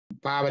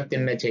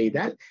பாவத்தின்ன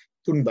செய்தால்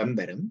துன்பம்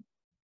வரும்,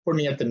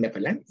 புண்ணியத்தின்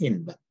பலன்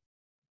இன்பம்.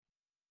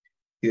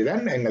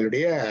 இதுதான்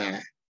எங்களுடைய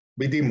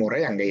விதிமுறை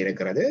அங்க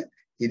இருக்கிறது.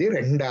 இது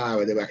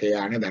 2வது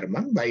வகையான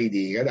தர்மம்,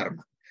 வைதீக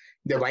தர்மம்.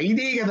 இந்த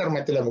வைதீக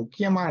தர்மத்துல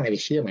முக்கியமான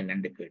விஷயம்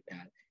என்னன்னு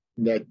கேட்டால்,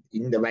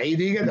 இந்த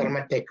வைதீக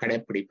தர்மத்தை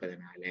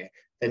கடைப்பிடிப்பதனால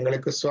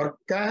எங்களுக்கு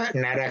சொர்க்க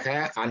நரக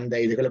அந்த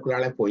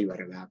இதுகளுக்குள்ளால போய்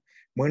வரலாம்.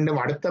 மீண்டும்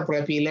அடுத்த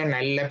பிறவியில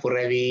நல்ல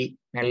பிறவி,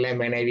 நல்ல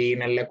மனைவி,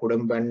 நல்ல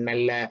குடும்பம்,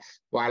 நல்ல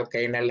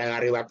வாழ்க்கை, நல்ல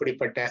அறிவு,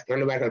 அப்படிப்பட்ட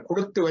சொல்லுவார்கள்.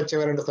 கொடுத்து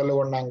வச்சவர் என்று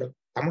சொல்லுவோம் நாங்கள்.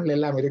 தமிழ்ல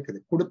எல்லாம் இருக்குது,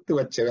 கொடுத்து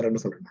வச்சவர்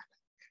என்று சொல்றாங்க.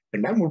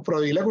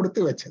 முற்பிறவியில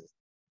கொடுத்து வச்சது.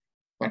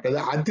 மற்றது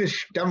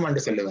அதிர்ஷ்டம்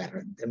என்று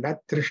சொல்லுவார்கள்.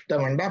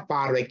 திருஷ்டம் என்றா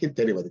பார்வைக்கு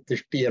தெரிவது.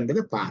 திருஷ்டி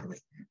என்பது பார்வை.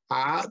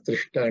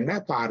 திருஷ்டம் என்றா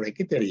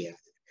பார்வைக்கு தெரியாது.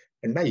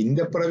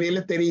 இந்த பிறவியில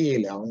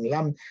தெரியல. அவங்க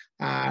எல்லாம்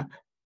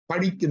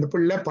இந்த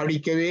பிள்ளை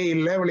படிக்கவே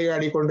இல்லை,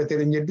 விளையாடி கொண்டு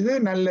தெரிஞ்சிட்டு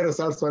நல்ல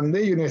ரிசல்ட்ஸ் வந்து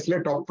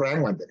யூனிவர்சிட்டியில டாப்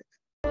ரேங்க் வந்திருக்கு.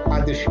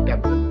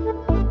 அதிர்ஷ்டம்.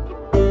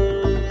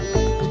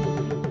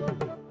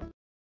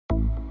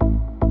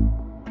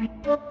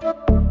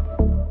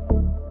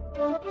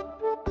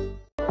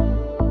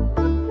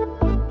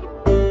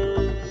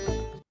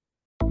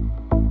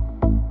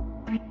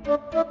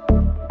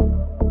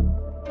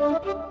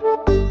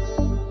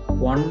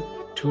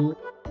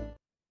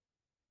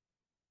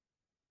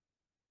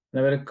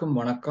 அனைவருக்கும்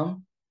வணக்கம்.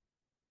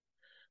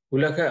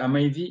 உலக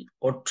அமைதி,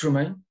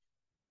 ஒற்றுமை,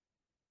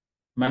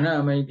 மன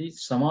அமைதி,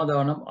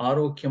 சமாதானம்,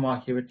 ஆரோக்கியம்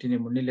ஆகியவற்றினை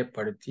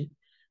முன்னிலைப்படுத்தி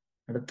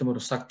நடத்தும்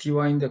ஒரு சக்தி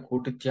வாய்ந்த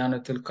கூட்டு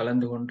தியானத்தில்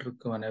கலந்து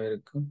கொண்டிருக்கும்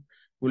அனைவருக்கும்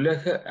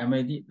உலக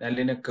அமைதி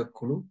நல்லிணக்க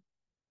குழு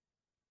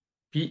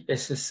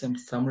PSSM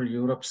தமிழ்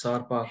யூரோப்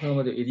சார்பாக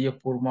நமது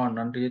இதயபூர்வமான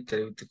நன்றியை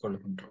தெரிவித்துக்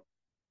கொள்கின்றோம்.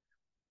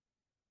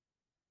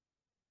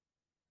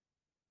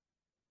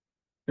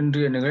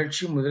 இன்றைய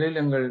நிகழ்ச்சி முதலில்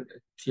எங்கள்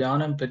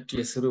தியானம்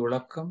பற்றிய சிறு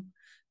விளக்கம்,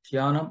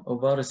 தியானம்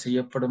எவ்வாறு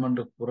செய்யப்படும்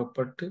என்று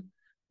கூறப்பட்டு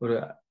ஒரு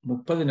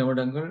 30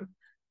 நிமிடங்கள்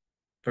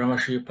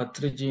பிரமஸ்ரீ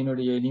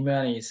பத்ரிஜியினுடைய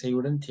இனிமையான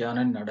இசையுடன்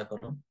தியானம்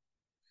நடைபெறும்.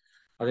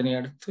 அதனை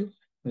அடுத்து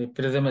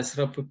பிரதம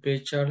சிறப்பு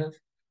பேச்சாளர்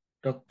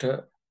டாக்டர்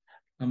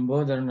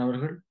லம்போதரன்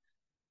அவர்கள்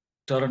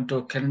டொரண்டோ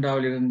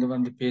கனடாவில் இருந்து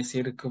வந்து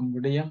பேசியிருக்கும்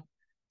விடயம்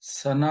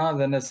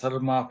சனாதன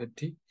தர்மா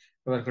பற்றி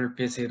அவர்கள்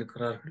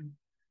பேசியிருக்கிறார்கள்.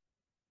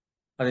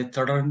 அதைத்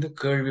தொடர்ந்து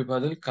கேள்வி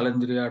பதில்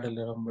கலந்துரையாடல்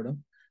இடம்பெறும்.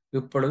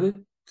 இப்பொழுது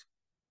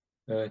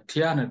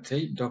தியானத்தை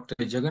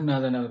டாக்டர்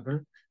ஜெகநாதன் அவர்கள்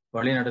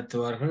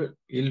வழிநடத்துவார்கள்.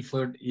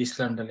 இல்ஃபர்ட்,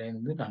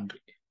 ஈஸ்லாண்டிலிருந்து. நன்றி.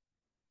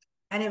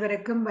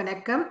 அனைவருக்கும்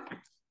வணக்கம்.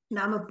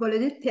 நாம்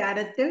இப்பொழுது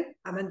தியானத்தில்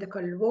அமர்ந்து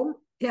கொள்வோம்.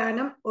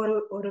 தியானம்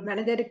ஒரு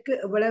மனிதருக்கு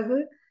எவ்வளவு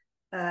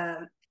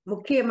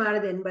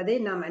முக்கியமானது என்பதை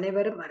நாம்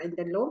அனைவரும்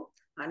அறிந்துள்ளோம்.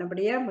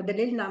 ஆனபடியா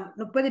முதலில் நாம்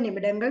 30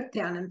 நிமிடங்கள்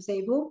தியானம்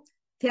செய்வோம்.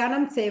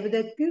 தியானம்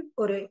செய்வதற்கு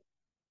ஒரு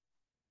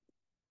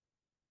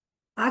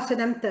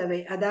ஆசனம் தேவை.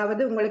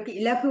 அதாவது உங்களுக்கு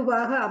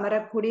இலகுவாக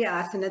அமரக்கூடிய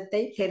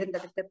ஆசனத்தை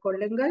தேர்ந்தெடுத்துக்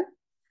கொள்ளுங்கள்.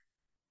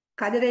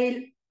 கதிரையில்,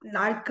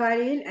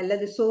 நாற்காலியில்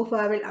அல்லது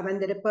சோஃபாவில்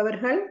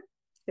அமர்ந்திருப்பவர்கள்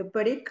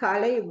இப்படி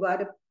காலை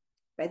இவ்வாறு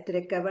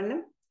வைத்திருக்க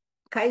வேண்டும்.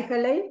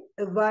 கைகளை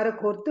இவ்வாறு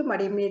கோர்த்து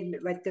மடிமேல்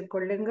வைத்துக்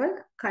கொள்ளுங்கள்.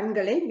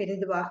 கண்களை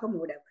மிருதுவாக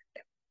மூட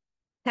வேண்டும்.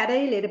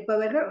 தரையில்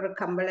இருப்பவர்கள் ஒரு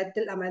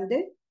கம்பளத்தில் அமர்ந்து,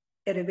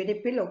 ஒரு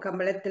விரிப்பில் ஒரு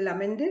கம்பளத்தில்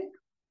அமர்ந்து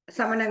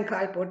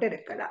சமணங்கால் போட்டு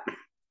இருக்கலாம்.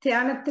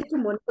 தியானத்துக்கு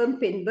முன்பும்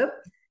பின்பும்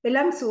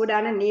இளம்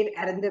சூடான நீர்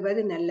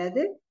அருந்துவது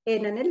நல்லது.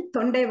 ஏனெனில்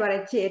தொண்டை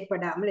வறட்சி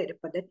ஏற்படாமல்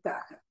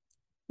இருப்பதற்காக.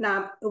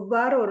 நாம்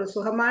இவ்வாறு ஒரு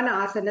சுகமான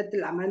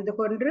ஆசனத்தில் அமர்ந்து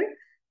கொண்டு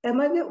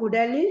எமது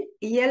உடலில்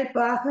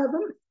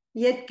இயல்பாகவும்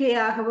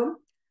இயற்கையாகவும்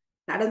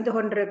நடந்து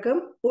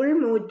கொண்டிருக்கும்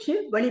உள்மூச்சு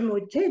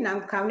வெளிமூச்சை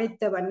நாம்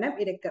கவனித்த வண்ணம்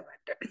இருக்க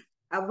வேண்டும்.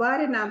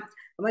 அவ்வாறு நாம்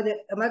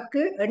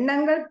எமக்கு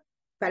எண்ணங்கள்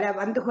பல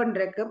வந்து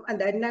கொண்டிருக்கும்.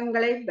 அந்த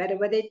எண்ணங்களை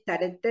வருவதை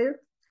தடுத்து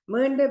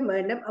மீண்டும்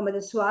மீண்டும்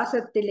எமது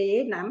சுவாசத்திலேயே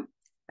நாம்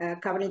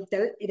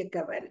கவனித்தல் இருக்க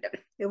வேண்டும்.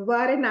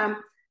 இவ்வாறு நாம்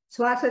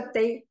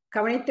சுவாசத்தை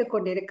கவனித்துக்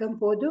கொண்டிருக்கும்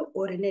போது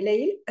ஒரு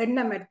நிலையில்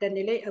எண்ணமற்ற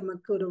நிலை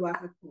நமக்கு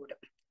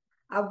உருவாகக்கூடும்.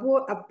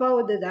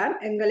 அப்போதுதான்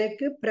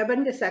எங்களுக்கு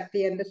பிரபஞ்ச சக்தி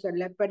என்று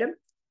சொல்லப்படும்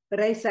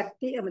இறை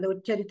சக்தி எமது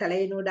உச்சன்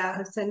தலையினூடாக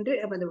சென்று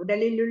எமது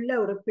உடலில் உள்ள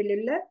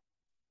உறுப்பிலுள்ள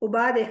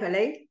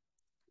உபாதைகளை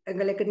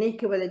எங்களுக்கு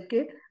நீக்குவதற்கு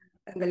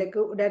எங்களுக்கு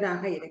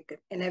உடனாக இருக்கு.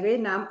 எனவே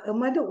நாம்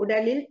எமது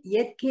உடலில்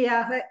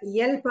இயற்கையாக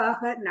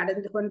இயல்பாக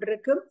நடந்து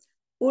கொண்டிருக்கும்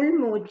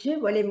உள்மூச்சு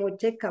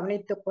வெளிமூச்சை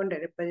கவனித்துக்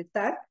கொண்டிருப்பது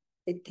தான்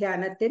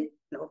தியானத்தின்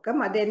நோக்கம்.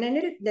 அது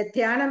என்னெனில் இந்த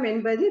தியானம்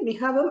என்பது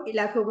மிகவும்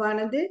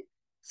இலகுவானது.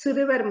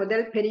 சிறுவர்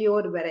முதல்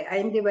பெரியோர் வரை,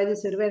 5 வயது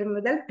சிறுவர்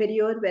முதல்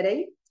பெரியோர் வரை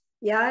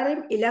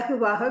யாரும்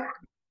இலகுவாக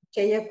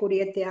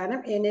செய்யக்கூடிய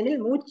தியானம்.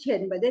 ஏனெனில் மூச்சு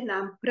என்பது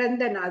நாம்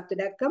பிறந்த நாள்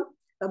தொடக்கம்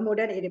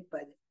நம்முடன்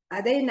இருப்பது.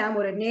 அதை நாம்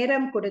ஒரு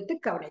நேரம் கொடுத்து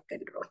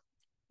கவனிக்கின்றோம்.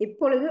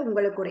 இப்பொழுது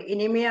உங்களுக்கு ஒரு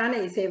இனிமையான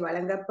இசை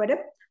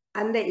வழங்கப்படும்.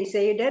 அந்த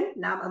இசையுடன்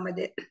நாம்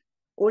நமது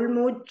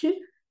உள்மூச்சு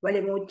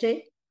வெளிமூச்சை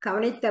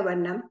கவனித்த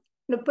வண்ணம்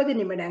 30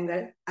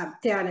 நிமிடங்கள்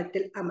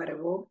தியானத்தில்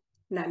அமருவோம்.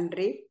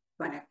 நன்றி,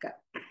 வணக்கம்.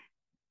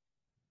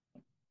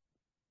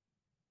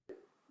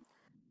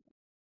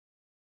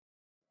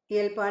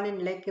 இயல்பான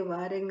நிலைக்கு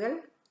வாருங்கள்.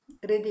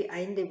 இறுதி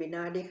 5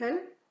 வினாடிகள்.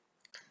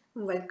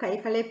 உங்கள்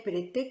கைகளை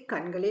பிரித்து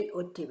கண்களில்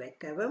ஒற்றி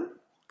வைக்கவும்.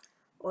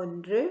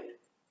 1,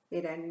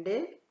 2,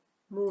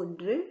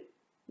 3,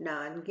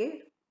 4,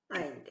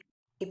 5.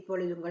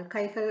 இப்பொழுது உங்கள்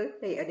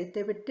கைகளை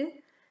எடுத்துவிட்டு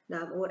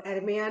நாம் ஒரு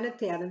அருமையான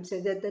தியானம்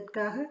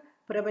செய்ததற்காக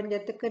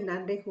பிரபஞ்சத்துக்கு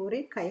நன்றி கூறி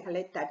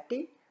கைகளை தட்டி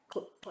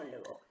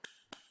கொள்ளுவோம்.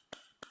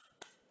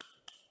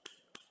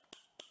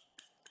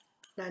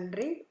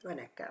 நன்றி,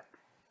 வணக்கம்.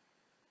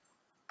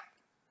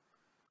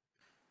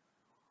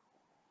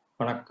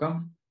 வணக்கம்.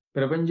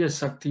 பிரபஞ்ச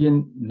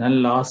சக்தியின்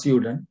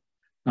நல்லாசியுடன்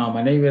நாம்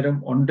அனைவரும்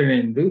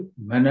ஒன்றிணைந்து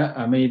மன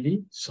அமைதி,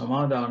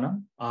 சமாதானம்,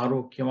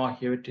 ஆரோக்கியம்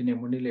ஆகியவற்றினை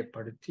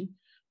முன்னிலைப்படுத்தி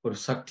ஒரு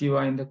சக்தி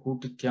வாய்ந்த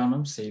கூட்டு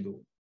தியானம்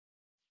செய்தோம்.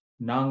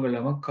 நாங்கள்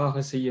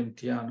நமக்காக செய்யும்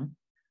தியானம்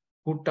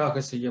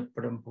கூட்டாக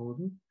செய்யப்படும்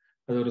போது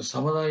அது ஒரு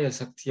சமுதாய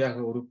சக்தியாக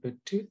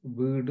உருப்பெற்று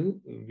வீடு,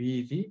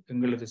 வீதி,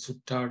 எங்களது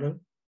சுற்றாடல்,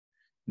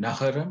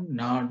 நகரம்,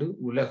 நாடு,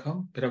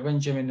 உலகம்,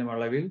 பிரபஞ்சம் என்னும்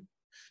அளவில்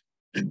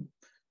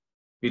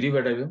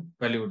விரிவடையும்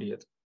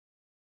வலியுடையது.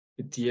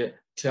 இத்திய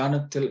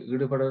தியானத்தில்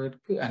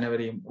ஈடுபடுவதற்கு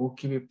அனைவரையும்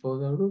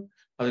ஊக்குவிப்பதோடு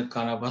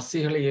அதற்கான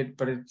வசதிகளை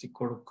ஏற்படுத்தி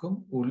கொடுக்கும்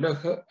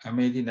உலக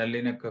அமைதி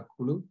நல்லிணக்க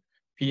குழு,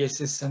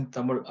 PSSN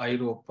தமிழ்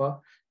ஐரோப்பா,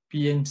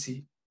 PNC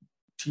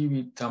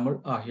டிவி தமிழ்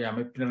ஆகிய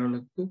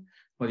அமைப்பினர்களுக்கு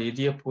ஒரு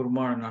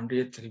இதயபூர்வமான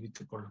நன்றியை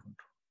தெரிவித்துக்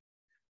கொள்கின்றோம்.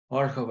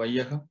 வாழ்க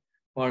வையகம்,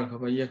 வாழ்க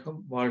வையகம்,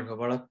 வாழ்க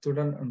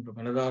வளத்துடன் என்று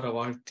மனதார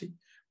வாழ்த்தி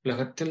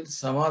உலகத்தில்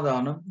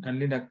சமாதானம்,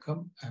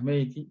 நல்லிணக்கம்,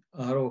 அமைதி,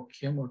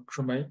 ஆரோக்கியம்,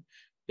 ஒற்றுமை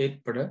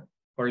ஏற்பட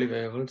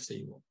வழிவகைகள்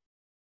செய்வோம்.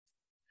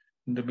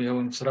 இன்று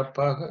மிகவும்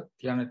சிறப்பாக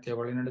தியானத்தை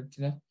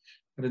வழிநடத்தின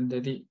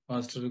இருந்ததி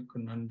மாஸ்டருக்கு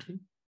நன்றி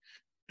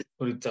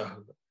குறித்தாக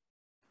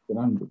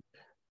நன்றி.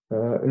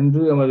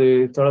 இன்று நமது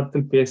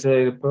தளத்தில் பேச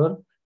இருப்பவர்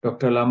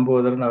டாக்டர்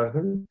லம்போதரன்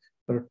அவர்கள்.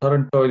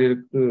 டொரண்டோவில்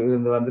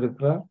இருந்து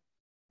வந்திருக்கிறார்.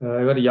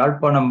 இவர்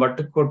யாழ்ப்பாணம்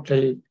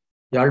வட்டுக்கோட்டை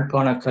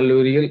யாழ்ப்பாண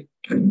கல்லூரியில்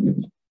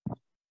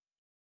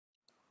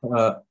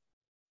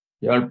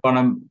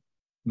யாழ்ப்பாணம்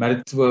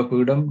மருத்துவ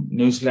பீடம்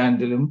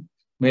நியூசிலாந்திலும்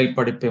மேல்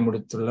படிப்பை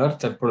முடித்துள்ளார்.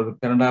 தற்பொழுது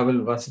கனடாவில்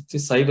வசித்து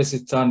சைவ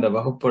சித்தாந்த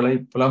வகுப்புகளை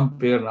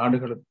புலம்பெயர்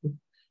நாடுகளுக்கு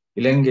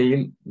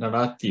இலங்கையில்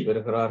நடாத்தி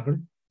வருகிறார்கள்.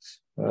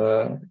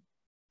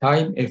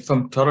 டைம் FM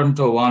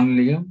டொரண்டோ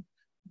வானொலியும்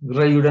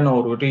இறையுடன்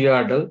ஒரு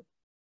உரையாடல்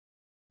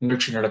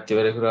நிகழ்ச்சி நடத்தி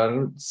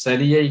வருகிறார்கள்.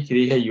 சரியை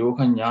கிரிகை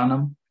யோக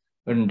ஞானம்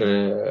என்ற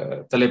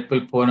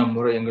தலைப்பில் போன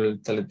முறை எங்கள்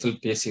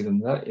தளத்தில்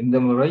பேசியிருந்தார். இந்த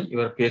முறை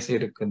இவர் பேச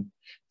இருக்கும்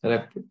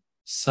தலைப்பு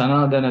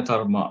சனாதன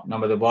தர்மா,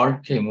 நமது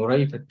வாழ்க்கை முறை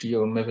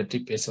பற்றிய உண்மை பற்றி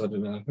பேச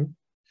வருகிறார்கள்.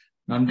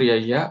 நன்றி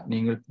ஐயா,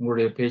 நீங்கள்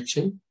உங்களுடைய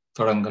பேச்சை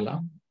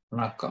தொடங்கலாம்.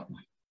 வணக்கம்.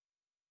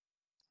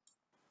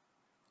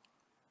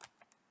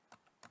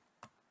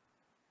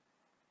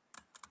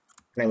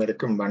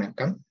 அனைவருக்கும்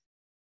வணக்கம்.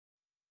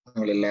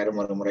 நாங்கள் எல்லாரும்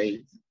ஒரு முறை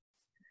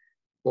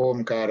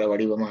ஓம்கார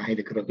வடிவமாக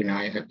இருக்கிற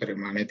விநாயக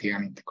பெருமானை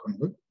தியானித்துக்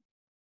கொண்டு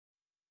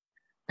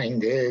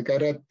ஐந்து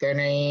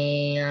கரத்தனை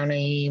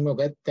அணை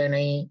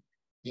முகத்தனை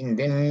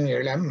இந்தின்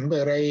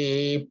இளம்பிறை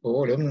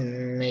போலும்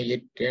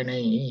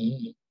நெயிற்றனை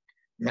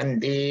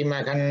நந்தி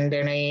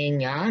மகந்தனை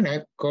ஞான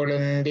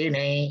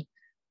கொழுந்தினை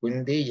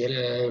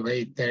குந்தியில்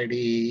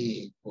வைத்தடி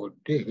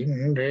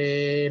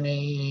போற்றுகின்றேனே.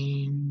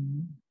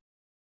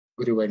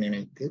 குருவை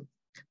நினைத்து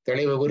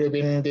தெளிவு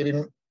குருவின்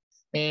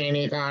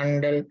திருமேனி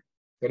காண்டல்,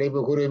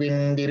 தெளிவு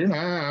குருவின்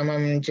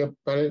திருநாமம்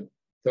செப்பல்,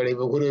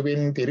 தெளிவு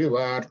குருவின்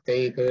திருவார்த்தை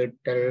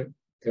கேட்டல்,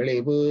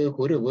 தெளிவு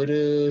குரு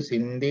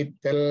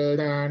சிந்தித்தல்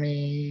தானே.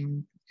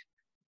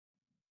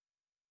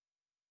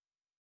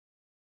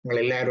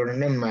 உங்கள்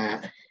எல்லாருடனும்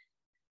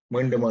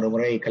மீண்டும் ஒரு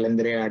முறை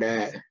கலந்துரையாட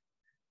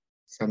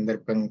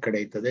சந்தர்ப்பம்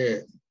கிடைத்தது,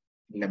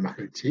 நல்ல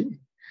மகிழ்ச்சி.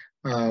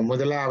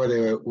 முதலாவது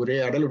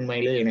உரையாடல்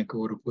உண்மையிலே எனக்கு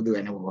ஒரு புது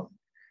அனுபவம்.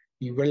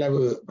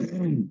 இவ்வளவு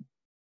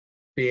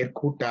பேர்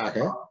கூட்டாக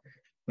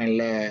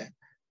நல்ல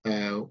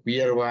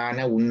உயர்வான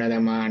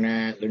உன்னதமான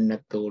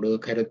எண்ணத்தோடு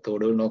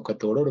கருத்தோடு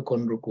நோக்கத்தோடு ஒரு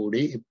கொன்று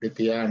கூடி இப்படி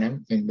தியானம்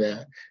இந்த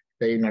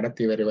இதை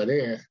நடத்தி வருவது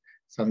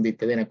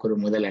சந்தித்தது எனக்கு ஒரு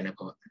முதல்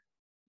அனுபவம்.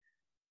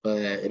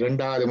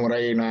 இரண்டாவது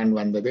முறை நான்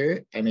வந்தது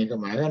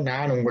அநேகமாக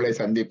நான் உங்களை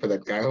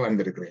சந்திப்பதற்காக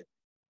வந்திருக்கிறேன்.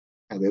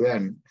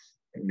 அதுதான்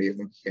என்னுடைய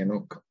முக்கிய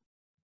நோக்கம்.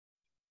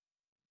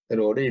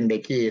 அதோடு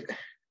இன்றைக்கு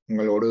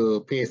உங்களோடு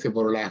பேசு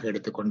பொருளாக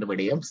எடுத்துக்கொண்டு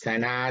விடியும்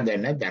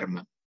சனாதன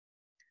தர்மம்.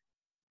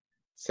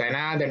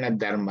 சனாதன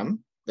தர்மம்,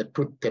 the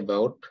truth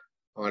about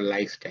our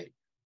lifestyle.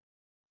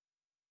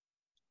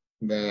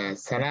 இந்த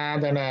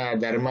சனாதன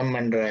தர்மம்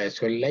என்ற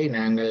சொல்லை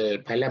நாங்கள்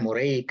பல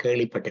முறை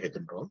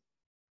கேள்விப்பட்டிருக்கின்றோம்.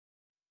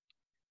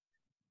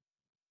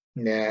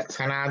 இந்த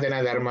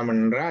சனாதன தர்மம்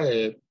என்றால்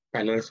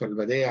பலர்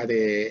சொல்வது அது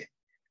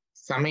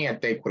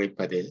சமயத்தை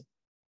குறிப்பது,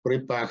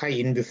 குறிப்பாக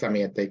இந்து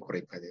சமயத்தை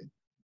குறிப்பது.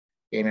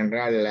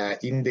 ஏனென்றால்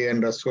இந்து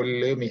என்ற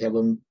சொல்லு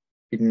மிகவும்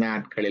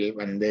பின்னாட்களில்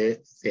வந்து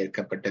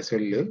சேர்க்கப்பட்ட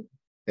சொல்லு.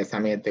 இந்த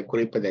சமயத்தை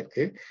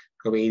குறிப்பதற்கு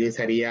இது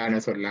சரியான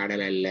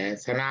சொல்லாடல் அல்ல,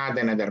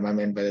 சனாதன தர்மம்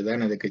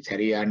என்பதுதான் அதுக்கு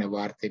சரியான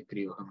வார்த்தை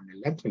பிரயோகம்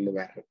எல்லாம்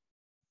சொல்லுவார்கள்.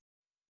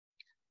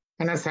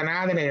 ஆனா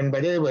சனாதனம்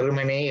என்பது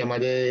வெறுமனே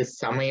எமது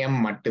சமயம்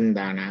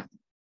மட்டும்தானா,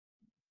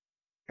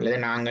 அல்லது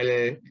நாங்கள்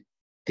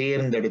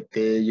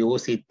தேர்ந்தெடுத்து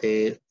யோசித்து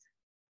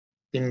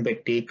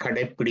பின்பற்றி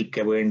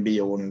கடைப்பிடிக்க வேண்டிய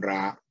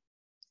ஒன்றா,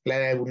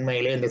 அல்லது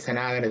உண்மையிலே இந்த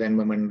சனாதன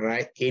தர்மம்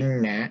என்றால்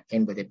என்ன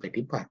என்பதை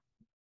பற்றி பார்ப்போம்.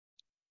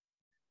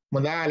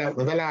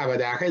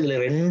 முதலாவதாக இதுல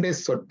 2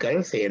 சொற்கள்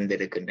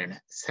சேர்ந்திருக்கின்றன.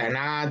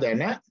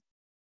 சனாதன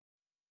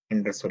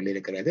என்ற சொல்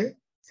இருக்கிறது.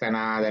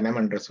 சனாதனம்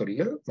என்ற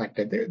சொல்லு,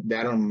 மற்றது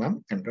தர்மம்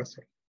என்ற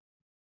சொல்.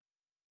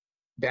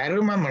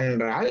 தர்மம்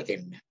என்றால்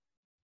என்ன?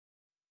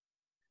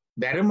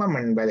 தர்மம்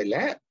என்பதுல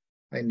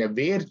இந்த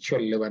வேர்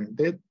சொல்லு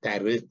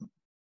தரு.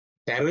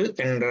 தரு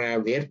என்ற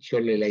வேர்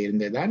சொல்லில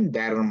இருந்துதான்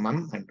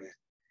தர்மம் என்ற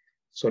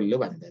சொல்லு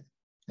வந்தது.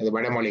 அது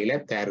வடமொழியில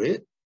தரு,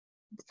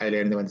 அதுல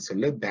இருந்து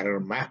சொல்லு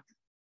தர்ம.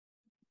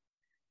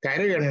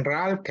 தரு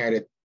என்றால்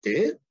கருத்து,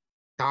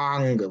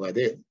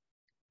 தாங்குவது.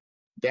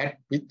 That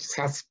which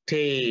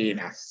sustain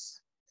us.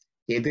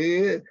 எது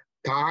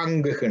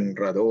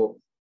தாங்குகின்றதோ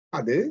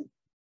அது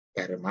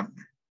தர்மம்.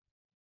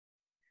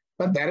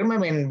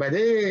 தர்மம்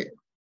என்பது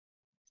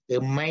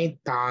எம்மை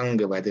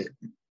தாங்குவது.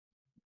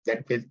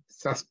 That will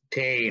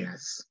sustain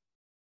us.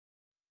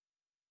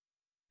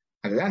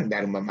 அதுதான்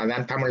தர்மம்.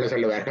 அதான் தமிழ்ல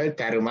சொல்லுவார்கள்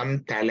தர்மம்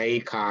தலை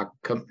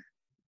காக்கும்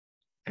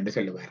என்று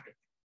சொல்லுவார்கள்.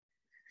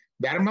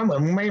 தர்மம்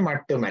எம்மை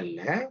மட்டுமல்ல,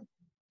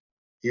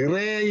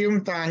 இறையும்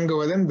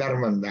தாங்குவதும்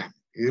தர்மம் தான்.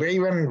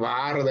 இறைவன்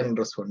வாரது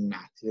என்று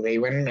சொன்னால்,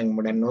 இறைவன்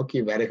நம்முடன் நோக்கி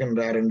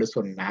வருகின்றார் என்று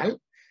சொன்னால்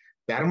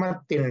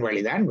தர்மத்தின்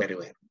வழிதான்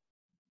வருவார்.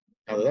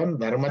 அதுதான்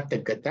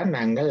தர்மத்துக்குத்தான்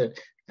நாங்கள்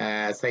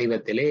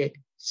சைவத்திலே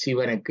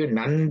சிவனுக்கு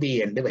நந்தி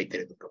என்று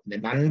வைத்திருக்கின்றோம். இந்த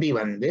நந்தி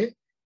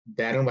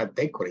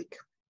தர்மத்தை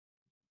குறைக்கும்.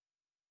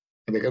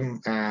 அதுக்கும்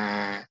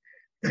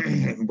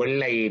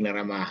வெள்ளை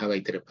நிறமாக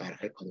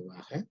வைத்திருப்பார்கள்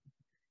பொதுவாக.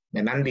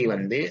 இந்த நந்தி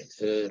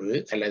ஏறு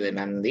அல்லது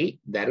நந்தி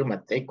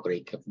தர்மத்தை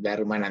குறைக்கும்.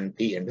 தர்ம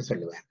நந்தி என்று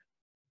சொல்லுவார்கள்.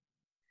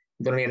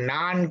 இதனுடைய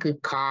 4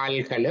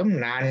 கால்களும்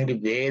 4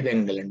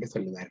 வேதங்கள் என்று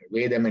சொல்லுவார்கள்.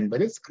 வேதம்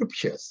என்பது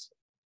ஸ்கிரிப்சர்ஸ்.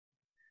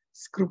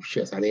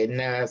 ஸ்கிரிப்சர்ஸ் அது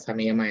என்ன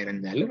சமயமா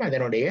இருந்தாலும்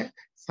அதனுடைய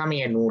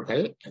சமய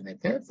நூல்கள்.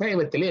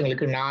 சைவத்திலே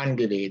எங்களுக்கு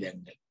 4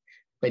 வேதங்கள்.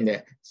 இப்ப இந்த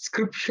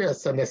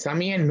ஸ்கிரிப்சர்ஸ், அந்த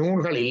சமய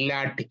நூல்கள்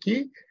இல்லாட்டிக்கு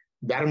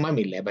தர்மம்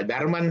இல்லை. இப்ப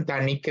தர்மம்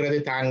நிக்கிறது,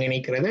 தாங்கி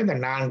நிற்கிறது அந்த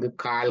 4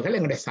 கால்கள்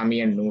எங்களுடைய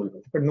சமய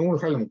நூல்கள். இப்ப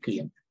நூல்கள்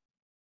முக்கியம்.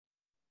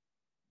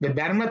 இந்த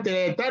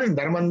தர்மத்திலே தான்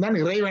தர்மம் தான்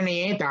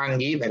இறைவனையே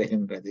தாங்கி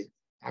வருகின்றது.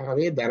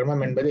 ஆகவே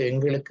தர்மம் என்பது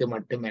எங்களுக்கு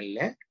மட்டுமல்ல,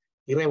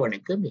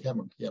 இறைவனுக்கு மிக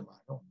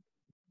முக்கியமான ஒன்று.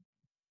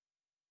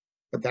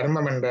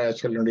 தர்மம் என்ற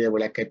சொல்லுடைய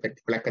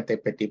விளக்கத்தை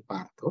பற்றி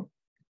பார்த்தோம்.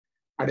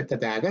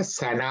 அடுத்ததாக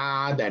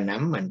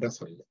சனாதனம் என்ற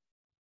சொல்லு.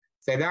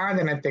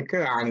 சனாதனத்துக்கு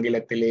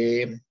ஆங்கிலத்திலே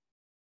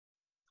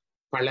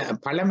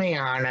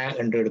பழமையான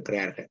என்று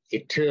இருக்கிறார்கள்.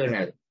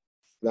 எட்டர்னல்,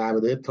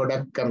 அதாவது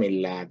தொடக்கம்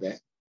இல்லாத,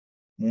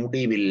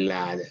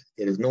 முடிவில்லாத.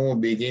 There is no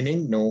beginning,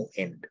 no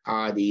end.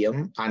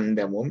 ஆதியும்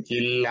அந்தமும்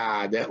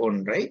இல்லாத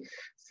ஒன்றை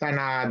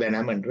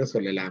சனாதனம் என்று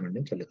சொல்லலாம்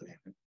என்று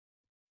சொல்லுகிறார்கள்.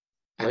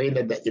 ஆகவே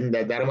இந்த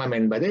தர்மம்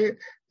என்பது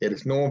there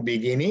is no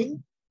beginning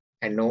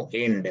and no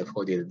end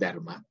for this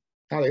dharma.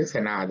 அது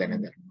சனாதன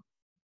தர்மம்.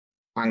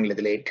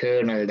 ஆங்கிலத்தில்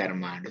எட்டர்னல்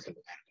தர்மா என்று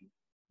சொல்லுவார்கள்.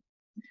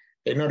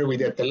 இன்னொரு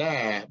விதத்துல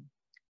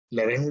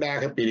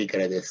 2ஆக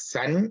பிரிக்கிறது.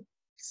 சன்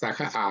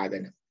சக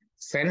ஆதனம்.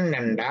 சன்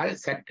என்றால்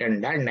சட்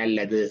என்றால்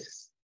நல்லது.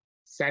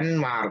 சன்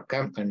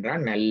மார்க்கம்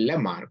என்றால் நல்ல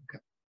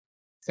மார்க்கம்.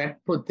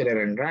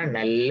 சட்புத்திரர் என்றால்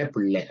நல்ல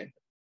பிள்ளைகள்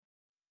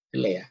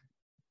இல்லையா?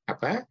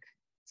 அப்ப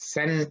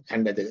சன்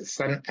என்பது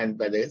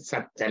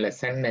சத் அல்ல,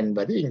 சன்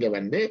என்பது இங்க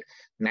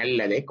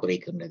நல்லதை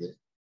குறைக்கின்றது.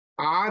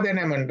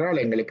 ஆதனம்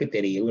என்றால் எங்களுக்கு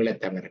தெரியும்,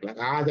 ஈழத்தமிழர்கள்.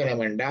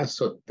 ஆதனம் என்றால்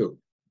சொத்து.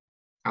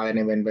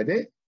 ஆதனம் என்பது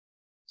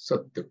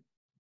சொத்து.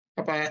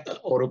 அப்ப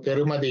ஒரு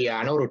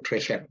பெருமதியான ஒரு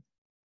ட்ரெஷர்.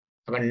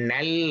 அப்ப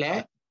நல்ல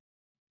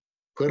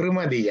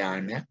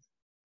பெருமதியான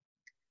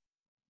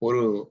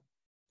ஒரு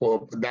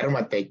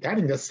தர்மத்தை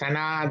தான் இந்த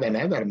சனாதன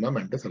தர்மம்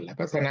என்று சொல்ல.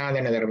 அப்ப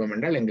சனாதன தர்மம்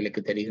என்றால்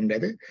எங்களுக்கு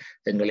தெரிகின்றது,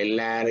 எங்கள்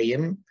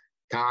எல்லாரையும்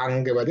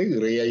தாங்குவது,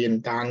 இறையையும்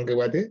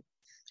தாங்குவது.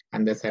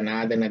 அந்த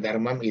சனாதன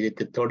தர்மம்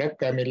இதுக்கு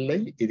தொடக்கமில்லை,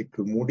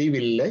 இதுக்கு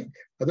முடிவில்லை.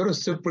 அது ஒரு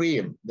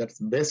supreme,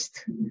 that's best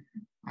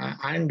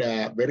and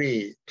very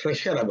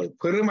ட்ரெஷரபிள்,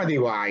 பெருமதி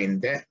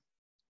வாய்ந்த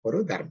ஒரு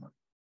தர்மம்.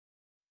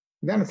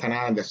 இதான்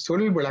சனாதன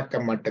சொல்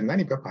விளக்கம்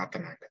மட்டும்தான் இப்ப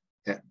பார்த்தனாங்க.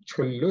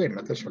 சொல்லு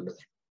என்னத்தை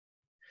சொல்லுது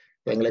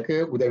எங்களுக்கு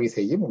உதவி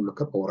செய்யும்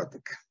உள்ளுக்க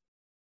போறதுக்கு.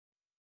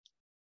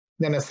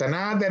 இந்த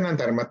சனாதன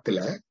தர்மத்துல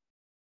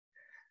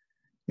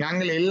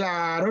நாங்கள்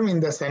எல்லாரும்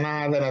இந்த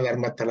சனாதன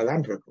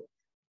தர்மத்துலதான் இருக்கோம்.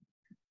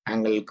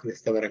 நாங்கள்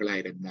கிறிஸ்தவர்களா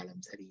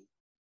இருந்தாலும் சரி,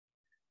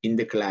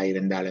 இந்துக்களாக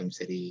இருந்தாலும்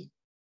சரி,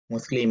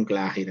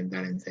 முஸ்லிம்களாக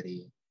இருந்தாலும் சரி,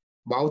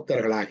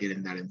 பௌத்தர்களாக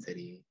இருந்தாலும்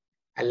சரி,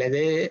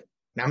 அல்லது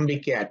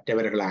நம்பிக்கை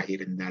அற்றவர்களாக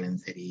இருந்தாலும்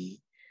சரி,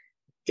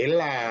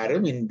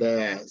 எல்லாரும் இந்த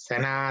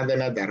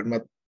சனாதன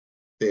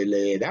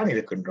தர்மத்திலே தான்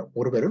இருக்கின்றோம்.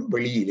 ஒருவரும்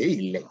வெளியிலே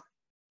இல்லை.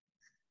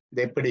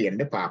 இது எப்படி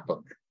என்று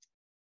பார்ப்போம்.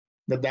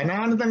 இந்த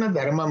சனாதன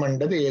தர்மம்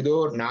என்றது ஏதோ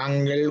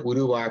நாங்கள்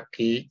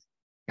உருவாக்கி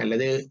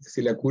அல்லது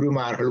சில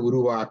குருமார்கள்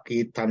உருவாக்கி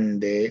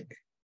தந்து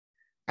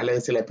அல்லது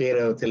சில பேர்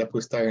சில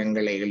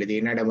புஸ்தகங்களை எழுதி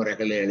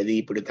நடைமுறைகளை எழுதி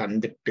இப்படி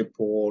தந்துட்டு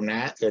போன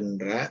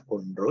என்ற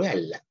ஒன்று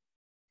அல்ல.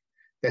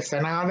 இந்த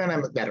சனாதன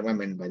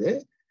தர்மம் என்பது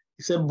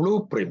it's a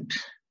blueprint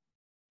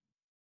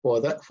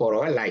for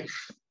our life.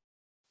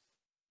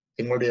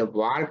 எங்களுடைய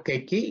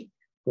வாழ்க்கைக்கு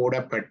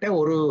போடப்பட்ட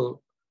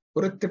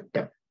ஒரு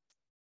திட்டம்.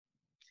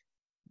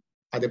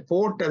 அது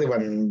போட்டது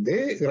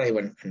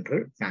இறைவன் என்று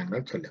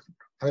நாங்கள்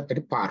சொல்லுகின்றோம். அதை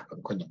பற்றி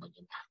பார்ப்போம் கொஞ்சம்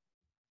கொஞ்சமா.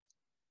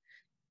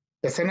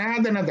 இந்த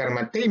சனாதன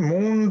தர்மத்தை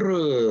 3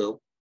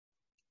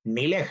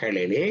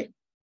 நிலைகளிலே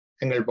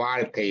எங்கள்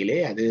வாழ்க்கையிலே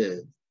அது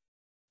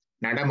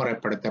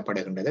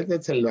நடைமுறைப்படுத்தப்படுகின்றது, அது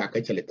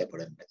செல்வாக்கை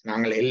செலுத்தப்படுகின்றது.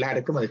 நாங்கள்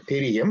எல்லாருக்கும் அது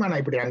தெரியும், ஆனா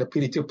இப்படி நாங்கள்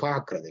பிரிச்சு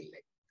பார்க்கறது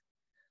இல்லை.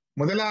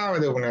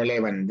 முதலாவது நிலை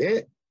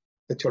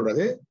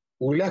சொல்றது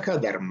உலக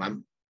தர்மம்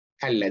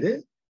அல்லது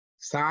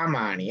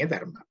சாமானிய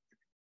தர்மம்.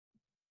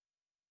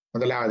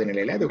 முதலாவது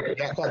நிலையில அது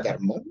உலக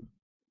தர்மம்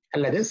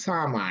அல்லது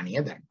சாமானிய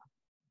தர்மம்.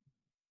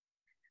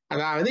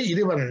 அதாவது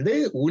இது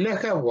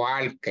உலக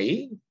வாழ்க்கை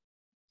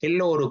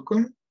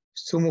எல்லோருக்கும்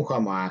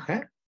சுமூகமாக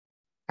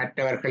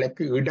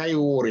மற்றவர்களுக்கு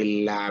இடையூறு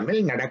இல்லாமல்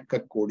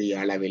நடக்கக்கூடிய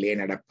அளவிலே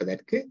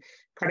நடப்பதற்கு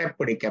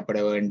கடைப்பிடிக்கப்பட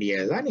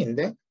வேண்டியதுதான்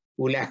இந்த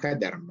உலக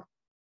தர்மம்.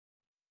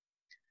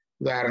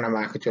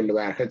 உதாரணமாக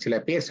சொல்லுவார்கள், சில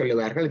பேர்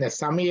சொல்லுவார்கள், இந்த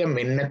சமயம்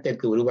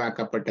என்னத்துக்கு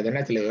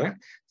உருவாக்கப்பட்டதுன்னா சொல்லுவாங்க,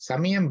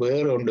 சமயம்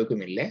வேறு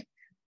ஒன்றுக்கும் இல்லை,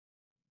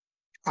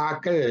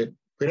 ஆக்கள்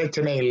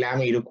பிரச்சனை இல்லாம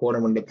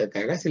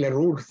இருக்கணும்ன்றதுக்காக சில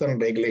ரூல்ஸ்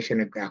அண்ட்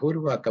ரெகுலேஷனுக்காக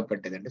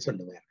உருவாக்கப்பட்டது என்று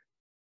சொல்லுவார்கள்.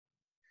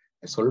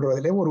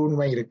 சொல்றதுல ஒரு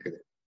உண்மை இருக்குது.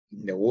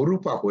 இந்த ஒரு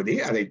பகுதி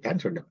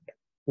அதைத்தான் சொல்லுகின்ற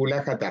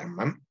உலக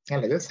தர்மம்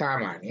அல்லது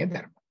சாமானிய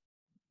தர்மம்.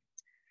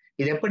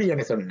 இது எப்படி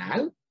என்று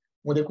சொன்னால்,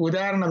 இதுக்கு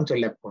உதாரணம்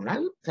சொல்ல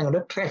போனால் எங்களோட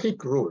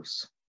டிராபிக் ரூல்ஸ்.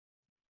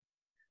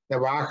 இந்த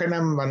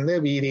வாகனம்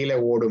வீதியில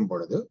ஓடும்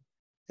பொழுது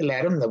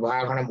எல்லாரும் இந்த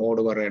வாகனம்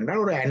ஓடுவார்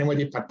என்றால் ஒரு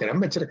அனுமதி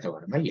பத்திரம் வச்சிருக்க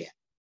வேணும் இல்லையா?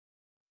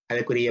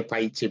 அதுக்குரிய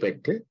பயிற்சி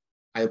பெற்று,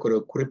 அதுக்கு ஒரு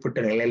குறிப்பிட்ட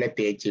நிலையில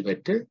தேர்ச்சி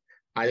பெற்று,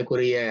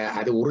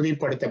 அது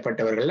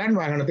உறுதிப்படுத்தப்பட்டவர்கள் தான்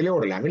வாகனத்திலே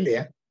ஓடலாம்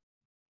இல்லையா?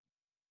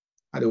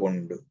 அது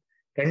ஒன்று.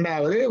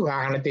 2வது,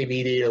 வாகனத்தை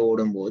வீதியில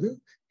ஓடும் போது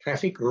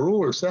டிராபிக்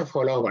ரூல்ஸை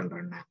ஃபாலோ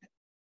பண்றோம். நாங்க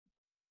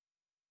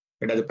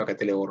இடது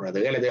பக்கத்திலே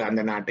ஓடுறது அல்லது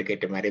அந்த நாட்டுக்கு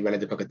ஏற்ற மாதிரி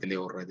வலது பக்கத்திலே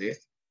ஓடுறது,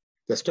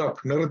 ஸ்டாப்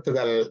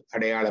நிறுத்துதல்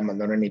அடையாளம்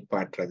வந்தோடனே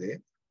நிப்பாட்டுறது,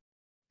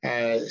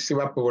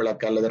 சிவப்பு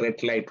விளக்கு அல்லது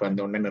ரெட் லைட்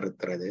வந்தோடனே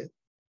நிறுத்துறது,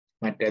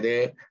 மற்றது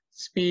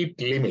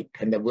ஸ்பீட் லிமிட்,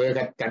 அந்த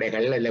வேக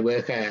தடைகள் அல்ல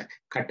வேக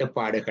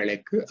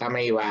கட்டுப்பாடுகளுக்கு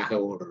அமைவாக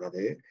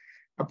ஓடுறது.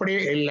 அப்படி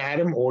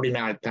எல்லாரும்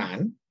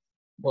ஓடினால்தான்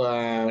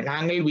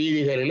நாங்கள்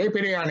வீதிகளிலே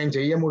பிரயாணம்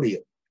செய்ய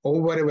முடியும்.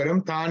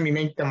 ஒவ்வொருவரும் தான்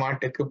நினைத்த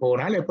மாட்டுக்கு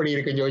போனால் எப்படி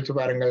இருக்கு யோசிச்சு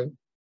பாருங்கள்.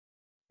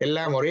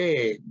 எல்லாம் ஒரே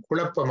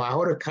குழப்பமாக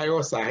ஒரு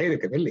கயோஸாக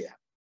இருக்குது இல்லையா?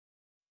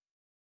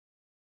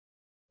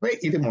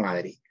 இது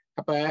மாதிரி.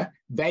 அப்ப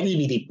வரி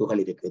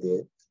விதிப்புகள் இருக்குது.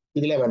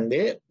 இதுல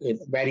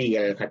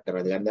வரிகள்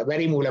கட்டுறது, அந்த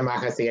வரி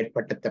மூலமாக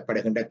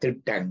செயற்படுத்தப்படுகின்ற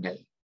திட்டங்கள்,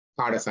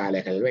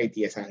 பாடசாலைகள்,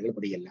 வைத்தியசாலைகள்,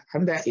 இப்படி எல்லாம்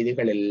அந்த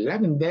இதுகள்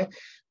எல்லாம் இந்த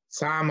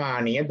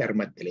சாமானிய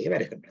தர்மத்திலே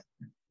வருகின்றது.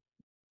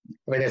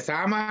 இந்த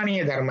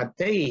சாமானிய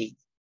தர்மத்தை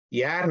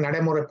யார்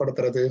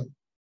நடைமுறைப்படுத்துறது?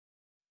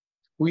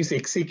 Who is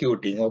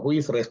executing or who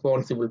is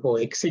responsible for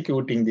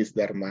executing this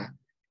dharma,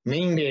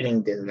 maintaining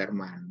this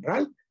dharma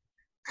என்றால்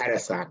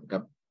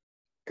அரசாங்கம்,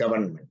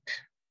 கவர்மெண்ட்.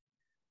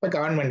 இப்ப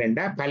கவர்மெண்ட்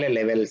என்றா பல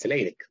லெவல்ஸ்ல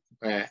இருக்கு.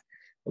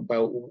 இப்ப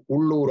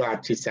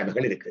உள்ளூராட்சி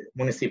சபைகள் இருக்குது,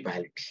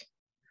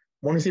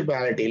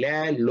 முனிசிபாலிட்டியில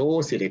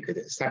லோஸ்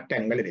இருக்குது,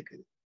 சட்டங்கள்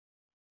இருக்குது,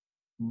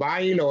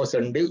 பைலோஸ்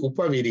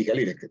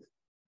உபவிதிகள் இருக்குது.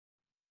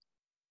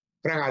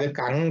 பிறகு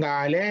அதுக்கு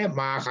அங்கால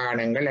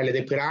மாகாணங்கள்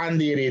அல்லது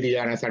பிராந்திய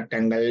ரீதியான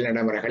சட்டங்கள்,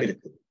 நடைமுறைகள்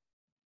இருக்குது,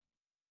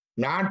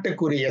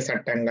 நாட்டுக்குரிய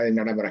சட்டங்கள்,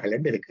 நடைமுறைகள்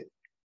என்று இருக்குது.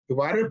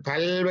 இவ்வாறு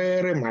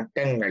பல்வேறு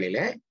மட்டங்களில,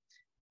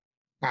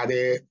 அது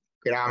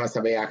கிராம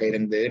சபையாக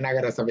இருந்து,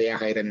 நகர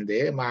சபையாக இருந்து,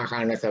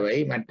 மாகாண சபை,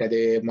 மற்றது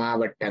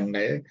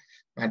மாவட்டங்கள்,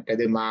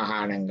 மற்றது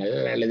மாகாணங்கள்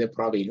அல்லது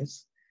ப்ராவின்ஸ்,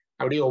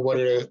 அப்படி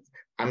ஒவ்வொரு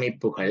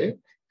அமைப்புகள்,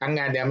 அங்க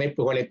அந்த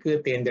அமைப்புகளுக்கு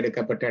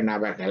தேர்ந்தெடுக்கப்பட்ட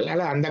நபர்கள்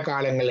அல்ல அந்த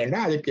காலங்கள்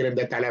என்றால் அதுக்கு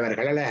இருந்த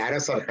தலைவர்கள் அல்ல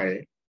அரசர்கள்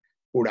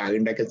கூடாக,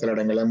 இன்றைக்கு சில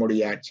இடங்களில்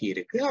முடியாட்சி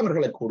இருக்கு,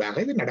 அவர்களுக்கு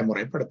கூடாக இது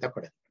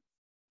நடைமுறைப்படுத்தப்படும்.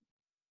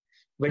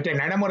 இவற்றை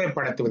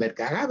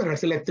நடைமுறைப்படுத்துவதற்காக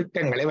அவர்கள் சில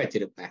திட்டங்களை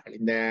வச்சிருப்பார்கள்.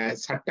 இந்த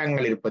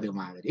சட்டங்கள் இருப்பது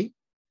மாதிரி,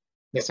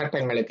 இந்த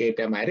சட்டங்களுக்கு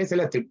ஏற்ற மாதிரி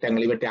சில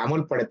திட்டங்கள், இவற்றை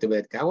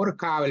அமுல்படுத்துவதற்காக ஒரு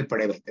காவல்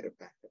படை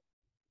வைத்திருப்பார்கள்.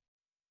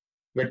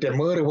 இவற்றை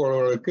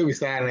மீறுபவர்களுக்கு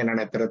விசாரணை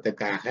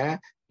நடத்துறதுக்காக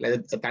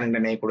அல்லது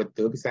தண்டனை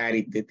கொடுத்து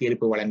விசாரித்து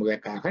தீர்ப்பு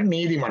வழங்குவதற்காக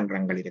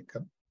நீதிமன்றங்கள்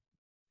இருக்கும்.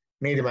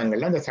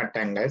 நீதிமன்றங்கள்ல அந்த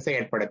சட்டங்கள்,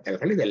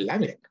 செயற்படுத்தல்கள்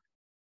இதெல்லாம் இருக்கு.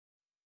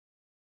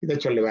 இதை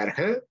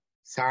சொல்லுவார்கள்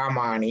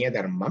சாமானிய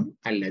தர்மம்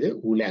அல்லது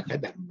உலக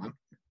தர்மம்.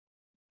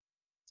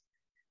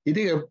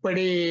 இது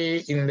எப்படி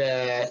இந்த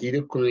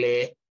இதுக்குள்ளே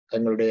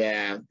எங்களுடைய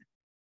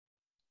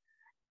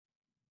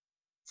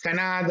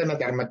சனாதன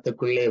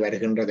தர்மத்துக்குள்ளே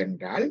வருகின்றது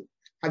என்றால்,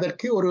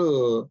 அதற்கு ஒரு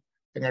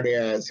எங்களுடைய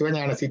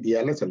சிவஞான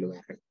சித்தியால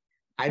சொல்லுவார்கள்,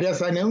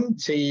 அரசனும்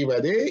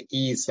செய்வது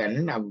ஈசன்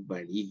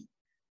அவ்வழி.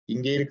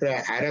 இங்க இருக்கிற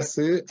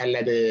அரசு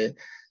அல்லது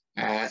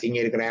இங்க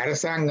இருக்கிற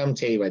அரசாங்கம்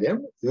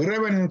செய்வதும்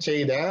இறைவன்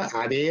செய்த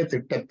அதே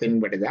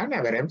திட்டத்தின்படிதான்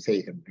அவரும்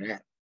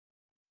செய்கின்றார்.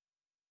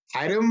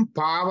 அரும்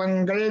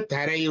பாவங்கள்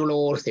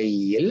தரையுளோர்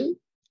செய்யில்,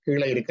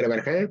 கீழே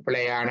இருக்கிறவர்கள்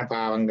பிழையான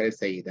பாவங்கள்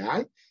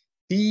செய்தால்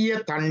தீய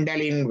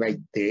தண்டலின்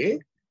வைத்து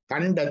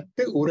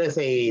தண்டத்து உரை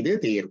செய்து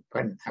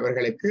தீர்ப்பன்.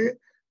 அவர்களுக்கு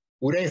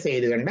உரை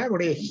செய்து கண்ட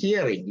அவருடைய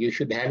hearing, you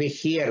should have a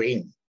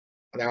hearing,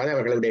 அதாவது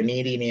அவர்களுடைய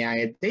நீதி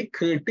நியாயத்தை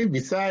கேட்டு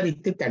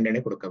விசாரித்து தண்டனை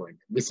கொடுக்க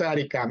வேண்டும்.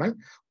 விசாரிக்காமல்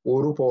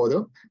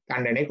ஒருபோதும்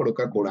தண்டனை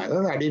கொடுக்க கூடாது.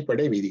 அது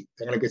அடிப்படை விதி.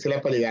 எங்களுக்கு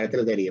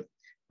சிலப்பதிகாரத்தில் தெரியும்.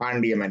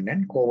 பாண்டிய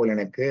மன்னன்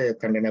கோவலனுக்கு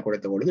தண்டனை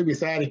கொடுத்த பொழுது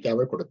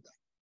விசாரிக்காமல் கொடுத்தார்.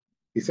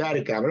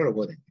 விசாரிக்காமல் ஒரு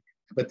போது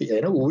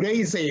உரை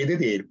செய்து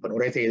தீர்ப்பன்.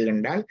 உரை செய்து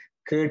கண்டால்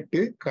கேட்டு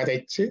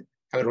கதைச்சு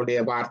அவருடைய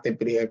வார்த்தை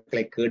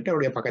பிரிவுகளை கேட்டு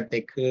அவருடைய பக்கத்தை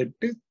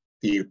கேட்டு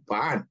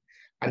தீர்ப்பான்.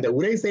 அந்த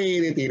உரை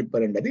செய்து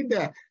தீர்ப்பன் என்றது இந்த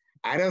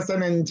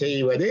அரசனன்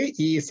செய்வது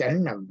ஈசன்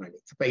நம்பது.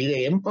 அப்ப இதை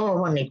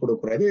எம்பவர் பண்ணி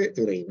கொடுக்கிறது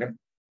இறைவன்.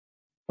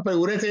 அப்ப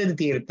உரை செய்து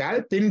தீர்த்தால்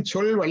பின்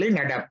சொல் வழி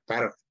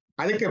நடப்பர்.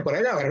 அதுக்கு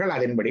பிறகு அவர்கள்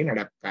அதன்படி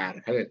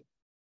நடப்பார்கள்.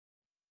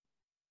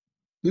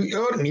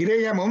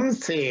 நிறையமும்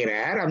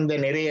சேரர், அந்த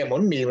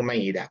நிறையமும்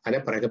நீர்மையிட. அதை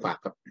பிறகு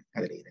பார்க்கும்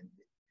அதுல இருந்து.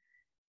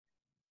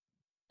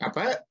 அப்ப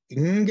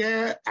இங்க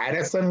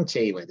அரசன்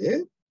செய்வது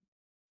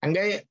அங்க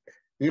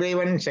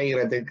இறைவன்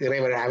செய்யறதுக்கு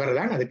இறைவன் அவர்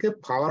தான் அதுக்கு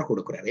பவர்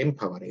கொடுக்கிறார்,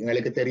 எம்பவர்.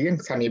 எங்களுக்கு தெரியும்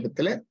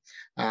சமீபத்துல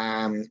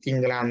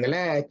இங்கிலாந்துல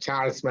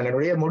சார்ல்ஸ்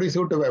மன்னனுடைய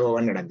முடிசூட்டு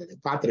வைபவம் நடந்தது,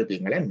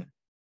 பார்த்திருப்பீங்களா? என்ன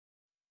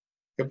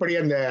எப்படி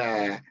அந்த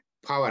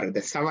பவர்,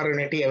 இந்த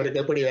சவரனிட்டி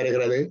அவருக்கு எப்படி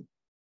வருகிறது?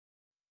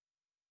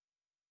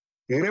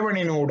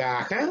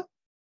 இறைவனினூடாக,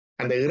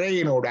 அந்த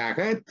இறையினூடாக,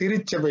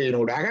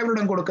 திருச்சபையினூடாக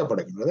அவரிடம்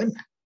கொடுக்கப்படுகிறது.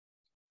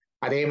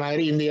 அதே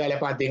மாதிரி இந்தியாவில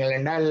பாத்தீங்கள்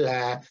என்றால்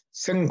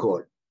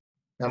செங்கோல்,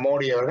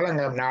 மோடி அவர்கள்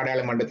அங்க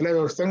நாடாளுமன்றத்துல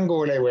ஒரு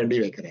செங்கோலை வேண்டி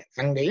வைக்கிறார்.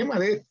 அங்கேயும்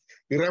அது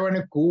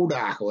இறைவனுக்கு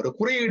ஊடாக ஒரு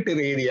குறியீட்டு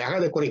ரீதியாக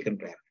அதை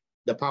குறிக்கின்றார்.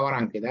 இந்த பவர்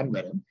அங்கேதான்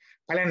வரும்.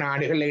 பல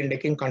நாடுகள்ல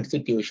இன்றைக்கும்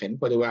கான்ஸ்டிடியூஷன்,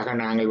 பொதுவாக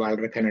நாங்கள்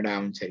வாழ்ற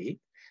கனடாவும் சரி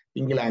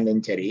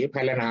இங்கிலாந்தும் சரி,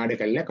 பல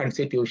நாடுகள்ல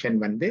constitution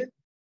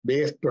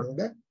based on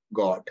the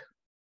God.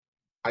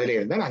 அதுல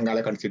இருந்தால்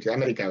அங்கால கான்ஸ்டிடியூஷன்,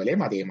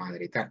 அமெரிக்காவிலேயும் அதே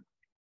மாதிரி தான்.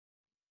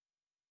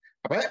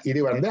 அப்ப இது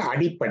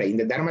அடிப்படை,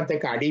 இந்த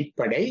தர்மத்துக்கு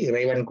அடிப்படை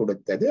இறைவன்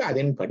கொடுத்தது,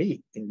 அதன்படி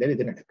இந்த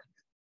இது நடக்கும்.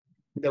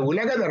 இந்த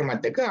உலக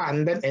தர்மத்துக்கு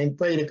அந்த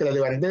இப்ப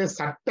இருக்கிறது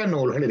சட்ட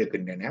நூல்கள்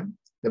இருக்கின்றன,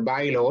 இந்த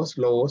பைலோஸ்,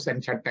 லோஸ்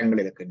அண்ட்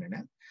சட்டங்கள் இருக்கின்றன.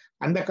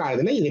 அந்த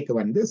காலத்துல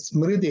இதுக்கு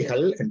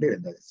ஸ்மிருதிகள் என்று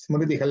இருந்தது.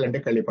 ஸ்மிருதிகள்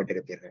என்று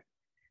கேள்விப்பட்டிருப்பீர்கள்.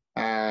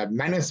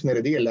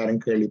 மனுஸ்மிருதி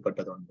எல்லாரும்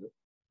கேள்விப்பட்டது உண்டு.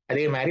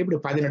 அதே மாதிரி இப்படி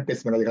 18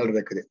 ஸ்மிருதிகள்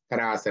இருக்குது.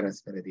 பராசர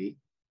ஸ்மிருதி,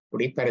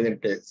 இப்படி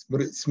 18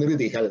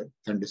 ஸ்மிருதிகள்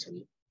என்று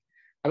சொல்லி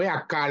அவை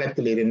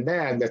அக்காலத்தில் இருந்த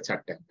அந்த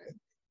சட்டங்கள்.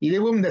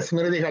 இதுவும் இந்த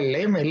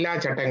ஸ்மிருதிகள்லயும் எல்லா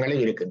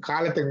சட்டங்களும் இருக்கு.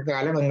 காலத்துக்கு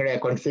காலம் எங்களுடைய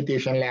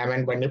கான்ஸ்டிடியூஷன்ல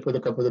அமெண்ட் பண்ணி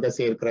புதுக்க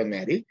சேர்க்கிற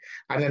மாதிரி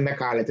அந்தந்த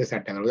காலத்து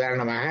சட்டங்கள்.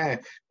 உதாரணமாக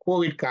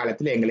கோவிட்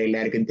காலத்துல எங்களை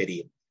எல்லாருக்கும்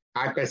தெரியும்,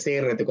 ஆட்கள்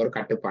சேர்றதுக்கு ஒரு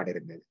கட்டுப்பாடு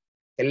இருந்தது.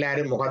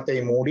 எல்லாரும் முகத்தை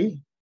மூடி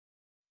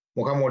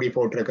முகமூடி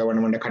போட்டிருக்க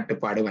வேணும் என்ற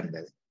கட்டுப்பாடு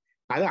வந்தது.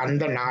 அது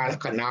அந்த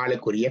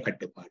நாளுக்குரிய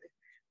கட்டுப்பாடு.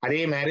 அதே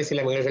மாதிரி சில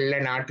வீடுகள்ல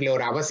நாட்டில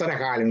ஒரு அவசர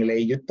காலநிலை,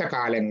 யுத்த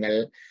காலங்கள்,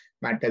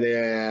 மற்றது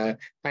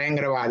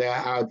பயங்கரவாத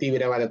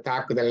தீவிரவாத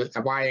தாக்குதல்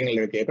அபாயங்கள்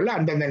இருக்கக்குள்ள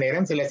அந்தந்த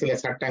நேரம் சில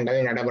சட்டங்கள்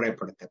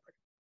நடைமுறைப்படுத்தப்படும்.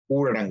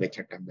 ஊரடங்கு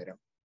சட்டம் வரும்,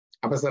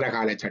 அவசர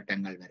கால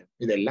சட்டங்கள் வரும்,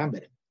 இதெல்லாம்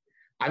வரும்.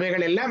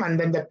 அவைகள் எல்லாம்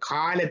அந்தந்த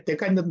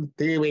காலத்துக்கு அந்தந்த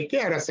தேவைக்கு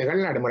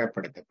அரசுகள்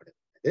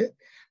நடைமுறைப்படுத்தப்படுகிறது.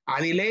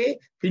 அதிலே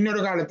பின்னொரு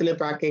காலத்துல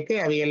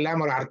பார்க்க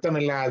அவையெல்லாம் ஒரு அர்த்தம்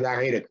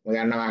இல்லாததாக இருக்கும்.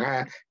 உதாரணமாக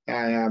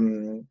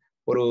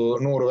ஒரு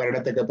 100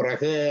 வருடத்துக்கு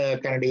பிறகு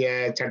கனடிய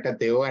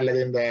சட்டத்தையோ அல்லது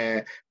இந்த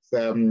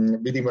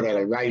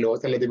விதிமுறைகள்,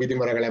 வாயிலோஸ் அல்லது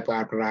விதிமுறைகளை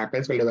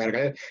பார்க்கிறார்கள்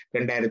சொல்லுவார்கள்,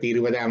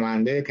 2020ஆம்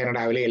ஆண்டு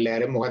கனடாவில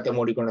எல்லாரும் முகத்தை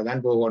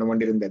மூடிக்கொண்டுதான் போகணும்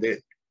என்று இருந்தது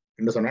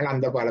என்று சொன்னால்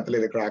அந்த காலத்தில்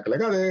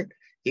இருக்கிறார்களுக்கு அது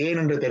ஏன்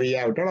என்று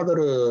தெரியாவிட்டால் அது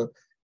ஒரு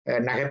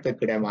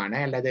நகைப்புக்கிடமான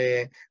அல்லது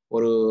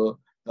ஒரு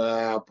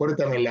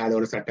பொருத்தம் இல்லாத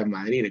ஒரு சட்டம்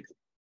மாதிரி இருக்கு.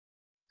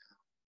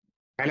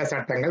 பல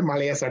சட்டங்கள்,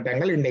 மலைய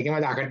சட்டங்கள் இன்றைக்கும்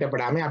அது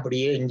அகற்றப்படாம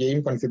அப்படியே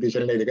இங்கேயும்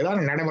கான்ஸ்டிடியூஷன்ல இருக்குது,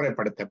 அது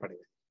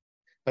நடைமுறைப்படுத்தப்படுது.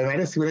 அது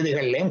மாதிரி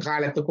ஸ்மிருதிகள்லையும்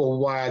காலத்துக்கு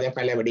ஒவ்வாத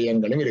பல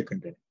விடயங்களும்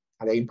இருக்கின்றன,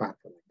 அதையும்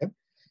பார்க்க வேண்டும்.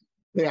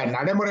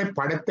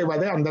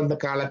 நடைமுறைப்படுத்துவது அந்தந்த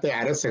காலத்து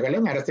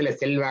அரசுகளும் அரசியல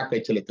செல்வாக்கை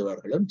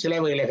செலுத்துபவர்களும்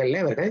சில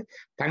வேளைகள்ல அவர்கள்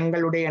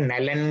தங்களுடைய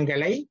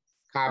நலன்களை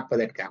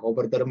காப்பதற்காக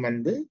ஒவ்வொருத்தரும்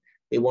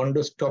they want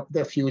to stop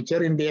the future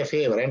in their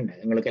favor.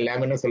 எங்களுக்கு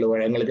எல்லாம் என்ன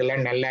சொல்லுவாங்க, எங்களுக்கு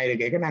எல்லாம் நல்லா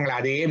இருக்க நாங்கள்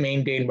அதையே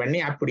மெயின்டைன் பண்ணி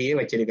அப்படியே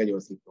வச்சிருக்க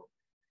யோசிப்போம்.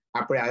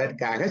 அப்படி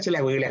அதற்காக சில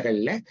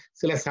வேளைகள்ல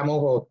சில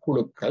சமூக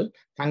குழுக்கள்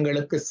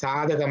தங்களுக்கு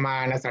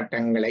சாதகமான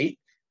சட்டங்களை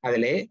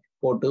அதிலே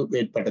போட்டு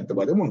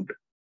ஏற்படுத்துவதும் உண்டு.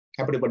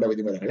 அப்படிப்பட்ட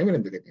விதிமுறைகளும்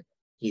இருந்தது.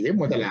 இது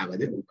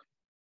முதலாவது.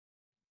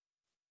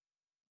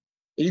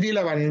 இதுல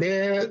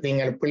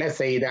நீங்கள் பிழை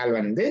செய்தால்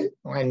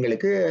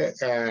எங்களுக்கு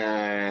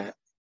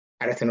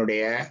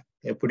அரசனுடைய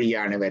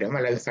எப்படியான வரும்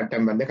அல்லது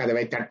சட்டம்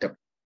கதவை தட்டும்.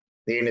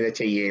 ஏன் இதை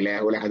செய்யல,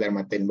 உலக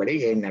தர்மத்தின்படி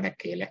ஏன்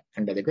நடக்கல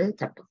என்றதுக்கு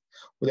தட்டும்.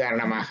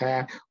 உதாரணமாக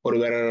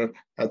ஒருவர்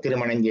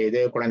திருமணம் செய்து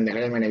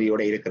குழந்தைகள்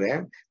மனைவியோட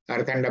இருக்கிறார்,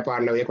 அவர் தண்ட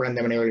பார்லவே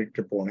குழந்தை மனைவி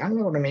விட்டு போனால்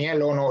உடனே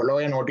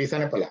லோய நோட்டீஸ்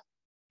அனுப்பலாம்.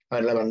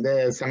 அவர்ல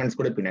சமன்ஸ்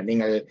கொடுப்பினர்,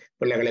 நீங்கள்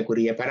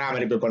பிள்ளைகளுக்குரிய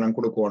பராமரிப்பு பணம்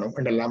கொடுக்கணும்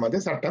என்றெல்லாம்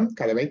சட்டம்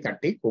கதவை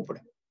தட்டி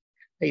கூப்பிடும்.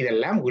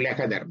 இதெல்லாம்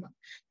உலக தர்மம்.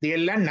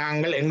 இதெல்லாம்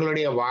நாங்கள்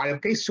எங்களுடைய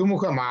வாழ்க்கை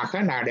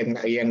சுமூகமாக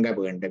இயங்க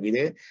வேண்டும்.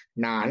 இது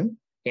நான்,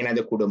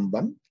 எனது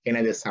குடும்பம்,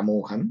 எனது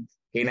சமூகம்,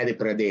 எனது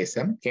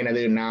பிரதேசம்,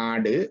 எனது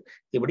நாடு,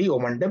 இப்படி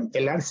ஒவ்வொன்றும்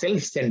எல்லாம்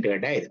செல்ஃப்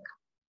சென்டர்டா இருக்கு.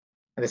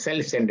 அது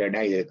செல்ஃப்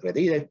சென்டர்டா இருக்கிறது.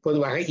 இதை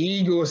பொதுவாக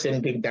ஈகோ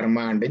சென்ட்ரிக்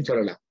தர்மான்னு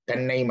சொல்லலாம்,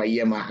 தன்னை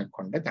மையமாக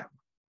கொண்ட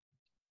தர்மம்.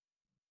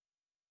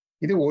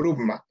 இது ஒரு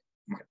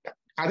மட்டம்.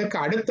 அதுக்கு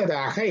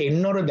அடுத்ததாக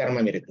இன்னொரு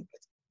தர்மம்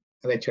இருக்கின்றது.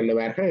 அதை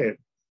சொல்லுவார்கள்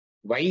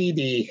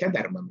வைதீக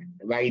தர்மம்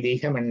என்று.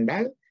 வைதீகம்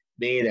என்றால்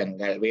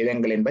வேதங்கள்.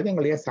 வேதங்கள் என்பது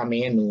எங்களுடைய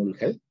சமய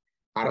நூல்கள்,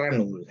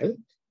 அறநூல்கள்.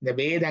 இந்த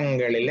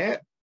வேதங்களில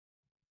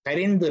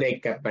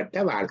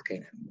பரிந்துரைக்கப்பட்ட வாழ்க்கை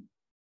நெறி,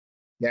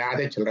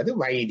 அதை சொல்றது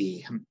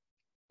வைதீகம்.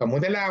 இப்ப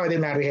முதலாவது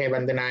நிறைய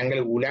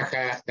நாங்கள் உலக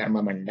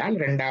தர்மம் என்றால்,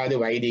 இரண்டாவது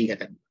வைதீக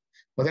தர்மம்.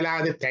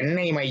 முதலாவது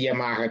தன்னை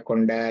மையமாக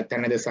கொண்ட,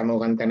 தனது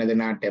சமூகம் தனது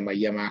நாட்டை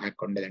மையமாக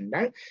கொண்டது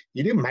என்றால்,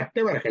 இது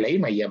மற்றவர்களை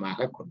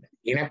மையமாக கொண்டது.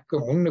 எனக்கு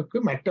முன்னுக்கு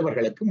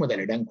மற்றவர்களுக்கு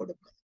முதலிடம்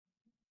கொடுப்பது,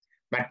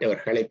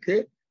 மற்றவர்களுக்கு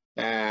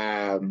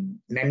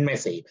நன்மை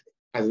செய்வது,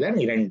 அதுதான்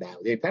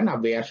இரண்டாவது. இதுதான்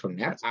ஔவையார்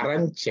சொன்னார்,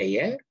 அறஞ்செய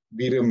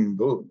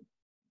விரும்பு.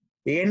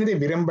 ஏனது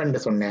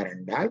விரும்பு சொன்னார்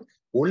என்றால்,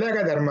 உலக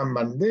தர்மம்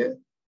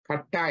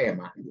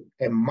கட்டாயமானது,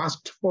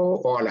 must for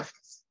all of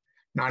us.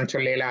 நான்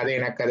சொல்லல அது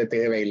எனக்கு அது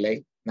தேவையில்லை,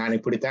 நான்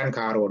இப்படித்தான்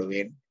கார்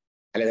ஓடுவேன்,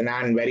 அல்லது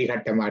நான் வரி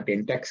கட்ட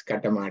மாட்டேன், டேக்ஸ்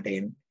கட்ட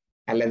மாட்டேன்,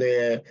 அல்லது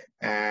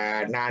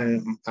நான்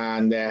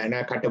அந்த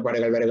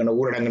கட்டுப்பாடுகள் வருகின்ற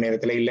ஊரடங்கு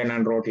நேரத்துல இல்லை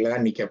நான் ரோட்ல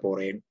தான் நிக்க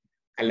போறேன்,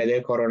 அல்லது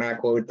கொரோனா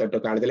கோவிட் தொற்று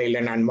காலத்துல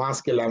இல்லை நான்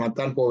மாஸ்க்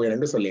இல்லாமத்தான் போவேன்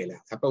என்று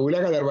சொல்லலாம். அப்ப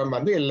உலக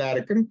தர்மம்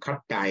எல்லாருக்கும்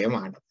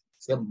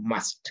கட்டாயமானது,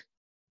 மஸ்ட்.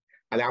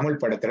 அதை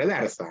அமுல்படுத்துறது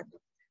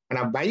அரசாங்கம்.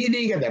 ஆனா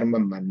வைதீக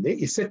தர்மம்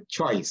இஸ் எ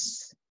சாய்ஸ்.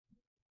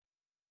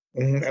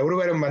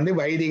 ஒருவரும்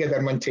வைதிக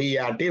தர்மம்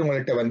செய்யாட்டி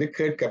உங்கள்கிட்ட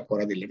கேட்க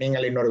போறதில்லை.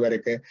 நீங்கள்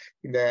இன்னொருவருக்கு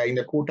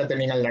இந்த கூட்டத்தை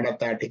நீங்கள்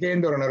நடத்தாட்டிக்கு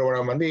எந்த ஒரு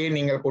நிறுவனம் ஏன்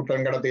நீங்கள்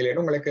கூட்டம்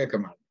நடத்தலைன்னு உங்களை கேட்க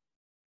மாட்டேன்.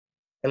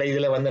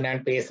 இதுல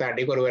நான்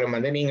பேசாட்டிக்கு ஒருவரும்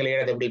நீங்கள்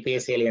ஏன் எப்படி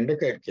பேசலை என்று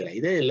கேட்கல.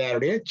 இது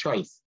எல்லாருடைய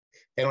சாய்ஸ்,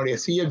 என்னுடைய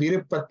சுய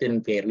விருப்பத்தின்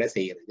பேர்ல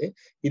செய்யறது.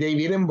 இதை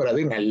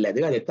விரும்புறது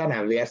நல்லது. அதைத்தான்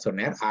ஔவையார்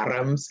சொன்னார்,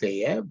 அறம்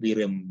செய்ய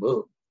விரும்பு.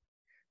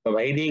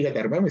 வைதீக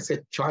தர்மம் is a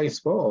choice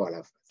for all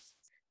of us.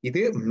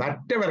 இது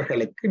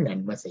மற்றவர்களுக்கு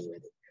நன்மை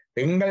செய்வது,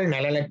 எங்கள்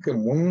நலனுக்கு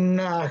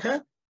முன்னாக,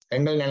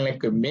 எங்கள்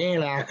நலனுக்கு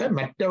மேலாக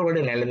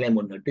மற்றவர்களுடைய நலனை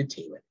முன்னிட்டு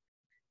செய்வது.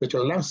 இது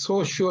சொல்லலாம்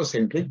சோஷியோ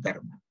சென்ட்ரிக்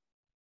தர்மம்.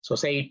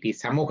 சொசைட்டி,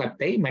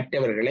 சமூகத்தை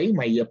மற்றவர்களை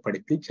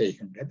மையப்படுத்தி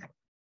செய்கின்ற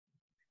தர்மம்.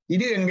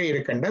 இது எங்க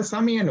இருக்கின்ற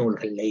சமய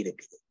நூல்கள்ல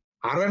இருக்குது,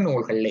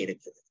 அறநூல்கள்ல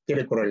இருக்குது,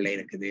 திருக்குறள்ல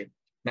இருக்குது,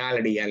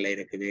 நாலடியார்ல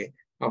இருக்குது,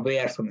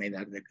 ஔவையார்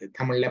சொன்னதால் இருக்கு,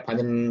 தமிழ்ல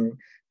 10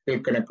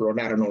 கீழ்கணக்களோட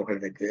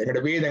அறநூல்கள் இருக்கு,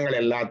 எங்களுடைய வேதங்கள்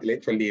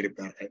எல்லாத்திலையும் சொல்லி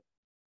இருப்பார்கள்.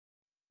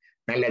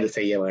 நல்லது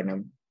செய்ய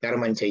வேணும்,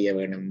 தர்மம் செய்ய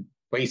வேணும்,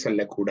 பொய்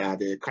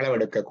சொல்லக்கூடாது,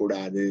 களவெடுக்க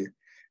கூடாது,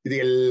 இது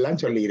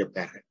எல்லாம் சொல்லி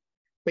இருப்பார்கள்.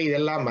 இப்ப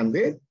இதெல்லாம்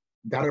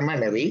தர்ம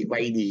நெறி,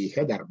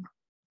 வைதீக தர்மம்.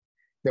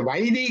 இந்த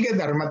வைதீக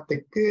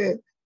தர்மத்துக்கு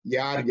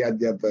யார்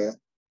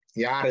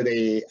யார் இதை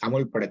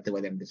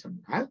அமுல்படுத்துவது என்று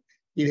சொன்னால்,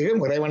 இது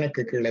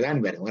இறைவனுக்கு கீழே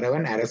தான் வரும்.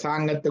 இறைவன்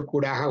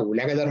அரசாங்கத்துக்கூடாக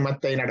உலக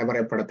தர்மத்தை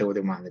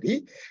நடைமுறைப்படுத்துவது மாதிரி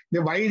இந்த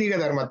வைதிக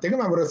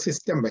தர்மத்துக்கும் அவர் ஒரு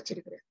சிஸ்டம்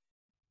வச்சிருக்கிறார்.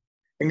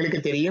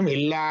 எங்களுக்கு தெரியும்,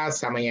 எல்லா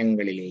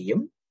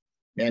சமயங்களிலேயும்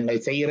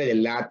நாங்கள் செய்யறது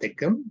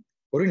எல்லாத்துக்கும்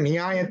ஒரு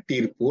நியாய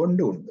தீர்ப்பு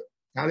ஒன்று உண்டு.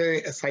 அது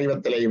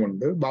சைவத்திலையும்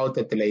உண்டு,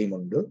 பௌத்தத்திலையும்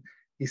உண்டு,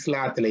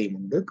 இஸ்லாத்திலையும்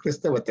உண்டு,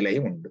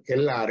 கிறிஸ்தவத்திலையும் உண்டு.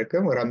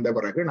 எல்லாருக்கும் இறந்த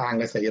பிறகு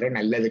நாங்க செய்யற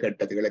நல்லது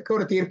கெட்டதுகளுக்கு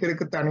ஒரு தீர்ப்பு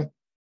இருக்குத்தானே.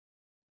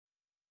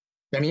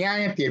 இந்த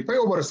நியாய தீர்ப்பை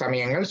ஒவ்வொரு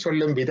சமயங்கள்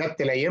சொல்லும்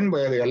விதத்திலையும்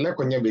வேறுகள்ல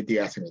கொஞ்சம்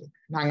வித்தியாசம் இருக்கு.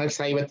 நாங்கள்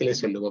சைவத்திலே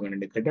சொல்லுவோம்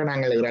என்று கேட்டால்,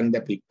 நாங்கள் இறந்த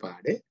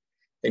பிற்பாடு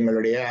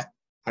எங்களுடைய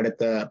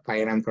அடுத்த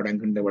பயணம்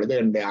தொடங்குகின்ற பொழுது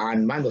எங்களுடைய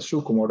ஆன்மா அந்த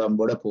சூக்கும்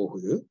உடம்போட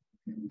போகுது.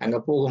 அங்க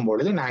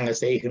போகும்பொழுது நாங்க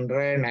செய்கின்ற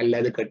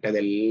நல்லது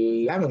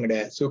கெட்டதெல்லாம்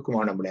எங்களுடைய சூக்கும்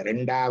உடம்புல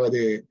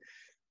 2வது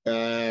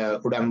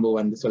உடம்பு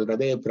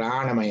சொல்றது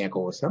பிராணமய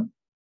கோஷம்,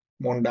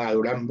 3வது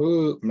உடம்பு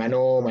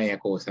மனோமய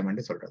கோஷம்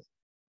என்று சொல்றது.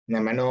 இந்த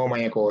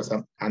மனோமய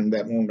கோஷம் அந்த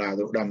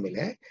 3வது உடம்புல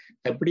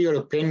எப்படி ஒரு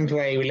பென்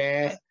டிரைவ்ல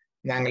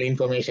நாங்கள்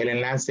இன்ஃபர்மேஷன்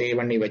எல்லாம் சேவ்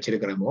பண்ணி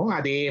வச்சிருக்கிறோமோ,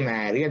 அதே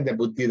மாதிரி அந்த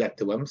புத்தி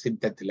தத்துவம்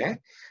சித்தத்துல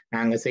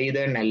நாங்க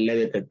செய்த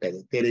நல்லது கெட்டது,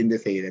 தெரிந்து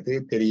செய்தது,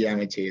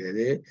 தெரியாம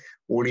செய்தது,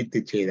 ஒழித்து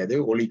செய்தது,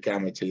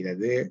 ஒழிக்காம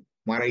செய்தது,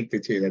 மறைத்து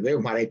செய்தது,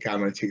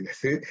 மறைக்காமல்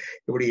செய்தது,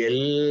 இப்படி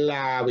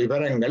எல்லா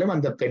விவரங்களும்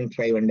அந்த பென்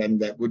டிரைவ்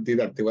அந்த புத்தி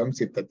தத்துவம்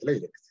சித்தத்துல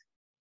இருக்குது.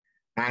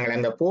 நாங்கள்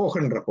அங்க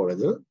போகின்ற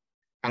பொழுது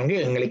அங்கே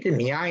எங்களுக்கு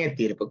நியாய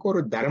தீர்ப்புக்கு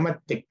ஒரு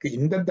தர்மத்துக்கு,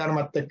 இந்த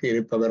தர்மத்துக்கு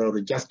இருப்பவர் ஒரு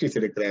ஜஸ்டிஸ்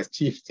இருக்கிறார்,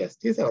 சீஃப்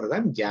ஜஸ்டிஸ், அவர்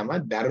தான் ஜம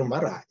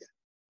தர்மராஜா.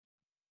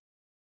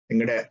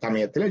 எங்கட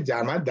சமயத்துல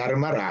ஜம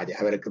தர்மராஜா,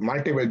 அவருக்கு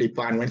மல்டிபிள்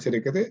டிபார்ட்மெண்ட்ஸ்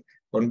இருக்குது.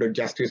 ஒன்று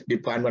ஜஸ்டிஸ்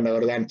டிபார்ட்மெண்ட்,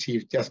 அவர் தான்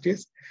சீஃப்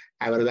ஜஸ்டிஸ்,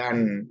 அவர் தான்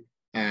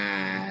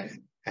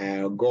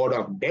கோட்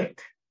ஆஃப்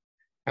டெத்,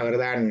 அவர்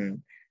தான்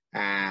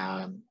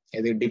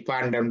இது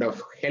டிபார்ட்மெண்ட்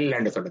ஆஃப் ஹெல்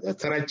என்று சொல்றது,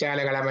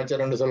 சிறைச்சாலைகள்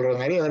அமைச்சர் என்று சொல்ற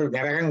மாதிரி அவர்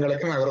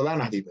நரகங்களுக்கும் அவர்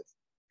தான் அதிபதி,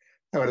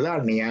 அவர்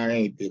தான் நியாய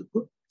தீர்ப்பு.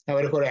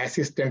 அவருக்கு ஒரு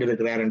அசிஸ்டன்ட்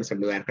இருக்கிறார் என்று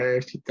சொல்லுவார்கள்,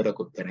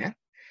 சித்திரகுப்தனர்.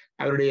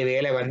 அவருடைய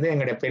வேலை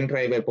எங்களுடைய பென்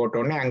டிரைவை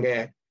போட்டோன்னே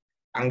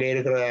அங்க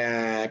இருக்கிற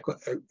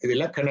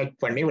இதுல கனெக்ட்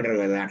பண்ணி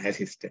விடுறது தான்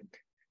அசிஸ்டன்ட்.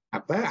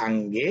 அப்ப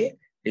அங்கே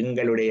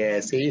எங்களுடைய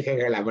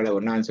செய்கைகள் அவ்வளவு,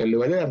 நான்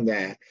சொல்லுவது அந்த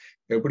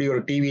எப்படி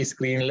ஒரு டிவி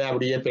ஸ்கிரீன்ல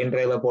அப்படியே பென்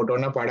டிரைவை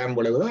போட்டோன்னா படம்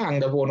பொழுதோ,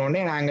 அங்க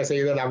போனோடனே நாங்க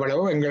செய்தது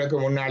அவ்வளவும் எங்களுக்கு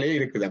முன்னாலே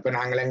இருக்குது. அப்ப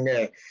நாங்கள் அங்க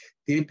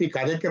திருப்பி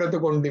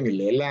கதைக்கிறதுக்கு ஒன்றும்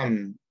இல்லை, எல்லாம்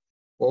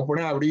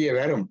ஓப்பனா அப்படியே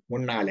வரும்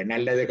முன்னால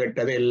நல்லது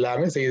கெட்டது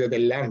எல்லாமே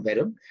செய்ததெல்லாம்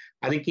வரும்.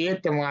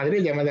 அதுக்கேற்ற மாதிரி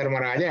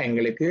யமதர்மராஜா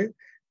எங்களுக்கு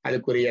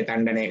அதுக்குரிய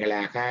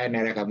தண்டனைகளாக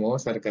நரகமோ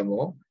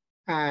சொர்க்கமோ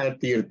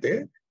தீர்த்து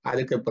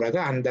அதுக்கு பிறகு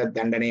அந்த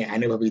தண்டனையை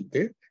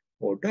அனுபவித்து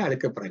போட்டு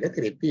அதுக்கு பிறகு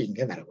திருப்பி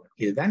இங்க வரவும்.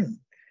 இதுதான்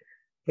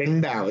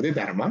 2வது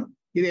தர்மம்.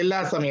 இது எல்லா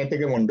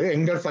சமயத்துக்கும் உண்டு.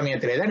 எங்கள்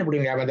சமயத்திலேதான் இப்படி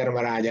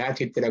யமதர்மராஜா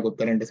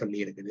சித்திரகுப்தன் என்று சொல்லி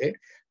இருக்குது.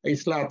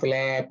 இஸ்லாத்துல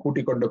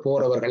கூட்டிக் கொண்டு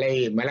போறவர்களை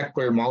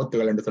மலக்குள்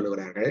மவுத்துகள் என்று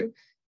சொல்லுகிறார்கள்.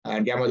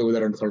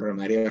 யமதூதர் என்று சொல்ற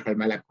மாதிரி அவர்கள்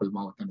மலக்குள்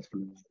மவுத் என்று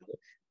சொல்லுவார்கள்.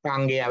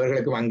 அங்கே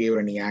அவர்களுக்கும் அங்கே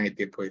ஒரு நியாய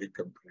தீர்ப்பு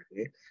இருக்கும்.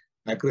 பிறகு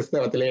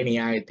கிறிஸ்தவத்திலே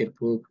நியாய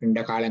தீர்ப்பு இந்த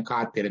காலம்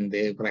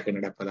காத்திருந்து பிறகு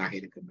நடப்பதாக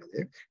இருக்கின்றது.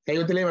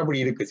 சைவத்திலேயும்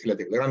அப்படி இருக்கு.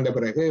 சிலது இறந்த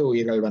பிறகு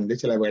உயிர்கள் வந்து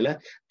சில வேளை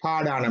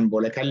பாடானம்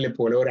போல கல்லு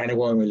போல ஒரு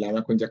அனுபவம்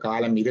இல்லாம கொஞ்சம்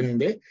காலம்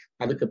இருந்து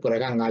அதுக்கு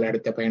பிறகு அங்கால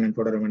அடுத்த பயணம்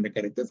தொடரும் என்ற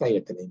கருத்து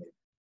சைவத்திலேயும் இருக்கு.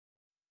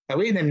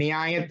 அவை இந்த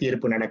நியாய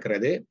தீர்ப்பு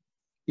நடக்கிறது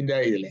இந்த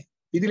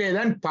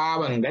இதுலேதான்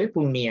பாவங்கள்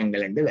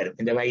புண்ணியங்கள் என்று வரும்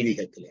இந்த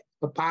வைதிகத்திலே.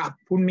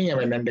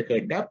 புண்ணியம் என்னென்று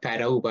கேட்டா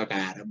பர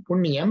உபகாரம்.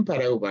 புண்ணியம்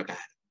பர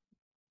உபகாரம்.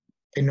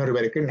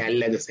 இன்னொருவருக்கு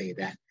நல்லது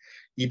செய்தால்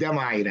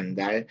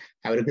இதமாயிருந்தால்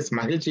அவருக்கு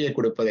மகிழ்ச்சியை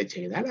கொடுப்பதை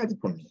செய்தால் அது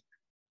புண்ணியம்.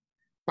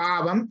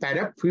 பாவம் தர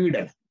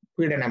பீடனம்.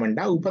 பீடனம்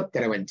என்றா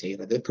உபத்திரவம்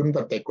செய்கிறது,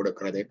 துன்பத்தை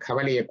கொடுக்கிறது,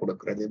 கவலையை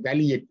கொடுக்கிறது,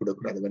 வலியை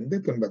கொடுக்கிறது,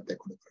 துன்பத்தை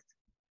கொடுக்கிறது.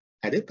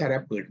 அது தர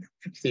பீடனம்.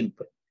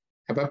 சிம்பிள்.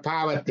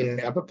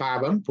 அப்ப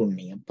பாவம்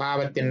புண்ணியம்.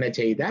 பாவத்தின்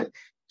செய்தால்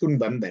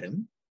துன்பம் வரும்,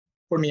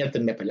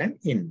 புண்ணியத்தின் பலன்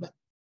இன்பம்.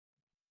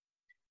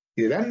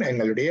 இதுதான்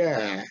எங்களுடைய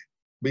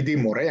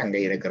விதிமுறை அங்க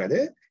இருக்கிறது.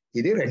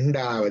 இது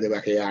 2வது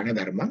வகையான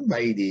தர்மம்,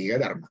 வைதீக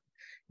தர்மம்.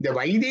 இந்த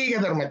வைதீக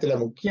தர்மத்துல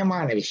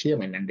முக்கியமான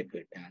விஷயம் என்னன்னு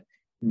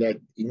கேட்டால்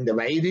இந்த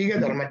வைதீக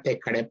தர்மத்தை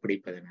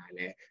கடைப்பிடிப்பதனால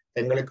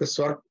எங்களுக்கு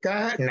சொர்க்க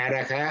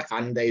நரக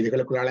அந்த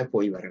இதுகளுக்குள்ளால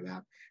போய்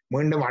வரலாம்.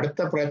 மீண்டும்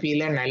அடுத்த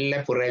பிறவியில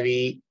நல்ல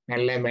புறவி,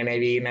 நல்ல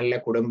மனைவி, நல்ல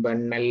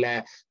குடும்பம், நல்ல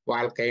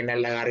வாழ்க்கை,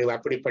 நல்ல அறிவு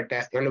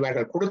அப்படிப்பட்ட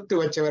சொல்லுவார்கள். கொடுத்து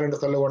வச்சவர்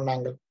என்று சொல்லுவோம்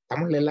நாங்கள்.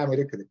 தமிழ்ல எல்லாம்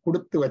இருக்குது.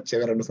 கொடுத்து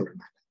வச்சவர் என்று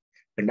சொல்றாங்க.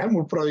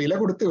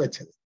 30 கொடுத்து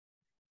வச்சது.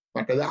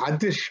 மற்றது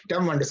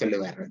அதிர்ஷ்டம் என்று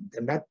சொல்லுவார்கள்.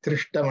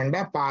 திருஷ்டம் என்றா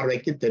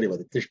பார்வைக்கு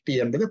தெரிவது. திருஷ்டி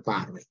என்றது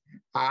பார்வை.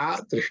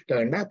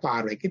 திருஷ்டம் என்றா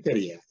பார்வைக்கு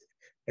தெரியாது.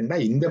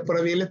 இந்த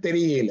பிறவியில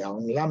தெரியல.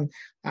 அவங்க எல்லாம்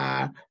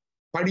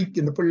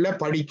இந்த பிள்ளை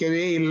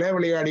படிக்கவே இல்லை,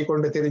 விளையாடி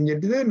கொண்டு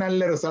தெரிஞ்சிட்டு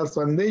நல்ல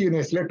ரிசல்ட்ஸ் வந்து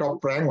யூனிவர்சிட்டியில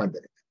டாப் ரேங்க்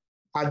வந்திருக்கு.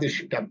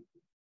 அதிர்ஷ்டம்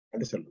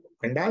என்று சொல்லுவோம்.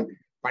 என்றால்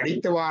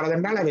படித்து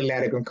வாரதென்றால் அது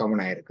எல்லாருக்கும்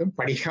காமனா இருக்கும்.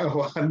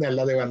 படிக்காம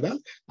நல்லது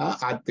வந்தால்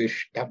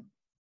அதிர்ஷ்டம்.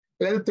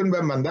 அல்லது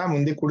துன்பம் வந்தா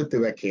முந்தி கொடுத்து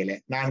வைக்கல,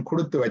 நான்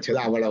கொடுத்து வச்சது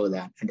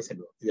அவ்வளவுதான் என்று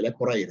சொல்லுவோம். இதுல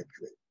குறை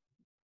இருக்குது.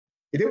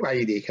 இது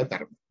வைதீக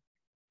தர்மம்.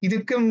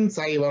 இதுக்கும்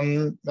சைவம்,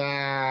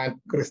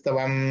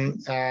 கிறிஸ்தவம்,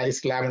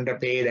 இஸ்லாம் என்ற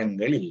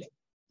பேதங்கள் இல்லை.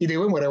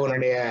 இதுவும்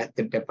உறவுடைய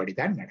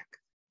திட்டப்படிதான்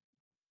நடக்குது.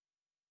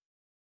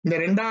 இந்த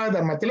 2வது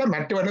தர்மத்துல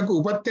மற்றவர்களுக்கு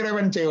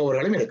உபத்திரவம்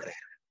செய்பவர்களும்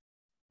இருக்கிறார்கள்.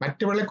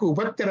 மற்றவர்களுக்கு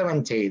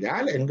உபத்திரவம்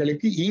செய்தால்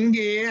எங்களுக்கு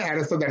இங்கேயே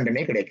அரசு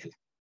தண்டனை கிடைக்கல.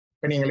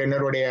 இப்ப நீங்கள்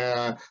இன்னொருடைய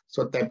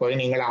சொத்தை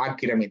போய் நீங்கள்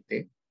ஆக்கிரமித்து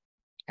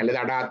அல்லது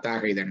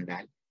அடாத்தாக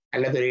இதண்டால்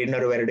அல்லது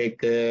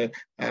இன்னொருவருக்கு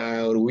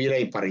ஒரு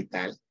உயிரை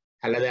பறித்தால்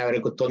அல்லது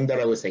அவருக்கு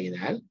தொந்தரவு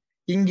செய்தால்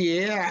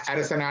இங்கேயே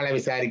அரசனால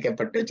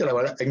விசாரிக்கப்பட்டு சில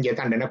இங்கே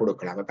தண்டனை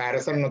கொடுக்கலாம். அப்ப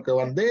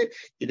அரசனுக்கு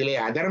இதிலே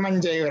அதர்மம்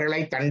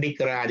செய்வர்களை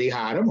தண்டிக்கிற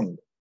அதிகாரம்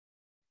உண்டு.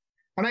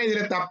 ஆனா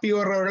இதுல தப்பி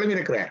வர்றவர்களும்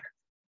இருக்கிறார்கள்.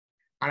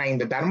 ஆனா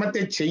இந்த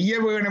தர்மத்தை செய்ய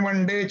வேணும்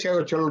என்று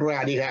சொல்ற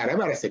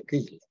அதிகாரம் அரசுக்கு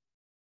இல்லை.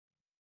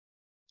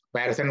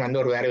 அரசன்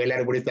ஒரு வேற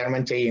எல்லாரும் இப்படி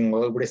தர்மம்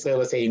செய்யுங்கோ, இப்படி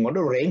சேவை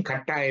செய்யுங்கொண்டு ஒரையும்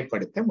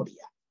கட்டாயப்படுத்த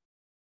முடியாது.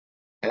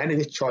 அதான்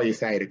இது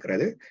சாய்ஸா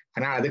இருக்கிறது.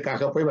 ஆனா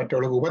அதுக்காக போய்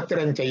மற்றவர்களுக்கு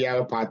உபத்திரம்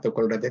செய்யாம பார்த்து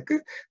கொள்றதுக்கு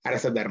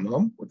அரச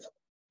தர்மம் உதவும்.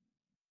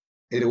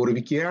 இதுல ஒரு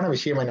முக்கியமான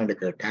விஷயம் என்னன்னு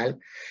கேட்டால்,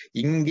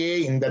 இங்கே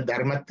இந்த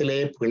தர்மத்திலே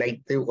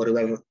பிழைத்து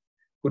ஒருவர்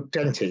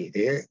குற்றம்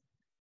செய்து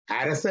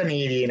அரச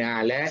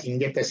நீதியினால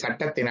இங்கத்த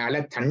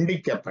சட்டத்தினால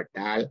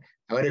தண்டிக்கப்பட்டால்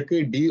அவருக்கு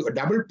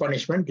டபுள்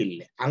பனிஷ்மெண்ட்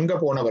இல்லை. அங்க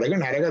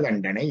போனவருக்கு நரக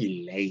தண்டனை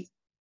இல்லை.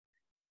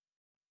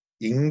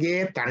 இங்கே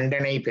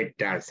தண்டனை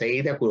பெற்றால்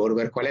செய்த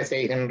ஒருவர் கொலை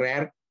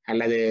செய்கின்றார்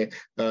அல்லது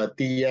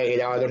தீய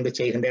ஏதாவது ஒன்று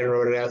செய்கின்றார்,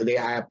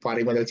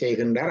 பறிமுதல்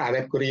செய்கின்றார்,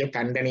 அதற்குரிய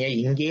தண்டனையை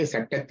இங்கே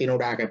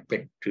சட்டத்தினூடாக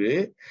பெற்று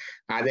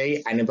அதை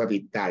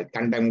அனுபவித்தால்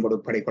தண்டம்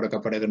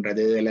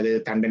கொடுக்கப்படுகின்றது அல்லது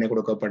தண்டனை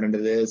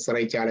கொடுக்கப்படுகின்றது,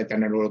 சிறைச்சாலை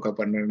தண்டனை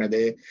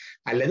கொடுக்கப்படுகின்றது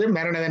அல்லது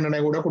மரண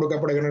தண்டனை கூட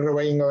கொடுக்கப்படுகின்ற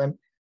வைங்கவன்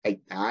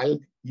வைத்தால்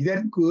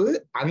இதற்கு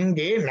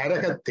அங்கே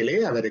நரகத்திலே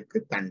அவருக்கு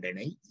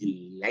தண்டனை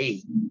இல்லை.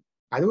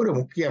 அது ஒரு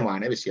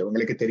முக்கியமான விஷயம்.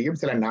 உங்களுக்கு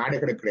தெரியும், சில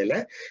நாடுகளுக்கிடையில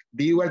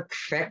டியூவல்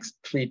ட்ராக்ஸ்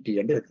ட்ரீட்டி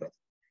என்று இருக்கிறது.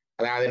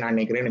 அதாவது நான்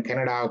நினைக்கிறேன்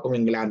கனடாவுக்கும்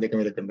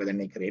இங்கிலாந்துக்கும் இருக்கின்றது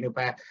நினைக்கிறேன்.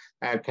 இப்ப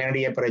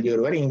கனடிய பிரஜை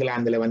ஒருவர்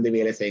இங்கிலாந்துல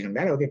வேலை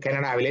செய்கின்றார். அவருக்கு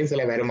கனடாவிலே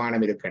சில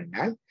வருமானம்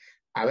இருக்கின்றால்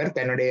அவர்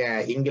தன்னுடைய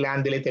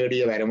இங்கிலாந்திலே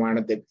தேடிய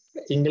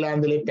வருமானத்துக்கு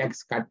இங்கிலாந்திலே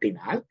டேக்ஸ்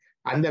கட்டினால்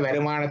அந்த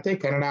வருமானத்தை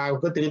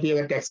கனடாவுக்கு திருப்பி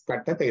அவர் டேக்ஸ்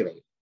கட்ட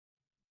தேவையில்லை.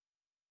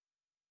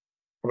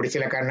 அப்படி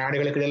சில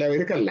நாடுகளுக்கு இடையில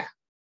இருக்கல்ல.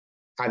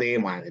 அதே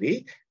மாதிரி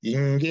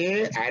இங்கே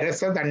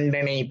அரச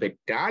தண்டனை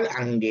பெற்றால்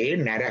அங்கே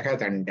நரக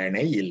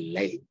தண்டனை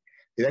இல்லை.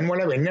 இதன்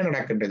மூலம் என்ன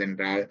நடக்கின்றது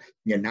என்றால்,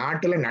 இங்க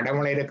நாட்டுல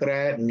நடைமுறை இருக்கிற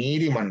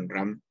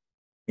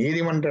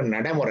நீதிமன்ற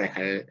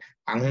நடைமுறைகள்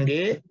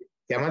அங்கே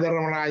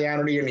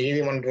யமதர்மராஜானுடைய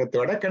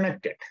நீதிமன்றத்தோட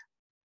கனெக்டட்.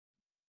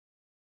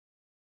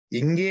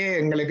 இங்கே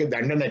எங்களுக்கு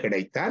தண்டனை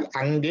கிடைத்தால்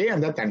அங்கே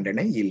அந்த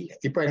தண்டனை இல்லை.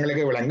 இப்ப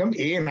எங்களுக்கு விளங்கும்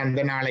ஏன்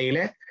அந்த நாளையில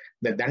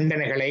இந்த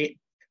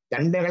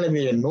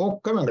தண்டனைகளுடைய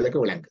நோக்கம் எங்களுக்கு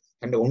விளங்கு.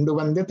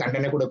 உண்டு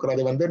தண்டனை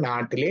கொடுக்கிறது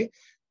நாட்டிலே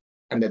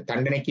அந்த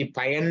தண்டனைக்கு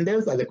பயந்து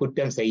அது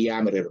குற்றம்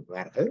செய்யாமல்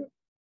இருப்பார்கள்.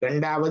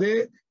 இரண்டாவது,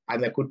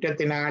 அந்த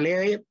குற்றத்தினாலே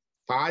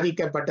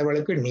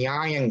பாதிக்கப்பட்டவர்களுக்கு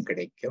நியாயம்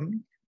கிடைக்கும்.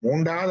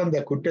 மூன்றாவது, அந்த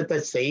குற்றத்தை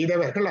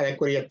செய்தவர்கள்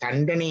அதற்குரிய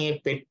தண்டனையை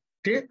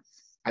பெற்று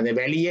அந்த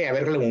வழியை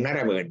அவர்கள் உணர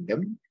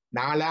வேண்டும்.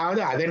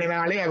 நாலாவது,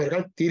 அதனாலே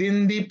அவர்கள்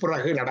திருந்தி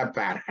பிறகு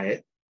நடப்பார்கள்.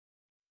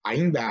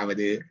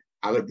 ஐந்தாவது,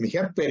 அவர்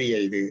மிகப்பெரிய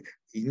இது,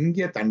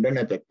 இங்கே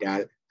தண்டனை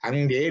பெற்றால்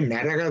அங்கே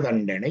நரக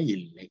தண்டனை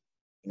இல்லை.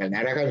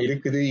 நரகம்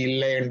இருக்குது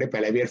இல்லை என்று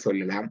பல பேர்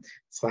சொல்லலாம்.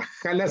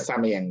 சகல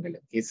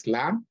சமயங்களும்,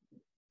 இஸ்லாம்,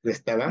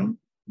 கிறிஸ்தவம்,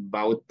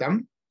 பௌத்தம்,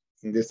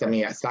 இந்து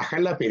சமய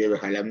சகல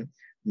பிரிவுகளும்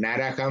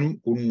நரகம்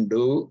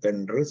உண்டு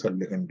என்று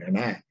சொல்லுகின்றன.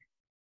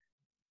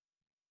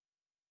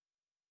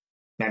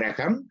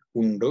 நரகம்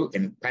உண்டு,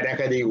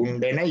 பரகதி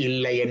உண்டென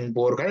இல்லை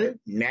என்போர்கள்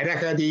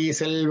நரகதி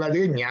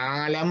செல்வது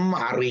ஞாலம்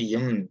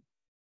அறியும்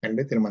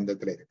என்று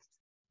திருமந்தத்தில் இருக்கு.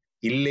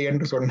 இல்லை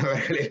என்று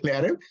சொன்னவர்கள்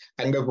எல்லாரும்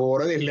அங்க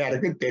போறது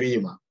எல்லாருக்கும்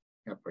தெரியுமா?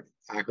 அப்படி.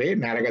 ஆகவே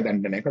நரக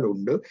தண்டனைகள்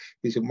உண்டு.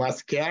 இது சும்மா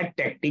ஸ்கேர்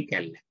டாக்டிக்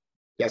அல்ல,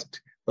 ஜஸ்ட்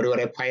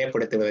ஒருவரை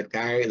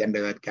பயப்படுத்துவதற்காக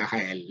தண்டுவதற்காக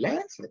அல்ல,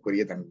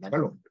 அதுக்குரிய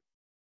தண்டனைகள் உண்டு.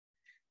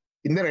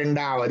 இந்த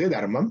இரண்டாவது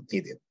தர்மம்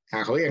இது.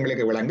 ஆகவே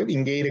எங்களுக்கு விளங்கும்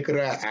இங்கே இருக்கிற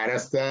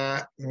அரச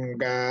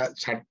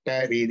சட்ட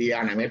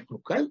ரீதியான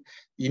அமைப்புகள்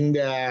இந்த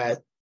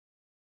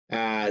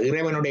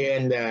இறைவனுடைய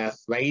இந்த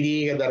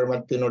வைதீக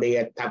தர்மத்தினுடைய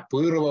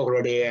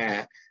தப்பீறுபவர்களுடைய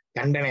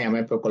தண்டனை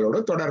அமைப்புகளோடு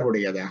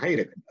தொடர்புடையதாக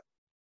இருக்கின்றது.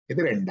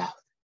 இது இரண்டாவது.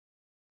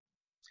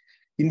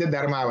 இந்த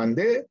தர்மா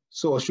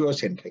சோஷியோ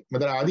சென்ட்ரிக்.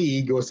 முதலாவது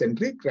ஈகோ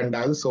சென்ட்ரிக்,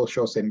 இரண்டாவது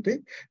சோஷியோ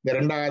சென்ட்ரிக். இந்த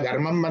இரண்டாவது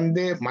தர்மம்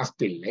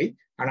மஸ்ட் இல்லை,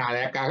 ஆனா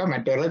அதற்காக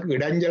மற்றவர்களுக்கு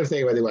இடைஞ்சல்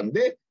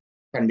செய்வது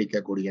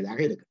கண்டிக்கக்கூடியதாக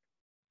இருக்கு.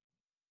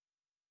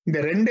 இந்த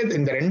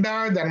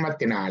இரண்டாவது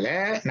தர்மத்தினால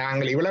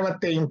நாங்கள்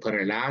இவ்வளவத்தையும்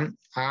பெறலாம்,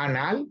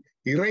 ஆனால்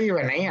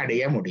இறைவனை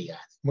அடைய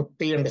முடியாது.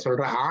 முக்தி என்று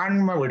சொல்ற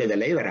ஆன்ம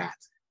விடுதலை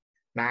வராது.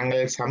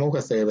 நாங்கள்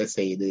சமூக சேவை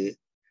செய்து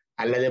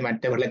அல்லது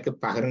மற்றவர்களுக்கு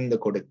பகிர்ந்து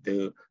கொடுத்து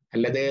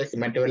அல்லது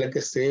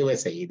மற்றவர்களுக்கு சேவை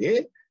செய்து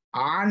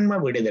ஆன்ம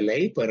விடுதலை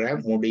பெற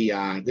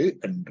முடியாது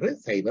என்று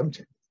சைவம்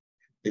சொல்லுது.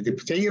 இது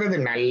செய்யறது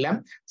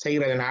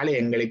செய்யறதுனால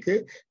எங்களுக்கு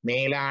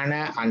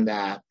மேலான அந்த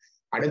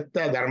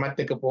அடுத்த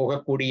தர்மத்துக்கு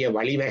போகக்கூடிய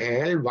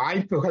வழிவகைகள்,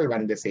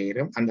 வாய்ப்புகள்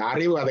சேரும். அந்த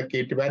அறிவு அதற்கு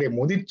ஏற்றவாறு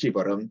முதிர்ச்சி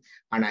பெறும்.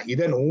 ஆனா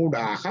இதன்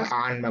ஊடாக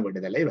ஆன்ம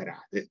விடுதலை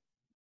வராது.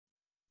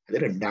 அது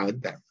இரண்டாவது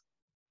தர்மம்.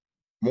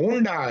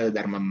 மூன்றாவது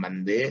தர்மம்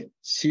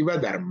சிவ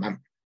தர்மம்.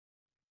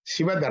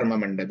 சிவ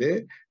தர்மம் என்றது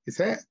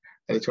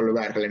அது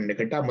சொல்லுவார்கள் என்று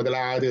கேட்டா,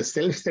 முதலாவது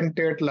செல்ஃப்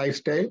சென்டர்ட் லைஃப்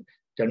ஸ்டைல்,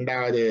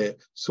 இரண்டாவது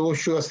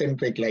சோஷியோ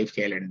சென்ட்ரிக் லைஃப்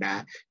ஸ்டைல் என்றா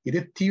இது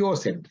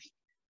தியோசென்ட்ரிக்,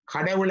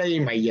 கடவுளை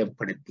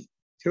மையப்படுத்தி.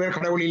 சிலர்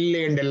கடவுள் இல்லை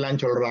என்றெல்லாம்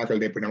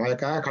சொல்றார்கள்.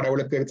 அதுக்காக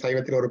கடவுளுக்கு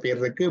சைவத்தில் ஒரு பேர்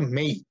இருக்கு,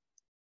 மெய்.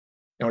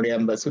 என்னுடைய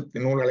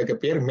நூல்களுக்கு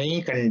பேர் மெய்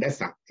கண்ட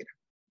சாத்திரம்.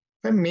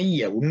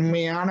 மெய்ய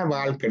உண்மையான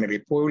வாழ்க்கை நெறி,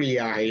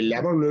 போலியாக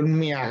இல்லாமல்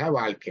உண்மையாக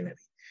வாழ்க்கை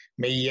நெறி,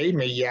 மெய்யை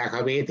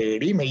மெய்யாகவே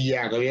தேடி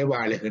மெய்யாகவே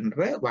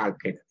வாழுகின்ற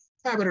வாழ்க்கை நெறி.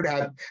 அவருடைய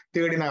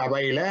தேடின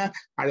அவையில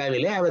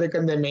அளவில அவருக்கு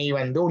அந்த மெய்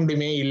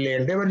ஒன்றுமே இல்லை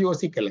என்று அவர்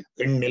யோசிக்கல.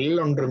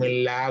 எண்ணில்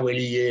ஒன்றுமில்லா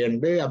வெளியே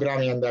என்று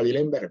அபிராமி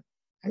அந்தாதியிலும் பெறும்.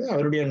 அது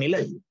அவருடைய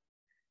நிலை.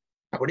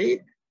 அப்படி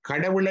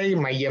கடவுளை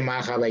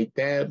மையமாக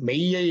வைத்த,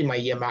 மெய்யை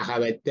மையமாக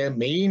வைத்த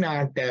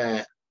மெய்நாட்ட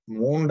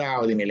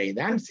மூன்றாவது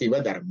நிலைதான் சிவ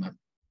தர்மம்,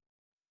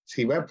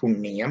 சிவ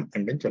புண்ணியம்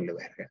என்று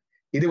சொல்லுவார்கள்.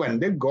 இது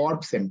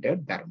காட் சென்டர்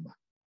தர்மம்.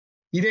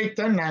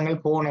 இதைத்தான் நாங்கள்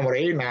போன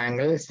முறை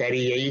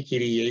சரியை,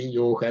 கிரியை,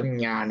 யோகம்,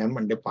 ஞானம்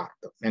என்று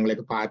பார்த்தோம்.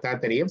 எங்களுக்கு பார்த்தா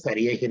தெரியும்,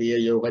 சரியை, கிரியை,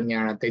 யோக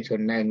ஞானத்தை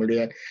சொன்ன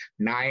எங்களுடைய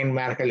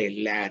நாயன்மார்கள்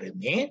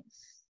எல்லாருமே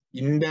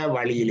இந்த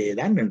வழியிலே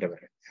தான்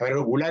நின்றவர்கள்.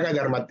 அவர்கள் உலக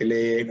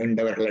தர்மத்திலே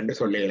நின்றவர்கள் என்று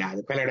சொல்ல இயலாது.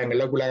 பல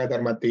இடங்கள்ல உலக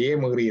தர்மத்தையே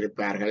மீறி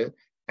இருப்பார்கள்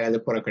அல்லது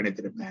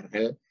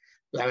புறக்கணித்திருப்பார்கள்.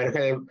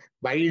 அவர்கள்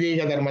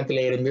வைதீக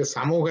தர்மத்திலே இருந்து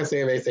சமூக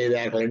சேவை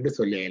செய்தார்கள் என்று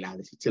சொல்ல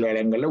இயலாது. சில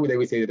இடங்கள்ல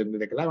உதவி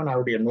செய்திருந்ததுக்கெல்லாம் அவன்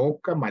அவருடைய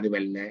நோக்கம்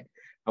அதுவல்ல.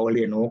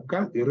 அவளுடைய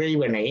நோக்கம்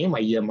இறைவனை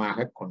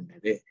மையமாக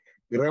கொண்டது,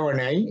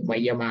 இறைவனை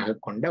மையமாக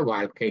கொண்ட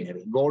வாழ்க்கை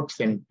நெறி, காட்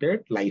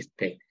சென்டர்ட் லைஃப்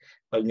ஸ்டைல்.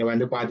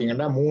 இங்க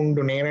பாத்தீங்கன்னா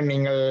 3 நேரம்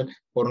நீங்கள்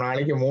ஒரு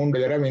நாளைக்கு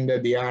 3 தடவை இந்த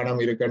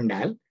தியானம்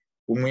இருக்குன்றால்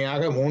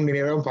உண்மையாக 3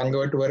 நேரம் பங்கு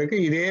பெற்றுவதற்கு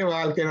இதே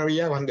வாழ்க்கை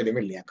நிறைய வந்துடும்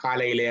இல்லையா?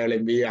 காலையிலே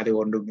எழும்பி அது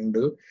ஒன்று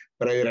உண்டு,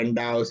 பிறகு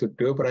 2வது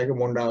சுற்று, பிறகு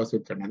 3வது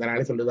சுற்று.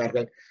 அதனால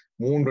சொல்லுவார்கள்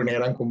 3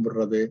 நேரம்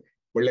கும்பிடுறது.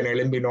 வெள்ளம்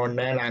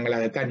எழும்பினோன்னு நாங்கள்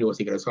அதைத்தான்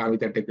யோசிக்கிறோம். சுவாமி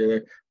தட்டுக்கு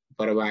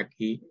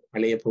பரவாக்கி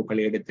பழைய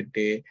பூக்களை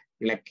எடுத்துட்டு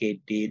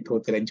விளக்கேற்றி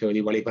தோத்திரஞ்சோதி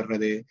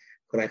வழிபடுறது,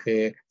 பிறகு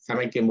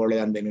சமைக்கும்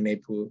பொழுது அந்த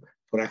நினைப்பு,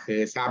 பிறகு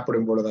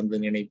சாப்பிடும் பொழுது அந்த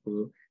நினைப்பு,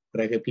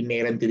 பிறகு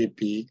பின்னேரம்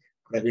திருப்பி,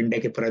 பிறகு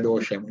இன்றைக்கு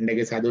பிரதோஷம்,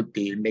 இன்றைக்கு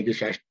சதுர்த்தி, இன்றைக்கு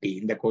சஷ்டி,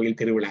 இந்த கோயில்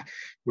திருவிழா,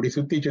 இப்படி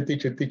சுத்தி சுத்தி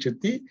சுத்தி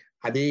சுத்தி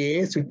அதையே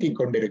சுத்தி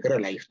கொண்டிருக்கிற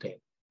லைஃப்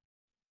ஸ்டைல்.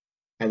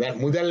 அதான்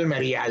முதல்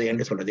மரியாதை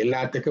என்று சொல்றது.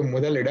 எல்லாத்துக்கும்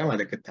முதலிடம்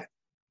அதுக்குத்தான்.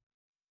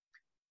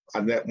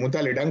 அந்த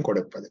முதலிடம்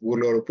கொடுப்பது.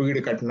 ஊர்ல ஒரு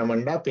வீடு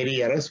கட்டணும்னா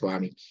பெரியற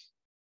சுவாமிக்கு,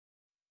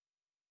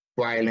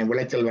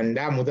 விளைச்சல்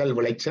வந்தா முதல்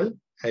விளைச்சல்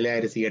அதுல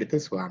அரிசி எடுத்து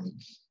சுவாமி.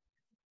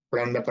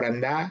 குழந்தை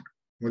பிறந்தா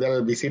முதல்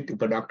விசிட்,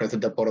 இப்ப டாக்டர்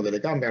கிட்ட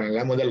போறதுக்கு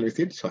அந்த முதல்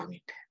விசிட்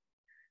சுவாமிட்ட.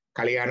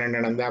 கல்யாணம்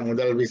நடந்தா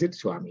முதல் விசிட்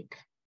சுவாமிட்ட.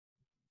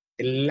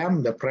 எல்லாம்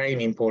இந்த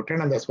பிரைம்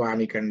இம்பார்ட்டன்ட் அந்த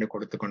சுவாமி கண்டு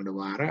கொடுத்து கொண்டு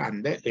வர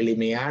அந்த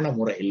எளிமையான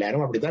முறை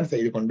எல்லாரும் அப்படித்தான்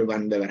செய்து கொண்டு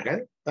வந்தவர்கள்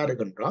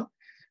தருகின்றோம்.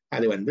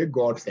 அது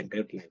காட்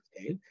சென்டர்ட் லைஃப்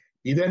ஸ்டைல்.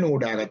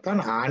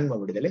 இதனூடாகத்தான் ஆன்ம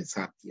விடுதலை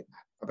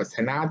சாத்தியமாகும். அப்ப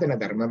சனாதன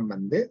தர்மம்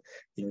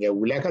இங்க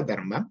உலக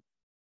தர்மம்,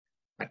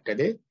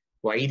 மற்றது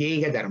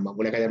வைதீக தர்மம்.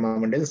 உலக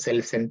தர்மம்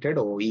செல்ஃப் சென்டர்ட்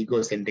ஓ ஈகோ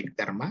சென்ட்ரிக்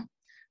தர்மம்.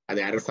 அது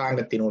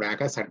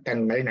அரசாங்கத்தினூடாக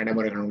சட்டங்கள்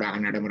நடைமுறைகளூடாக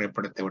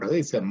நடைமுறைப்படுத்தப்படுவது.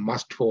 It's a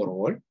must for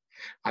all.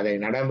 அதை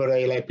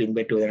நடைமுறையில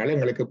பின்பற்றுவதனால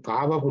எங்களுக்கு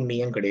பாவ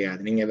புண்ணியம் கிடையாது.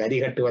 நீங்க வரி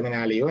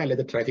கட்டுவதனாலேயோ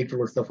அல்லது டிராபிக்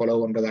ரூல்ஸை ஃபாலோ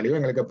பண்றதாலேயோ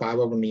எங்களுக்கு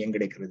பாவ புண்ணியம்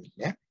கிடைக்கிறது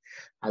இல்லை.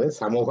 அது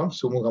சமூகம்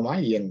சுமூகமா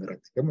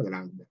இயங்குறதுக்கு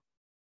முதலாவது.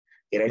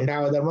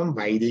 இரண்டாவது தர்மம்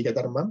வைதீக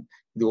தர்மம்.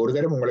 இது ஒரு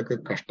தரம் உங்களுக்கு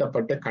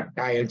கஷ்டப்பட்டு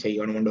கட்டாயம்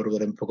செய்யணும் ஒரு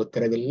தரம்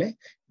புகுத்துறது இல்லை.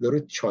 இது ஒரு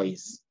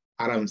சாய்ஸ்.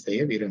 அறம்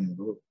செய்ய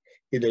விரும்பு.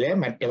 இதுல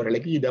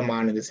மற்றவர்களுக்கு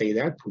இதமானது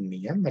செய்தால்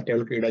புண்ணியம்,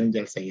 மற்றவர்களுக்கு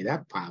இடைஞ்சல்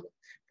செய்தால் பாவம்.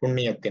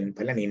 புண்ணியத்தின்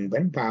பலன்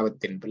இன்பம்,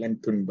 பாவத்தின் பலன்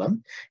துன்பம்.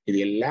 இது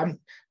எல்லாம்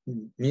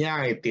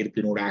நியாய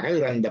தீர்ப்பினூடாக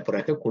இறந்த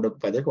பிறகு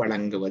கொடுப்பது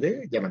வழங்குவது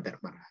யம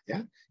தர்மராஜா.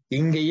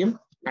 இங்கேயும்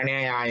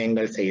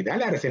அநியாயங்கள்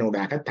செய்தால்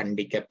அரசினூடாக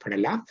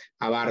தண்டிக்கப்படலாம்.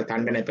 அவ்வாறு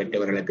தண்டனை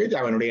பெற்றவர்களுக்கு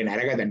அவனுடைய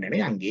நரக தண்டனை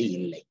அங்கே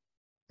இல்லை.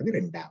 அது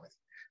இரண்டாவது.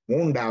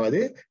 மூன்றாவது,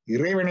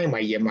 இறைவனை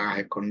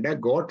மையமாக கொண்ட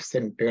காட்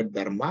சென்டர்ட்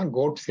தர்மா,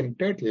 God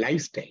centred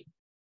life style.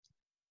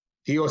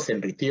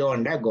 தியோசென்ட்ரி,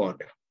 தியோண்டா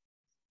God,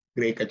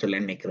 கிரேக்க சொல்ல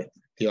நினைக்கிறேன்.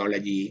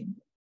 தியாலஜி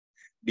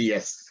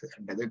டிஎஸ்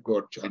என்றது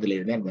கோட், அதுல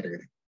இருந்தான்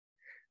வருகிறது.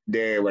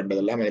 தேவ்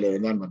என்றதெல்லாம் அதுல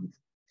இருந்தான் வந்தது.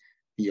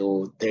 யோ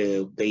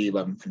தேவ்,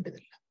 தெய்வம்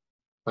என்றதெல்லாம்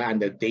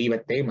அந்த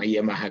தெய்வத்தை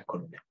மையமாக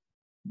கொண்ட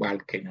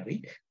வாழ்க்கை நெறி.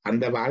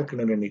 அந்த வாழ்க்கை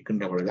நெறி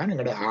நிற்கின்ற பொழுதுதான்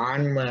எங்களோட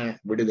ஆன்ம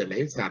விடுதலை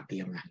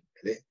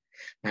சாத்தியமாகின்றது.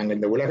 நாங்க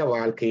இந்த உலக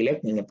வாழ்க்கையில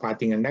நீங்க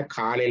பாத்தீங்கன்னா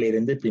காலையில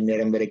இருந்து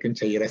பின்னிடம் வரைக்கும்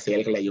செய்யற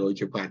செயல்களை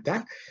யோசிச்சு பார்த்தா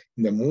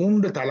இந்த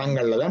 3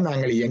 தளங்கள்ல தான்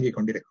நாங்கள் இயங்கி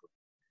கொண்டிருக்கிறோம்.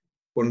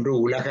 ஒன்று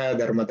உலக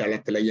தர்ம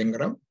தளத்துல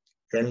இயங்குறோம்,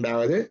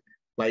 இரண்டாவது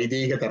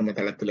வைதீக தர்ம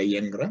தளத்துல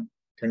இயங்குறோம்,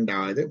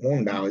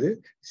 மூன்றாவது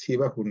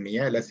சிவ புண்ணிய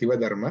அல்ல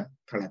சிவதர்ம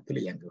தளத்தில்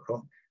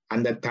இயங்குகிறோம்.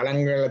 அந்த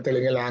தளங்களத்தில்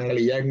நாங்கள்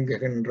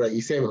இயங்குகின்ற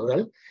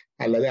இசைவுகள்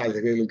அல்லது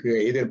அதுகளுக்கு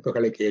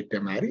எதிர்ப்புகளுக்கு ஏற்ற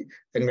மாதிரி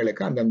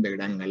எங்களுக்கு அந்தந்த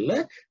இடங்கள்ல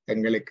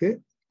எங்களுக்கு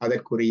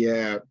அதற்குரிய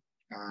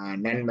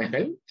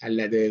நன்மைகள்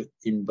அல்லது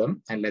இன்பம்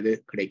அல்லது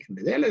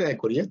கிடைக்கின்றது, அல்லது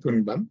அதற்குரிய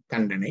துன்பம்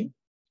தண்டனை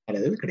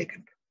அல்லது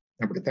கிடைக்கின்றது.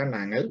 அப்படித்தான்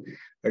நாங்கள்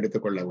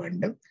எடுத்துக்கொள்ள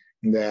வேண்டும்.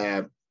 இந்த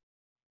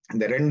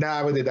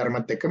 2வது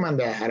தர்மத்துக்கும்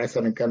அந்த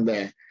அரசனுக்கு அந்த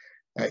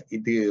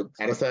இது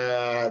அரச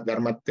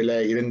தர்மத்துல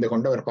இருந்து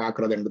கொண்டு அவர்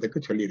பார்க்கிறது என்பதுக்கு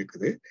சொல்லி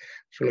இருக்குது.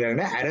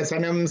 சொல்லுங்க,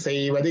 அரசனம்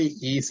செய்வது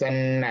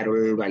ஈசன்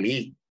அருள் வழி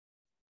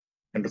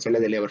என்று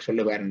சொல்லதில்லை அவர்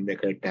சொல்லுவார் என்று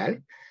கேட்டால்,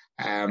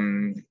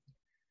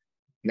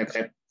 இந்த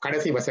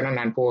கடைசி வசனம்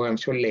நான் போக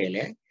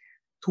சொல்லல,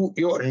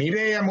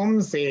 நிரயமும்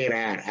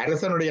சேரார்.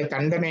 அரசனுடைய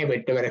தண்டனை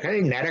பெற்றவர்கள்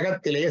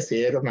நரகத்திலே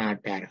சேர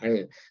மாட்டார்கள்.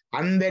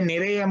 அந்த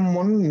நிரயம்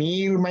முன்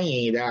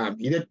நீர்மைதான்.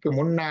 இதற்கு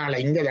முன்னால,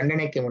 இந்த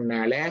தண்டனைக்கு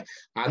முன்னால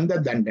அந்த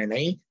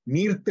தண்டனை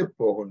நீர்த்து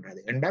போகின்றது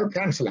என்றால்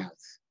கேன்சல்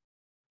ஆகுது.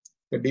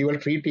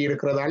 டிவல் ட்ரீட்டி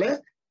இருக்கிறதால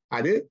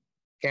அது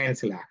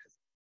கேன்சல் ஆகுது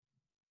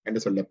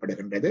என்று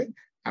சொல்லப்படுகின்றது.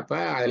 அப்ப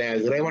அதுல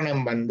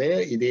இறைவனம்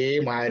இதே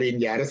மாதிரி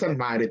இங்க அரசன்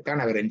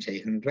மாதிரித்தான் அவர்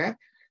செய்கின்ற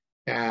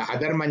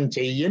அதர்மன்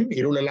செய்யின்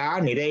இருளலா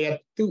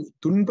நிறையத்து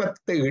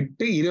துன்பத்தை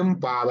இட்டு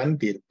இரும்பாவன்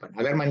தீர்ப்பன்.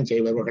 அதர்மன்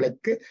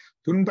செய்பவர்களுக்கு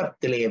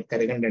துன்பத்திலே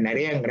தருகின்ற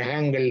நிறைய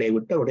கிரகங்களை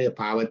விட்டு அவருடைய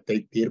பாவத்தை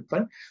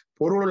தீர்ப்பன்.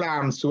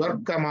 பொருளாம்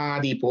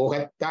சுவர்க்கமாதி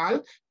போகத்தால்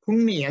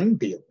புண்ணியன்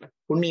தீர்ப்பன்.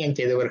 புண்ணியம்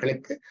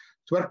செய்தவர்களுக்கு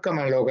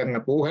சுவர்க்கமலோக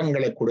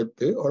போகங்களை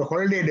கொடுத்து ஒரு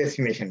ஹாலிடே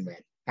டெஸ்டினேஷன்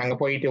மாதிரி அங்க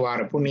போயிட்டு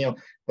வார புண்ணியம்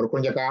ஒரு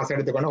கொஞ்சம் காசு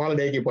எடுத்துக்கொண்டு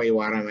ஹாலிடேக்கு போய்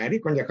வார மாதிரி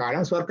கொஞ்ச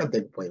காலம்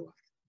சுவர்க்கத்துக்கு போய் வார.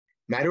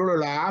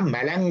 மருளா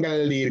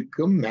மலங்கள்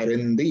இருக்கும்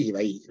மருந்து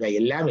இவை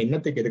எல்லாம்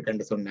என்னத்துக்கு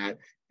இருக்குன்னு சொன்னால்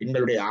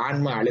எங்களுடைய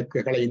ஆன்ம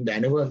அழுக்குகளை இந்த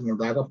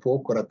அனுபவங்களாக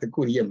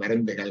போக்குறதுக்கு உரிய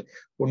மருந்துகள்.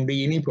 ஒன்று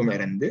இனிப்பு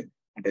மருந்து,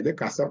 மற்றது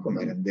கசப்பு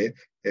மருந்து.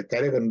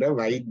 தருகின்ற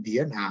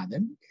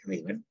வைத்தியநாதன்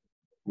இறைவன்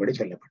இப்படி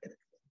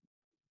சொல்லப்பட்டிருக்கு.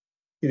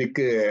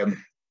 இதுக்கு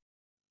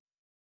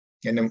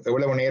என்ன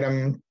எவ்வளவு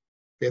நேரம்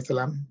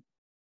பேசலாம்?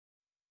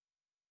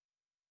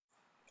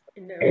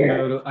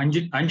 ஒரு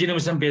 5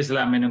 நிமிஷம்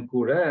பேசலாம் எனும்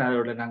கூட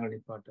அதோட நாங்கள்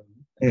நிப்பாட்டோம்.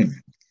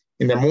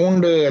 இந்த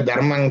 3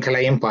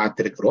 தர்மங்களையும்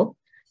பார்த்திருக்கிறோம்.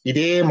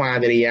 இதே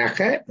மாதிரியாக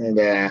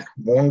இந்த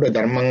 3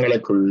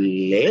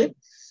 தர்மங்களுக்குள்ளே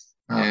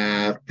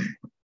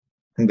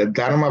இந்த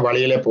தர்ம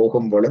வழியில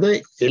போகும் பொழுது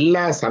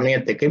எல்லா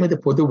சமயத்துக்கும் இது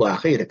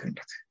பொதுவாக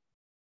இருக்கின்றது.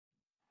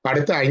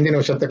 அடுத்த 5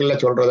 நிமிஷத்துக்குள்ள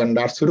சொல்றது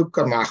என்றால்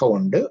சுருக்கமாக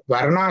உண்டு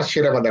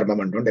வர்ணாசிரம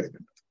தர்மம் என்று ஒன்று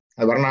இருக்கின்றது.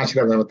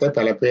 வர்ணாசிரம தர்மத்தை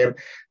பல பேர்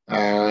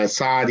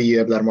சாதிய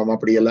தர்மம்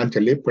அப்படியெல்லாம்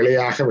சொல்லி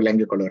பிழையாக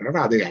விளங்கிக்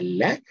கொள்கிறார்கள். அது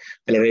அல்ல.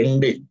 அதுல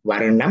 2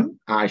 வர்ணம்,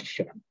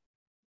 ஆசிரமம்.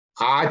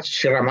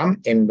 ஆசிரமம்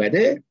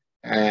என்பது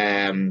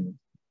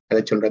அதை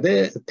சொல்றது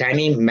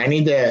தனி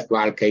மனித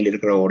வாழ்க்கையில்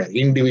இருக்கிற ஆர்டர்,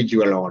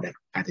 இண்டிவிஜுவல் ஆர்டர்.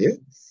 அது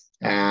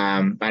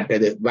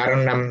மற்றது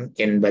வர்ணம்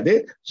என்பது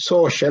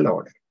சோஷியல்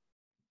ஆர்டர்.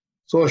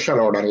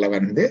 சோஷியல் ஆர்டர்ல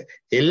வந்து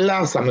எல்லா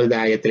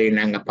சமுதாயத்திலையும்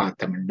நாங்க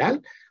பார்த்தோம் என்றால்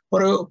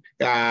ஒரு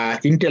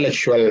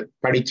இன்டெலெக்சுவல்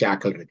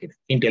படிச்சாக்கள் இருக்கு.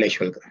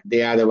 Intellectual they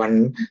are the one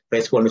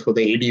responsible for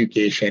the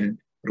education,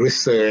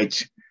 research,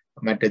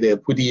 மற்றது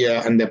புதிய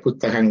அந்த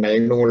புத்தகங்கள்,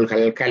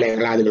 நூல்கள்,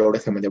 கலைகள் அதுகளோட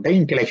சம்பந்தப்பட்ட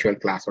இன்டெலெக்சுவல்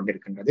கிளாஸ் ஒன்று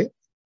இருக்கின்றது.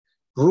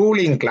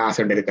 ரூலிங் கிளாஸ்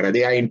ஒன்று இருக்கிறது.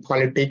 They are in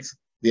politics,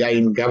 they are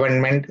in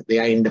government, they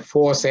are in the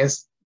forces.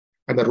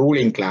 அந்த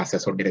ரூலிங்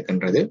கிளாஸஸ் ஒன்று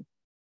இருக்கின்றது.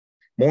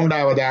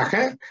 மூன்றாவதாக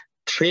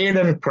ட்ரேட்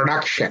அண்ட்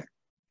ப்ரொடக்ஷன்,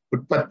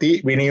 உற்பத்தி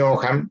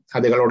விநியோகம்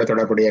அதுகளோட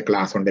தொடர்புடைய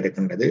கிளாஸ் ஒன்று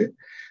இருக்கின்றது.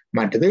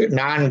 மற்றது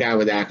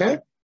நான்காவதாக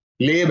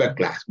labour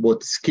class,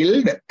 both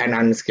skilled and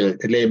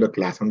unskilled labour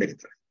class ஒன்று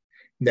இருக்கிறது.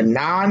 இந்த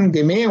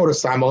நான்குமே ஒரு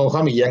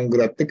சமூகம்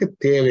இயங்குறதுக்கு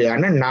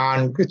தேவையான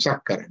 4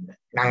 சக்கரங்கள்.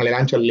 நாங்கள்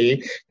எல்லாம் சொல்லி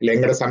இல்லை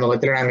எங்கிற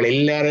சமூகத்துல நாங்கள்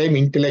எல்லாரையும்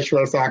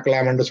இன்டெலெக்சுவல்ஸ்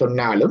ஆக்கலாம் என்று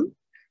சொன்னாலும்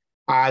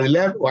அதுல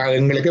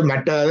எங்களுக்கு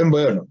மற்றதும்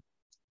வேணும்.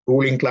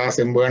 ரூலிங்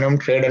கிளாஸும் வேணும்,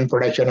 ட்ரேட் அண்ட்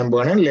ப்ரொடக்ஷனும்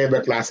வேணும்,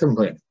 லேபர் கிளாஸும்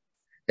வேணும்.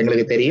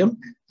 எங்களுக்கு தெரியும்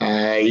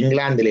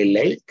இங்கிலாந்தில்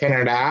இல்லை,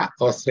 கனடா,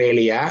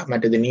 ஆஸ்திரேலியா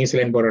மற்றது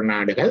நியூசிலாந்து போன்ற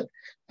நாடுகள்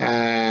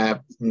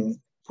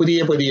புதிய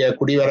புதிய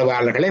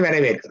குடிவரவாளர்களை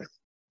வரவேற்கிறது.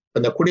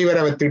 அந்த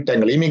குடிவரவு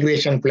திட்டங்கள்,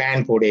 இமிகிரேஷன்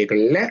பிளான்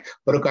போடைகள்ல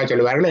ஒருக்கா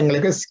சொல்லுவார்கள்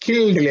எங்களுக்கு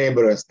ஸ்கில்டு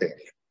லேபரர்ஸ்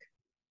தேவை.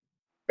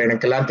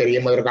 எனக்கெல்லாம்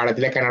தெரியும் ஒரு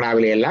காலத்துல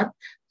கனடாவில எல்லாம்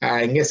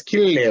இங்க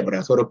ஸ்கில்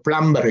லேபரர்ஸ், ஒரு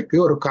பிளம்பருக்கு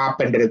ஒரு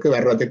கார்பெண்டருக்கு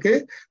வர்றதுக்கு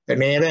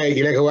நேர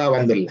இலகுவா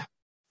வந்துடலாம்.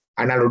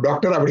 ஆனால் ஒரு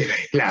டாக்டர் அப்படி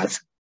கிளாஸ்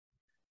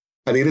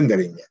அது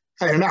இருந்தது இங்க.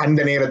 அதனால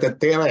அந்த நேரத்தை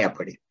தேவை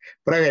அப்படி.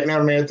 பிறகு என்ன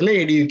நேரத்துல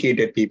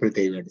எடியூகேட்டட் பீப்புள்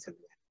தேவைன்னு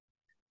சொல்லுவாங்க.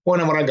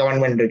 போன முறை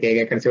கவர்மெண்ட்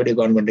கேட்க, கன்சர்வேட்டிவ்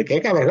கவர்மெண்ட்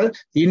கேட்க அவர்கள்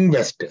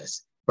investors,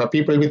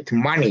 people with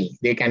money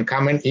they can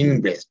come and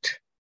invest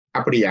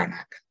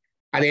அப்படியானாங்க.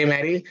 அதே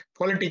மாதிரி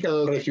பொலிட்டிக்கல்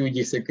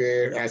ரெஃப்யூஜிஸுக்கு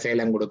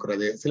சேலம்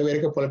கொடுக்கறது, சில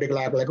பேருக்கு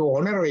பொலிட்டிக்கல் ஆட்களுக்கு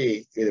ஒனரரி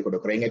இது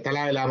கொடுக்குறோம். இங்க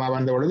தலா இல்லாம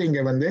வந்த பொழுது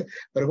இங்க வந்து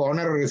ஒரு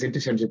ஒனரரி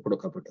சிட்டிசன்ஷிப்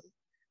கொடுக்கப்பட்டது.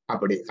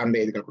 அப்படி அந்த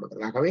இதுகள்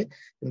கொடுக்குறது. ஆகவே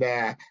இந்த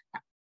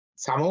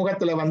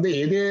சமூகத்துல வந்து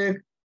எது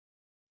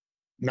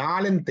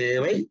நாளும்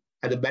தேவை,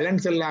 அது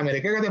பேலன்ஸ் இல்லாம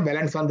இருக்க, அதை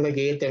பேலன்ஸ்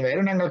பண்றதுக்கு ஏற்ற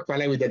மாதிரி நாங்கள்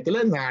பல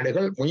விதத்துல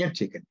நாடுகள்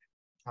முயற்சிக்கின்றன.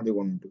 அது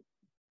ஒன்று.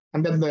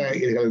 அந்தந்த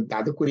இதுகள்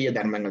அதுக்குரிய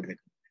தர்மங்கள்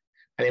இருக்கு.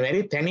 அதே மாதிரி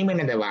தனி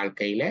மனித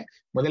வாழ்க்கையில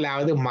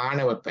முதலாவது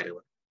மாணவ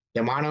பருவம்.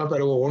 இந்த மாணவ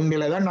பருவம்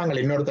ஒன்றுலதான் நாங்கள்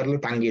இன்னொருத்தர்ல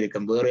தங்கி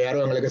இருக்கோம். வேற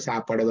யாரும் எங்களுக்கு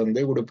சாப்பாடு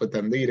தந்து, உடுப்பு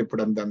தந்து,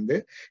 இருப்பிடம் தந்து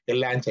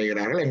எல்லாம்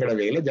செய்கிறார்கள். எங்களோட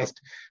வேலை just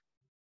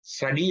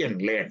study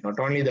and learn.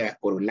 Not only the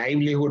ஒரு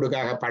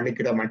லைவ்லிஹுட்டுக்காக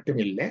படிக்கிற மட்டும்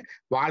இல்லை,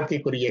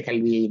 வாழ்க்கைக்குரிய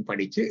கல்வியையும்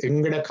படிச்சு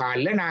எங்களோட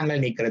காலில்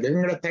நாங்கள் நிற்கிறது,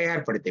 எங்களை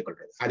தயார்படுத்திக்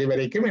கொள்றது. அது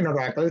வரைக்கும் என்னோட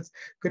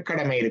ஆட்களுக்கு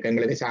கடமை இருக்கு.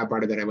 எங்களுக்கு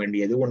சாப்பாடு தர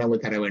வேண்டியது, உணவு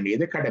தர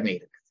வேண்டியது கடமை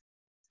இருக்கு.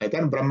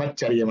 அதுதான்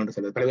பிரம்மச்சரியம் என்று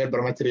சொல்றது. பல பேர்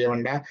பிரம்மச்சரியம்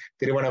வேண்டா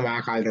திருமணம்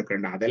ஆகாது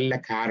இருக்கிறா,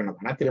 அதெல்லாம் காரணம்.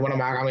 ஆனா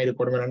திருமணம் ஆகாம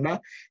இருக்கணும் வேண்டா,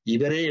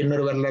 இவரே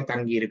இன்னொருவர்ல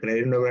தங்கி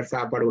இருக்கிறார், இன்னொருவர்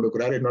சாப்பாடு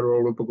கொடுக்குறாரு, இன்னொரு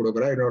உடுப்பு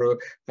கொடுக்குறாரு, இன்னொரு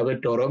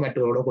வீட்டோரோ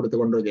மற்றவரோட கொடுத்து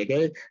கொண்டு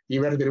வைக்க,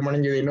 இவர்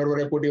திருமணம் செய்து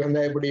இன்னொருவரை கூட்டி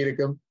வந்தா எப்படி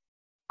இருக்கும்?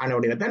 ஆனா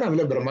அப்படின்னா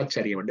அதுல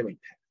பிரம்மச்சரியம் வந்து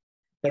வைத்தார்.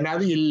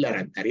 ரெண்டாவது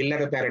இல்லறத்தார்.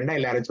 இல்லறத்தார் என்றா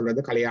எல்லாரும்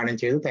சொல்றது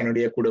கல்யாணம் செய்து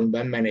தன்னுடைய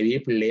குடும்பம், மனைவி,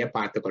 பிள்ளைய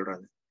பார்த்து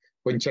கொள்றது.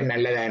 கொஞ்சம்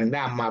நல்லதா இருந்தா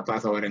அம்மா அப்பா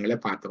சகோதரங்களை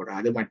பார்த்துக்கூடாது.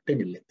 அது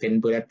மட்டும் இல்லை,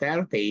 தென்புலத்தார்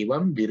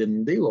தெய்வம்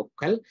விருந்து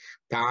ஒக்கல்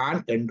தான்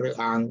என்று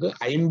ஆங்கு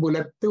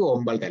ஐம்புலத்து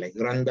ஓம்பல் தலை.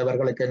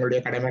 இறந்தவர்களுக்கு எங்களுடைய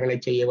கடமைகளை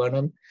செய்ய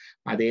வேணும்.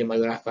 அதே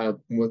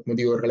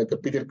முதியோர்களுக்கு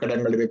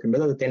பிதிர்கடன்கள்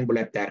இருக்கின்றது, அது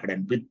தென்புலத்தார்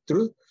கடன்.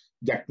 பித்ரு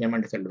ஜக்ஞம்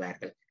என்று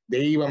சொல்வார்கள்.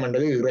 தெய்வம்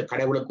என்றது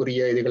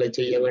கடவுளுக்குரிய இதுகளை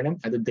செய்ய வேணும்,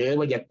 அது தேவ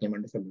ஜக்ஞம்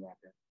என்று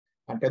சொல்வார்கள்.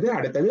 மற்றது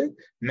அடுத்தது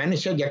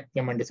மனுஷ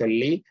ஜக்ஞம் என்று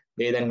சொல்லி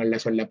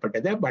வேதங்கள்ல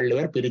சொல்லப்பட்டதை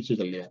வள்ளுவர் பிரிச்சு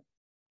சொல்லுவார்.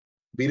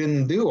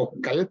 விருந்து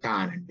ஒக்கல்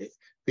தானண்டு,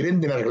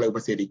 விருந்தினர்களை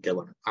உபசரிக்க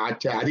வேணும்.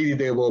 அதிதி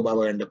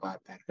தேவோபவ என்று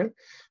பார்த்தார்கள்.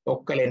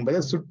 ஒக்கல் என்பது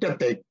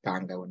சுற்றத்தை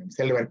தாங்க வேணும்.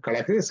 செல்வர்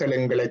கழகு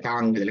செலுங்களை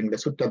தாங்குதல். இந்த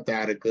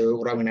சுற்றத்தாருக்கு,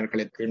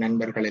 உறவினர்களுக்கு,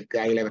 நண்பர்களுக்கு,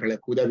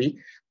 அயலவர்களுக்கு உதவி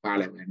வாழ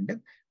வேண்டும்.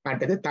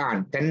 மற்றது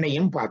தான்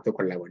தன்னையும் பார்த்து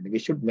கொள்ள வேண்டும்.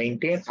 We should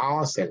maintain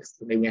ourselves.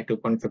 We have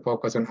to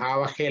focus on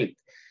our health,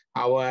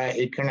 our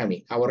economy,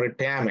 our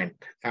retirement,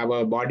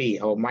 our body,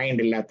 our mind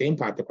எல்லாத்தையும்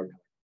பார்த்து கொள்ள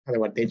வேண்டும். அதை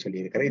வார்த்தையும்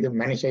சொல்லி இருக்கிறார். இது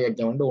மனுஷ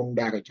யஜ்ஞம் வந்து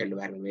உண்டாக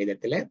சொல்லுவார்கள்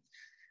வேதத்துல.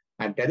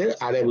 மற்றது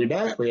அதை விட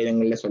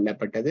வேதங்கள்ல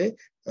சொல்லப்பட்டது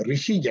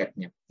ரிஷி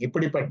யஜ்ஞம்.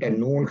 இப்படிப்பட்ட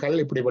நூல்கள்,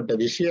 இப்படிப்பட்ட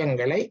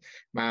விஷயங்களை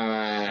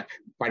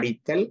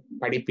படித்தல்,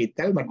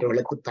 படிப்பித்தல்,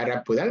 மற்றவர்களுக்கு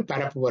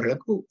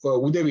பரப்புவர்களுக்கு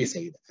உதவி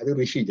செய்தல், அது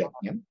ரிஷி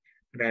யஜ்ஞம்.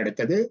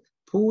 அடுத்தது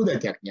பூத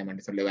யஜ்ஞம்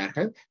என்று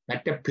சொல்லுவார்கள்.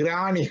 மற்ற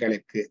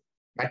பிராணிகளுக்கு,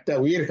 மற்ற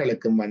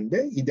உயிர்களுக்கும் வந்து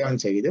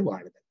இதம் செய்து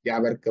வாழுதல்.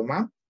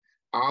 யாவர்க்குமாம்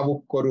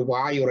ஆவுக்கொரு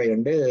வாயுரை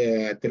என்று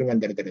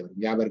திருமந்திரத்தில்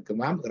வரும்.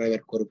 யாவர்க்குமாம்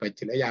இறைவர்க்கு ஒரு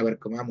பச்சிலை,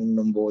 யாவர்க்குமாம்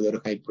உண்ணும் போது ஒரு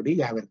கைப்பிடி,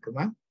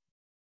 யாவர்க்குமாம்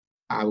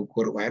ஆவுக்கு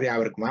ஒரு வாயு,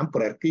 யாவர்க்குமாம்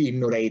பிறர்க்கு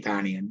இன்னுரை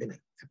தானே என்று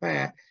வரும். அப்ப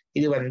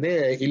இது வந்து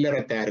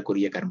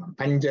இல்லறத்தாருக்குரிய கர்மம்,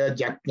 பஞ்ச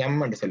ஜக்ஞம்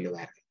என்று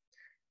சொல்லுவார்கள்.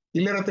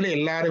 இல்லறத்துல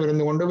எல்லாரும்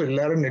இருந்து கொண்டு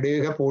எல்லாரும்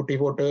நெடுக போட்டி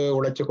போட்டு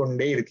உழைச்சு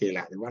கொண்டே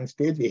இருக்கலாம். One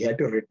stage we have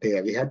to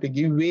retire, we have to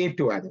give way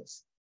to others,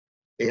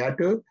 we have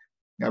to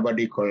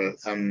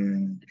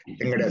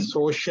எங்களோட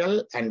சோஷியல்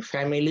அண்ட்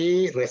ஃபேமிலி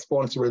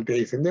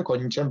ரெஸ்பான்சிபிலிட்டிஸ் வந்து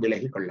கொஞ்சம்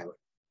விலகி கொள்ள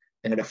வேண்டும்.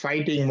 எங்களோட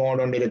ஃபைட்டிங்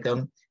மோட் ஒன்று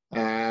இருக்கும்,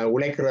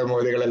 உழைக்கிற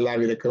மோதுகள்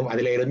எல்லாம் இருக்கும்,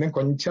 அதுல இருந்து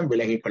கொஞ்சம்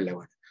விலகி கொள்ள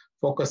வேண்டும்.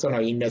 Focus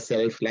on inner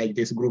self like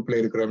this குரூப்ல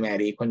இருக்கிற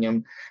மாதிரி கொஞ்சம்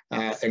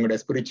எங்களோட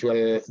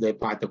ஸ்பிரிச்சுவல் இதை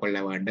பார்த்து கொள்ள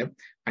வேண்டும்,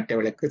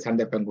 மற்றவர்களுக்கு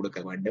சந்தர்ப்பம்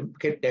கொடுக்க வேண்டும்,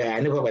 கெட்ட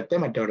அனுபவத்தை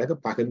மற்றவர்களுக்கு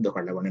பகிர்ந்து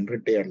கொள்ள வேண்டும்.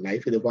 ரிட்டையர்ட்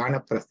லைஃப் இது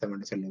வானப்பிரஸ்தம்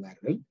என்று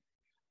சொல்லுவார்கள்.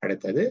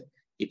 அடுத்தது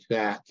if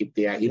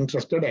they are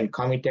interested and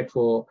committed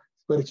for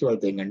spiritual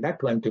thing and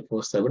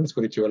 24/7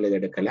 spiritual இது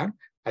எடுக்கலாம்.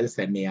 அது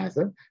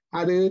சன்னியாசம்.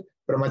 அது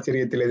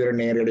பிரம்மச்சரியத்தில் எதிர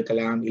நேர்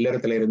எடுக்கலாம்,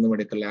 இல்லறத்துல இருந்தும்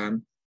எடுக்கலாம்,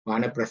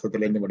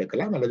 வானப்பிரஸ்தத்துல இருந்தும்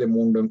எடுக்கலாம், அல்லது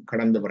மூன்றும்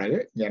கடந்த பிறகு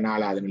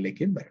 4வது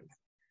நிலைக்கும் வரலாம்.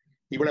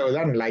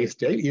 இவ்வளவுதான் லைஃப்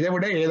ஸ்டைல். இதை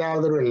விட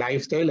ஏதாவது ஒரு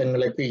லைஃப் ஸ்டைல்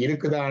எங்களுக்கு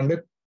இருக்குதான்னு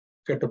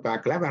கேட்டு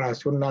பார்க்கலாம்.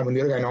 சொன்னா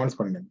அனௌன்ஸ்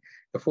பண்ணேன்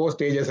 4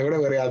 stages விட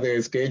வேற அது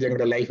ஸ்டேஜ்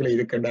எங்களோட லைஃப்ல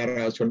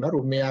இருக்குன்றாரு சொன்னார்.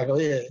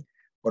 உண்மையாகவே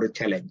ஒரு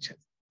challenge.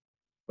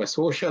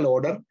 Social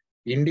order,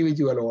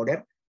 individual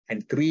order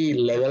and 3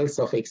 levels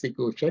of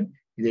execution,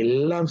 இது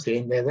எல்லாம்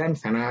சேர்ந்ததுதான்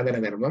சனாதன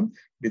தர்மம்.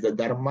 It is a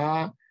dharma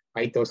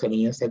 5000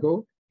 years ago.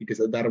 It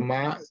is a dharma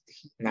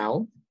now.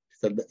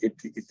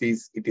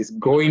 It is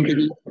going to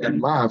be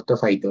dharma after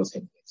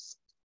 5000 years.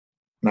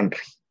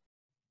 நன்றி.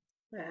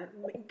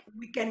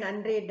 மிக்க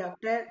நன்றி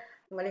டாக்டர்.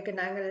 உங்களுக்கு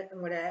நாங்கள்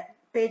உங்களோட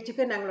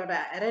பேச்சுக்கு நாங்களோட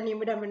 1/2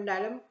 நிமிடம்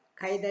என்றாலும்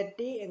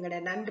கைதட்டி எங்களோட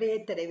நன்றியை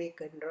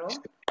தெரிவிக்கின்றோம்.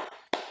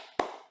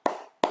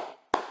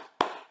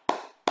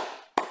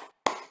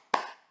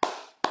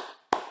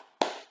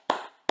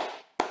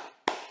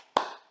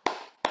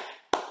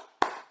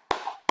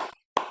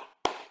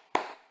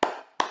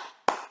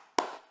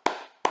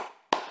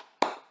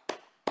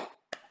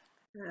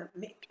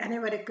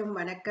 அனைவருக்கும்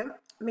வணக்கம்.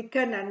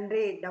 மிக்க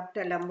நன்றி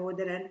டாக்டர்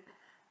லம்போதரன்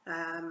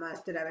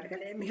மாஸ்டர்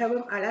அவர்களே.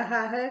 மிகவும்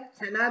அழகாக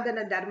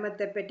சனாதன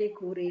தர்மத்தை பற்றி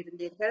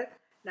கூறியிருந்தீர்கள்.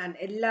 நான்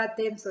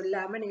எல்லாத்தையும்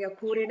சொல்லாம நீங்க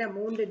கூறின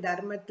 3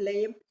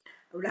 தர்மத்திலையும்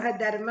உலக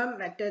தர்மம்,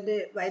 மற்றது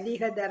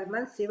வைதிக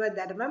தர்மம், சிவ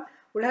தர்மம்,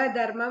 உலக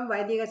தர்மம்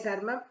வைதிக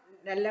தர்மம்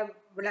நல்ல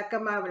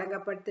விளக்கமா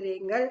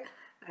விளங்கப்படுத்துறீங்கள்.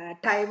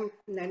 டைம்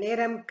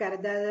நேரம்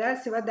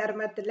கருதாதால் சிவ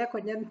தர்மத்துல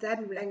கொஞ்சம்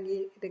தான் விளங்கி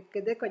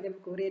இருக்குது, கொஞ்சம்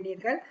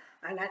கூறினீர்கள்.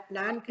 ஆனால்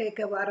நான்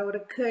கேட்க வர ஒரு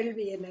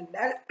கேள்வி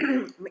என்னென்றால்,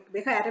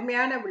 மிக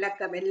அருமையான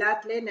விளக்கம்,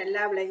 எல்லாத்துலேயும்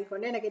நல்லா விளங்கி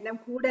கொண்டு எனக்கு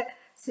இன்னும் கூட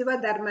சிவ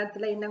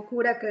தர்மத்துல இன்னும்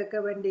கூட கேட்க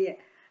வேண்டிய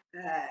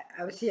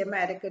அவசியமா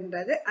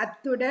இருக்கின்றது.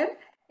 அத்துடன்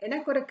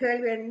எனக்கு ஒரு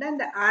கேள்வி என்ன,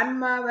 இந்த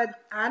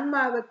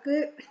ஆன்மாவுக்கு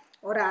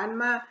ஒரு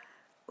ஆன்மா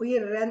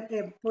உயிர்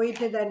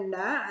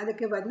போயிட்டுதுன்னா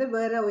அதுக்கு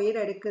வேற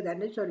உயிர்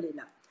எடுக்குதுன்னு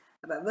சொல்லினான்.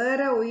 அப்ப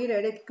வேற உயிர்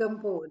எடுக்கும்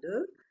போது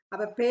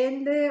அப்ப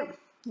பேர்ந்து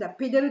இந்த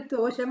பிதிரு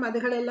தோஷம்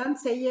அதுகளெல்லாம்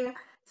செய்ய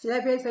சில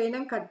பேர்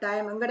செய்யணும்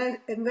கட்டாயம்.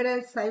 எங்கட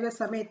சைவ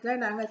சமயத்துல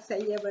நாங்க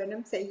செய்ய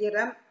வேணும்,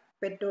 செய்கிறோம்.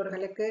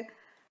 பெற்றோர்களுக்கு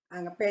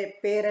அங்க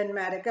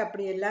பேரன்மாருக்கு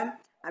அப்படியெல்லாம்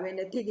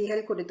அவன்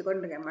திதிகள் கொடுத்து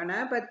கொண்டிருக்கேன்.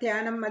 ஆனால் இப்போ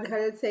தியானம்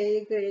அதுகள்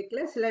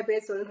செய்கிறதுல சில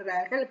பேர்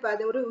சொல்கிறார்கள் இப்போ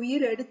அது ஒரு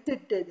உயிர்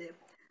எடுத்துட்டுது,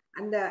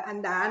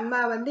 அந்த ஆன்மா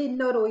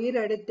இன்னொரு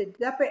உயிர்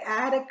எடுத்துட்டு அப்போ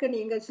யாருக்கு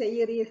நீங்கள்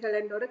செய்கிறீர்கள்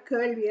என்ற ஒரு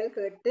கேள்விகள்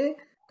கேட்டு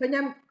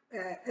கொஞ்சம்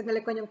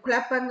எங்களுக்கு கொஞ்சம்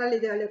குழப்பங்கள்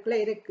இதுகளுக்குள்ள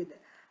இருக்குது.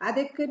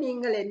 அதுக்கு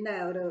நீங்கள் என்ன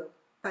ஒரு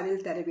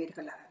பதில்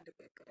தருவீர்களா என்று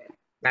கேட்கிறேன்.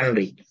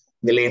 நன்றி.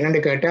 இதுல என்னன்னு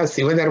கேட்டா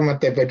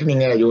சிவதர்மத்தை பற்றி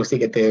நீங்க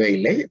யோசிக்க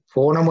தேவையில்லை.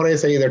 போன முறை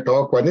செய்த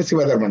டாக்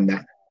சிவதர்மம்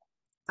தான்.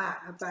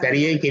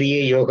 சரியை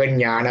கிரியை யோக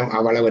ஞானம்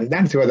அவ்வளவு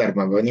தான்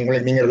சிவதர்மம்.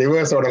 நீங்க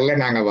ரிவர்ஸ் ஆர்டர்ல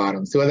நாங்க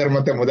வாரோம்.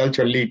 சிவதர்மத்தை முதல்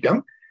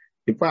சொல்லிட்டோம்,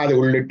 இப்ப அது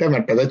உள்ளிட்ட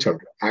மற்றதை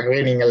சொல்றோம். ஆகவே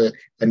நீங்கள்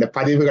அந்த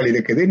பதிவுகள்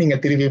இருக்குது, நீங்க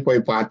திரும்பி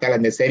போய் பார்த்தால்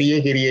அந்த சரியை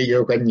கிரியை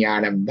யோக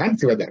ஞானம் தான்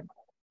சிவதர்மம்.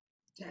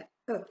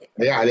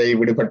 அதை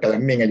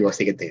விடுபட்டதுன்னு நீங்க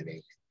யோசிக்க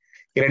தேவையில்லை.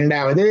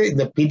 2வது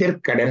இந்த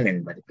பிதிர்க்கடன்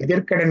என்பது.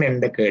 பிதிர்க்கடன்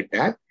என்று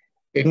கேட்டால்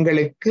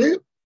எங்களுக்கு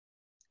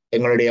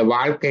எங்களுடைய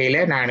வாழ்க்கையில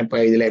நான் இப்ப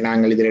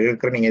நாங்கள் இதுல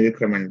இருக்கிறோம், நீங்க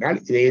இருக்கிறோம் என்றால்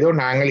இது ஏதோ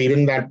நாங்கள்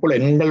இருந்தாற்போல்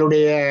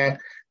எங்களுடைய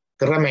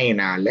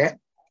திறமையினால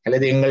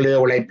அல்லது எங்களுடைய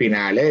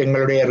உழைப்பினால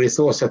எங்களுடைய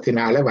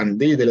ரிசோர்ஸத்தினால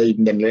இதுல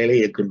இந்த நிலையில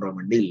இருக்கின்றோம்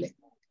என்று இல்லை.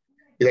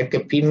 இதற்கு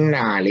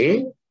பின்னாலே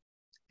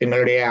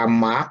எங்களுடைய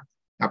அம்மா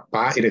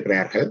அப்பா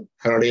இருக்கிறார்கள்,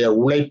 அவருடைய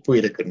உழைப்பு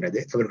இருக்கின்றது,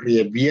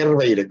 அவர்களுடைய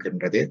வியர்வை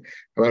இருக்கின்றது,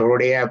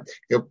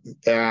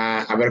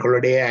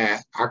 அவர்களுடைய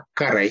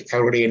அக்கறை,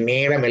 அவருடைய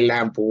நேரம்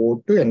எல்லாம்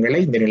போட்டு எங்களை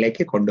இந்த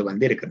நிலைக்கு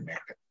கொண்டு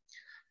இருக்கின்றார்கள்.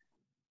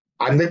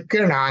 அதுக்கு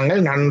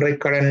நாங்கள் நன்றி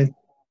கடன்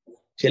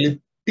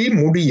செலுத்தி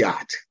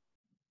முடியாது.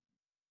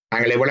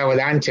 நாங்கள்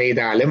எவ்வளவுதான்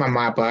செய்தாலும்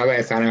அம்மா அப்பா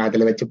வயசான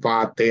காலத்துல வச்சு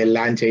பார்த்து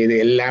எல்லாம் செய்து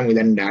எல்லாம்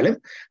இதென்றாலும்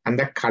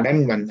அந்த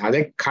கடன்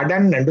அதை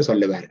கடன் என்று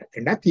சொல்லுவார்கள்.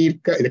 ஏன்னா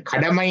தீர்க்க இது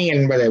கடமை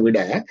என்பதை விட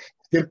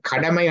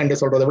கடமை என்று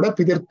சொல்றதை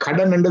விட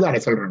கடன் என்று தானே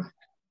சொல்றோம்.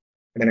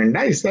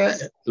 Is a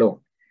loan.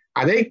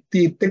 அதை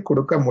தீர்த்து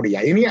கொடுக்க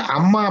முடியாது. இனி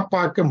அம்மா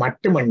அப்பாவுக்கு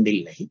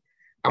மட்டுமண்டில்லை,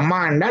 அம்மா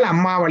என்றால்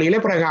அம்மா வழியில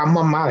பிறகு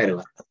அம்மம்மா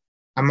வருவார்,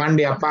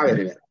 அம்மாண்டி அப்பா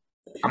வருவார்,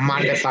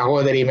 அம்மாண்ட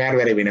சகோதரி மேர்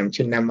வரவினும்,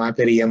 சின்னம்மா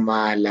பெரியம்மா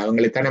இல்ல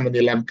அவங்களுக்கு தானே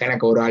எல்லாம்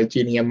கணக்கு. ஒரு ஆள்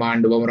சீனியம்மா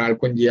ஆண்டுவோம், ஒரு ஆள்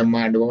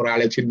குஞ்சியம்மா ஆண்டுவோம், ஒரு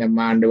ஆள்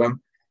சின்னம்மா ஆண்டுவோம்.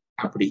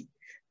 அப்படி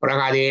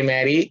பிறகு அதே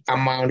மாதிரி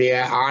அம்மாவுடைய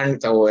ஆண்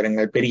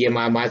சகோதரங்கள் பெரிய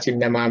மாமா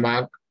சின்ன மாமா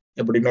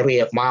இப்படி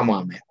நிறைய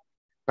மாமாமே.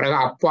 பிறகு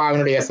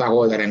அப்பாவினுடைய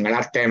சகோதரங்கள்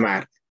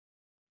அத்தைமார்,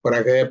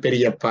 பிறகு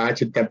பெரியப்பா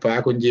சித்தப்பா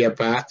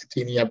குஞ்சியப்பா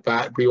சீனியப்பா,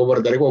 இப்படி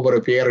ஒவ்வொருத்தருக்கும் ஒவ்வொரு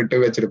பேரிட்டு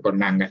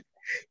வச்சிருக்கோம் நாங்க.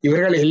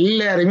 இவர்கள்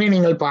எல்லாருமே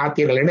நீங்கள்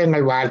பார்த்தீர்கள்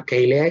எங்கள்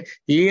வாழ்க்கையில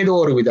ஏதோ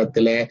ஒரு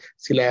விதத்துல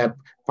சில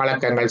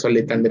பழக்கங்கள்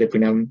சொல்லி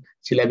தந்திருப்பினம்,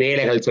 சில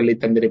வேலைகள் சொல்லி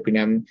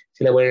தந்திருப்பினம்,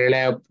 சில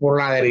வேளை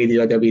பொருளாதார ரீதி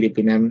உதவி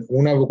இருப்பினம்,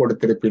 உணவு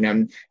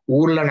கொடுத்திருப்பினம்.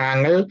 ஊர்ல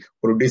நாங்கள்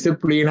ஒரு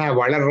டிசிப்ளினா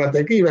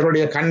வளர்றதுக்கு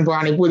இவருடைய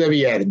கண்காணிப்பு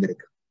உதவியா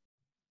இருந்திருக்கு.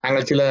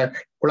 நாங்கள் சில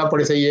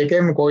குளப்படி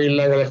செய்யக்க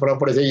கோயில்ல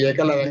குளப்படி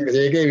செய்யக்க அல்லது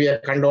செய்யக்க இவைய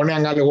கண்டோன்னே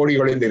அங்கால ஓடி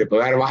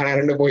ஒளிந்திருப்போம், வேற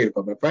வாராண்டு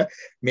போயிருப்போம். இப்ப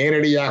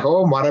நேரடியாகவோ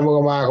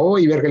மறைமுகமாகவோ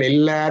இவர்கள்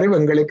எல்லாரும்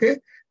எங்களுக்கு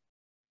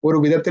ஒரு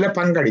விதத்துல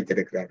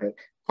பங்களித்திருக்கிறார்கள்.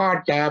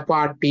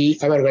 பாட்டி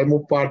அவர்கள்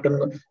முப்பாட்டு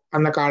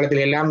அந்த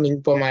காலத்துல எல்லாம்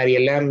இப்ப மாதிரி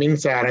எல்லாம்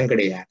மின்சாரம்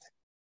கிடையாது.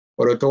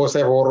 ஒரு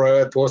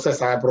தோசை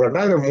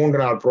சாப்பிடுறோம்னா அது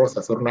 3 நாள்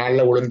ப்ரோசஸ். ஒரு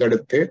நாள்ல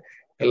உளுந்தெடுத்து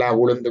எல்லாம்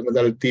உளுந்து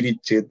முதல்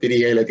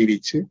திரிகையில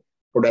திரிச்சு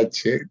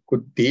உடைச்சு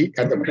குத்தி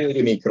அந்த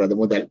பேரி நீக்கிறது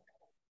முதல்,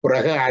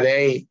 பிறகு அதை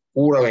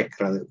ஊற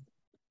வைக்கிறது,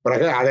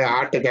 பிறகு அதை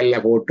ஆட்டுக்கல்ல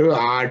போட்டு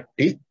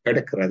ஆட்டி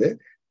எடுக்கிறது,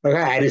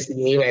 பிறகு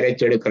அரிசியை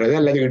வரைச்சு எடுக்கிறது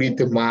அல்லது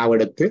இடித்து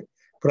மாவெடுத்து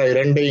பிறகு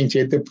 2ஐயும்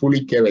சேர்த்து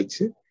புளிக்க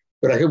வச்சு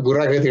பிறகு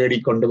விறகு தேடி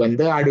கொண்டு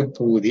வந்து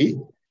அடுப்பு ஊதி,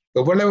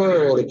 எவ்வளவு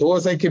ஒரு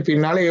தோசைக்கு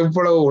பின்னால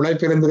எவ்வளவு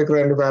உழைப்பு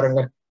இருந்திருக்கிறது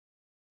பாருங்க.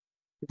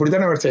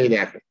 இப்படித்தான் அவர்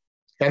செய்தார்கள்.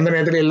 அந்த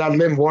நேரத்தில்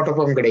எல்லாத்துலயும்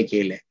ஓட்டப்பம்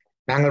கிடைக்கல.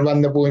 நாங்கள்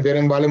வந்த பூமி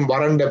பெரும்பாலும்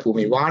வறண்ட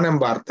பூமி,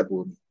 வானம் பார்த்த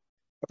பூமி.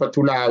 அப்ப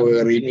துளாவு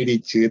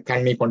மிதிச்சு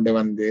தண்ணி கொண்டு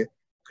வந்து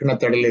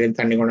கிணத்தடல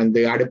தண்ணி கொண்டு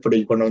வந்து அடுப்படி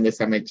கொண்டு வந்து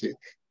சமைச்சு,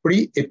 இப்படி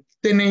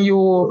எத்தனையோ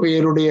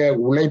பேருடைய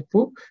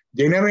உழைப்பு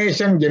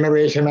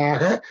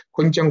ஜெனரேஷனாக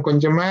கொஞ்சம்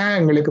கொஞ்சமா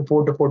எங்களுக்கு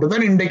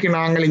போட்டுதான் இன்றைக்கு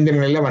நாங்கள் இந்த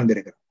நிலையில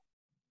வந்திருக்கிறோம்.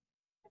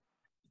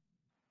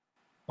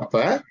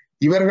 அப்ப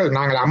இவர்கள்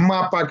நாங்கள் அம்மா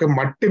அப்பாவுக்கு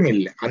மட்டும்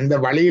இல்லை, அந்த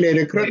வழியில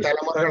இருக்கிற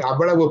தலைமுறைகள்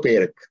அவ்வளவு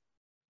பேருக்கு,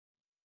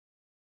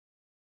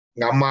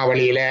 அம்மா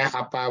வழியில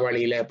அப்பா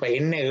வழியில இப்ப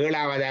என்ன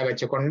 7ஆவதா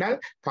வச்சு கொண்டால்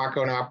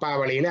பார்க்கணும். அப்பா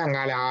வழியில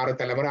அங்கால 6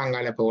 தலைமுறை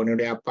அங்கால போகும்.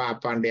 என்னுடைய அப்பா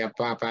அப்பாண்டைய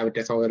அப்பா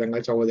விட்ட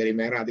சகோதரங்கள் சகோதரி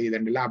மேல அது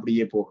இதெல்லாம்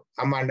அப்படியே போகும்.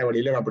 அம்மாண்ட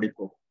வழியில அப்படி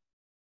போகும்.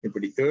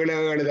 இப்படி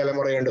 7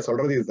 தலைமுறை என்று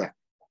சொல்றது இதுதான்.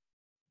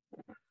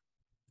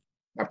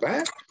 அப்ப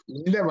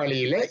இந்த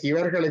வழியில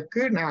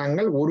இவர்களுக்கு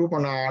நாங்கள் ஒரு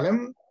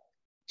நாளும்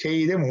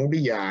செய்த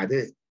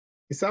முடியாது.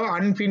 It's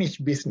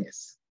அன்பினிஷ்ட்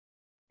business.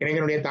 எனக்கு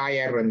என்னுடைய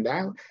தாயார் வந்தா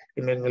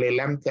எங்களை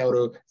எல்லாம் ஒரு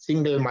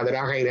சிங்கிள்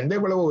மதராக இருந்து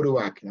இவ்வளவு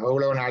உருவாக்கினோம்.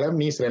 அவ்வளவு நாளும்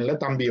நியூசிலாந்துல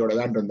தம்பியோட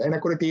தான் இருந்தேன்.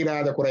 எனக்கு ஒரு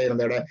தீராத குறை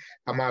இருந்தோட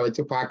அம்மா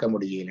வச்சு பார்க்க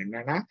முடியல.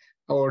 என்னன்னா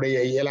அவருடைய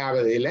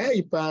 7ஆவதுல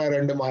இப்ப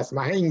 2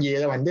 மாசமாக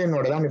இங்கேயே வந்து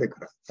என்னோட தான்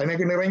இருக்கிறார்.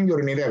 எனக்கு நிறைஞ்ச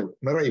ஒரு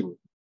நிறைவு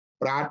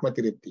ஒரு ஆத்ம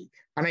திருப்தி.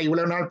 ஆனா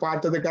இவ்வளவு நாள்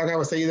பார்த்ததுக்காக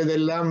அவ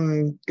செய்ததெல்லாம்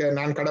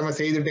நான் கடமை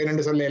செய்துட்டேன்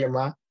என்று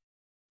சொல்லலுமா?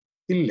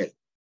 இல்லை.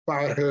 இப்ப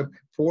அவர்கள்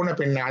போன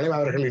பின்னாலும்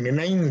அவர்களை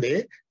நினைந்து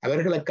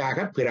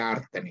அவர்களுக்காக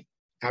பிரார்த்தனை.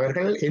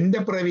 அவர்கள் எந்த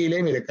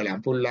பிறவியிலையும்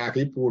இருக்கலாம்.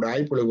 புல்லாகி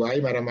பூடாய் புழுவாய்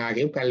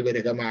மரமாகி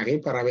பல்விருகமாகி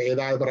பறவை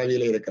ஏதாவது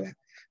பிறவியில இருக்கலாம்,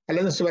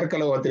 அல்லது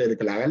சுவர்கலோகத்தில்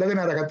இருக்கலாம், அல்லது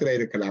நரகத்துல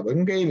இருக்கலாம்.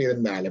 எங்கேயும்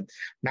இருந்தாலும்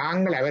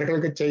நாங்கள்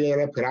அவர்களுக்கு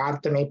செய்கிற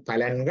பிரார்த்தனை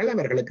பலன்கள்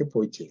அவர்களுக்கு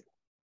போய்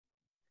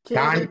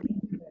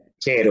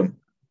சேரும்.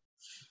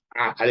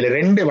 அதுல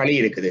 2 வழி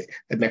இருக்குது.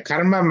 இந்த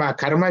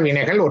கர்ம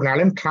வினைகள் ஒரு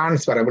நாளும்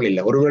டிரான்ஸ்பரபிள்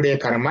இல்லை. ஒருவருடைய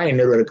கர்மா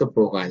இன்னொருவருக்கு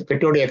போகாது.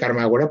 பெற்றோருடைய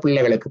கர்மா கூட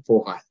பிள்ளைகளுக்கு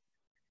போகாது.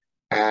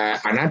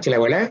 ஆனா சில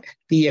வேளை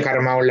தீய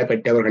கர்மா உள்ள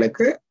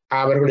பெற்றவர்களுக்கு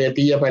அவர்களுடைய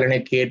தீய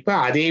பலனுக்கு ஏற்ப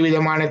அதே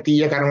விதமான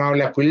தீய கர்மா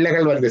உள்ள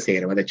பிள்ளைகள் வந்து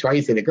சேரும். அந்த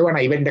சாய்ஸ் இருக்கு.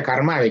 ஆனா இவன்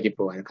கர்மா அவைக்கு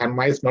போகாது.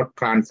 கர்மா இஸ் நாட்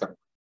டிரான்ஸ்பர்.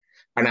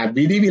 ஆனா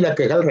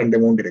விதிவிலக்குகள்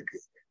 2-3 இருக்கு.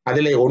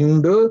 அதுல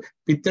ஒன்று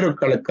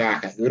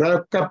பித்தருக்களுக்காக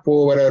இறக்க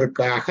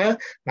போவதற்காக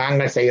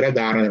நாங்கள் செய்கிற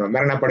தானம்.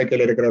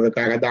 மரணப்படுக்கையில்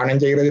இருக்கிறதுக்காக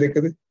தானம் செய்கிறது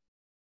இருக்குது.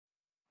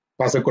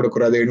 பசு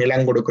கொடுக்கிறது,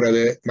 நிலம்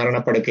கொடுக்கிறது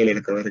மரணப்படுக்கையில்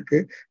இருக்கிறவருக்கு.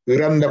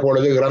 இறந்த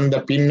பொழுது இறந்த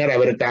பின்னர்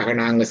அவருக்காக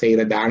நாங்க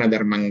செய்யற தான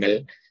தர்மங்கள்,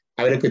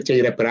 அவருக்கு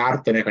செய்கிற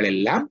பிரார்த்தனைகள்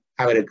எல்லாம்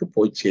அவருக்கு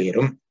போய்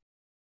சேரும்.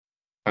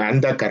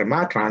 அந்த கர்மா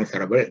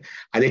டிரான்ஸ்பரபிள்.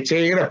 அதை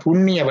செய்கிற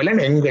புண்ணிய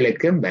பலன்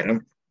எங்களுக்கும்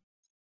வரும்.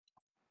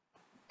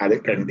 அது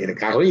 2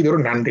 இருக்கு. ஆகவே இது ஒரு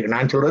நன்றி.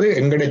 நான் சொல்றது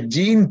எங்களோட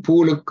ஜீன்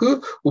பூலுக்கு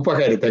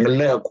உபகரித்த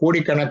எங்கள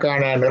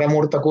கோடிக்கணக்கான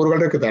நிறமூர்த்த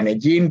கூறுகள் இருக்கு தானே,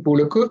 ஜீன்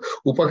பூலுக்கு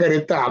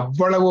உபகரித்த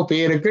அவ்வளவு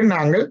பேருக்கு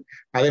நாங்கள்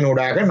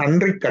அதனூடாக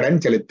நன்றி கடன்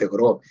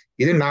செலுத்துகிறோம்.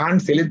 இது நான்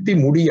செலுத்தி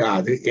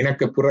முடியாது.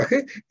 எனக்கு பிறகு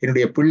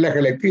என்னுடைய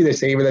பிள்ளைகளுக்கு இதை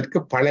செய்வதற்கு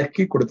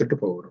பழக்கி கொடுத்துட்டு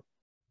போகிறோம்.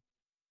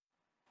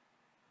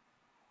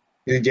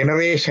 இது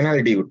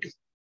generational duty.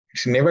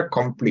 It's never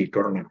complete.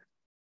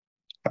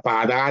 அப்ப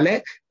அதால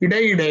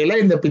இடையிடையில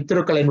இந்த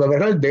பித்ருக்கள்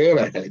என்பவர்கள்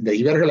தேவர்கள். இந்த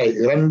இவர்களை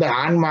இறந்த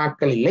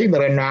ஆன்மாக்கள் இல்லை, இந்த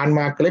 2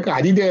 ஆன்மாக்களுக்கு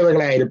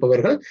அதிதேவர்களாக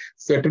இருப்பவர்கள்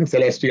certain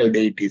celestial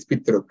deities,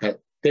 பித்ருக்கள்.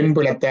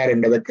 தென்புலத்தார்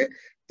என்பதற்கு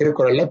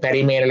திருக்குறள்ல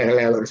பரிமேலர்கள்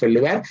அவர்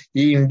சொல்லுவார்,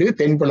 ஈண்டு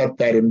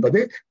தென்புலத்தார்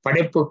என்பது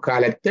படைப்பு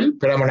காலத்தில்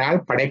பிரமனால்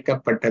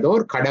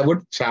படைக்கப்பட்டதோர்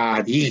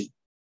கடவுட்சாதி.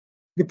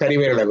 இது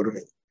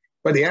பரிமேலர்களுடைய.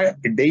 But they are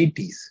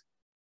deities.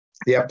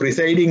 They are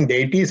presiding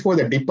deities for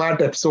the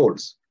departed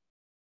souls.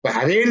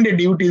 அதே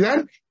டியூட்டி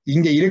தான்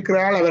இங்க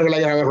இருக்கிறாள்.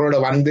 அவர்களோட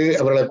வந்து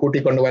அவர்களை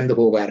கூட்டிக் கொண்டு வந்து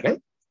போவார்கள்.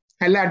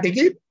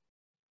 அல்லாட்டிக்கு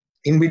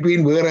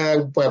இன்பிட்வீன் வேற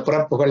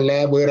பிறப்புகள்ல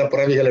வேற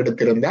பிறவிகள்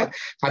எடுத்திருந்தால்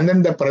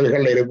அந்தந்த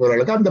பிறவிகள்ல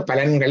இருப்பவர்களுக்கு அந்த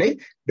பலன்களை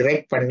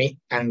டிரெக்ட் பண்ணி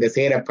அங்க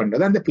சேர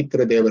பண்றது அந்த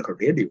பித்ரு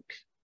தேவர்களுடைய டியூட்டி.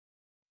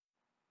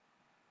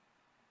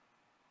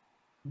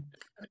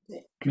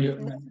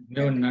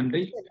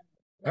 நன்றி.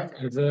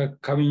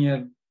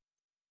 கவிஞர்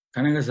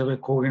கனகசபை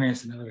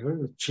கோகணேசன் அவர்கள்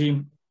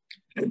சீம்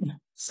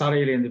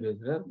சரையிலேருந்து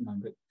பேசுகிறார்.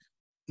 நன்றி.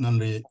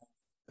 நன்றி.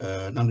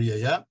 நன்றி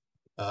ஐயா.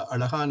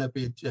 அழகான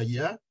பேச்சு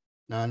ஐயா.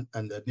 நான்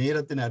அந்த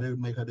நேரத்தின்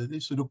அருமை கருதி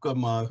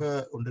சுருக்கமாக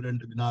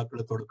 1-2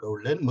 வினாக்களை தொடுக்க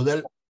உள்ளேன்.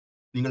 முதல்,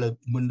 நீங்கள்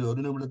முன்பு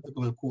ஒரு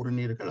நிமிடத்துக்கு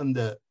கூறினீர்கள்,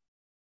 அந்த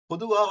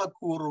பொதுவாக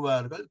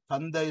கூறுவார்கள்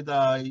தந்தை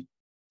தாய்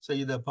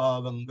செய்த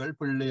பாவங்கள்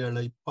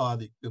பிள்ளைகளை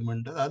பாதிக்கும்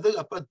என்று. அது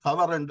அப்ப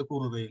தவறு என்று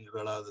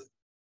கூறுவீங்களா? அது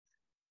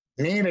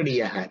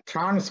நேரடியாக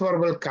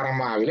டிரான்ஸ்பர்பிள்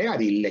கர்மாவிலே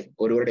அது இல்லை.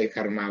 ஒருவருடைய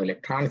கர்மாவிலே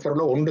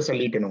டிரான்ஸ்பர்ல ஒன்று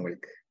சொல்லிட்டேன்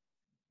உங்களுக்கு.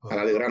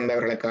 அதாவது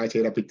இறந்தவர்களுக்காக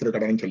செய்கிற பித்ரு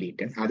கடன்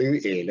சொல்லிட்டேன், அது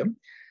ஏலும்.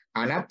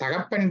 ஆனா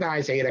தகப்பன்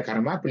தாய் செய்கிற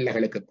கர்மா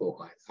பிள்ளைகளுக்கு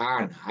போகாது.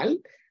 ஆனால்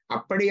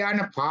அப்படியான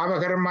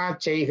பாவகர்மா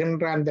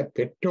செய்கின்ற அந்த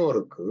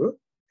பெற்றோருக்கு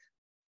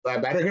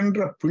வருகின்ற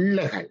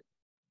பிள்ளைகள்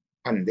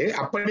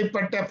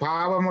அப்படிப்பட்ட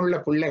பாவமுள்ள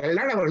பிள்ளைகள்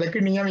தான் அவர்களுக்கு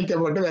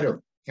நியமிக்கப்பட்டு வரும்.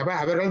 அப்ப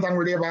அவர்கள்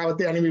தங்களுடைய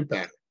பாவத்தை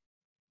அனுபவிப்பார்.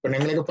 இப்ப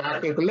எங்களுக்கு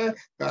பார்க்கக்குள்ள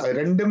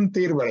ரெண்டும்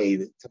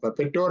தீர்வடையுது. அப்ப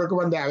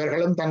பெற்றோருக்கு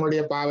அவர்களும்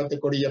தங்களுடைய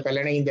பாவத்துக்குரிய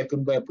பலனை இந்த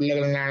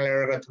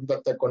பிள்ளைகளினால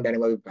துன்பத்தை கொண்டு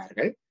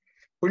அனுபவிப்பார்கள்.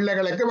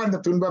 பிள்ளைகளுக்கு அந்த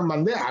துன்பம்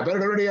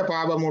அவர்களுடைய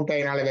பாவ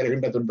மூட்டையினால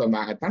வருகின்ற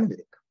துன்பமாகத்தான்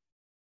இருக்கும்.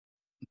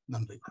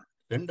 நன்றி.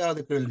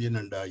 இரண்டாவது கேள்வி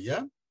என்னண்டா ஐயா,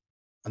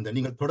 அந்த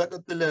நீங்கள்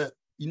தொடக்கத்துல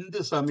இந்து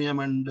சமயம்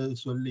என்று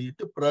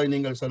சொல்லிட்டு பிறகு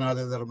நீங்கள்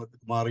சனாதன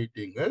தர்மத்துக்கு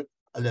மாறிட்டீங்கள்.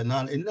 அதுல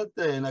நான்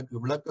என்னத்தை எனக்கு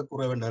விளக்க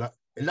கூற வேண்டாம்,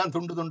 எல்லாம்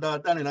துண்டு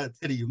துண்டாகத்தான்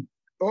எனக்கு தெரியும்.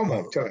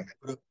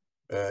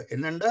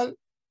 என்னென்றால்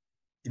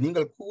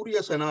நீங்கள் கூறிய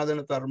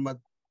சனாதன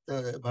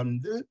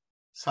தர்மத்தை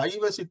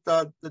சைவ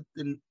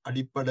சித்தாந்தத்தின்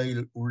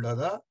அடிப்படையில்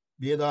உள்ளதா,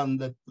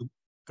 வேதாந்தத்து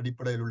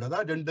அடிப்படையில் உள்ளதா,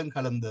 ரெண்டும்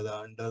கலந்ததா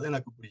என்றது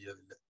எனக்கு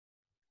புரியவில்லை.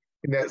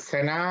 இந்த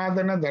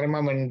சனாதன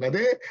தர்மம்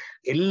என்பது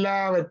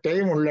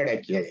எல்லாவற்றையும்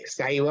உள்ளடக்கியது.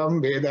 சைவம்,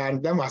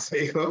 வேதாந்தம்,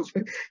 அசைவம்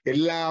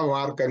எல்லா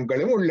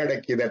மார்க்கங்களும்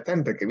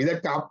உள்ளடக்கியதான் இருக்கு.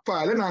 இதற்கு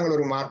அப்பால நாங்கள்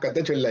ஒரு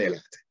மார்க்கத்தை சொல்ல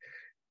இயலாது.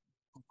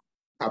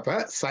 அப்ப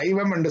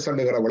சைவம் என்று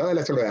சொல்லுகிற போல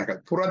அதில் சொல்லுவார்கள்,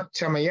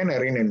 புறச்சமய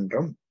நெறி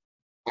நின்றும்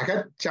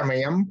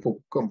அகச்சமயம்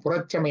புக்கும்.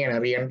 புறச்சமய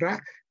நெறி என்ற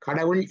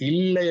கடவுள்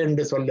இல்லை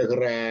என்று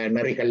சொல்லுகிற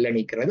நெறிகள்ல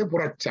நிற்கிறது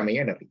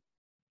புறச்சமய நெறி.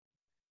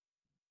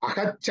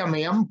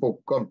 அகச்சமயம்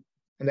புக்கும்.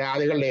 அந்த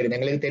அதுகள்ல இருந்து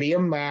எங்களுக்கு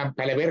தெரியும்,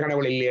 பல பேர்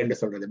கடவுள் இல்லை என்று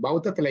சொல்றது.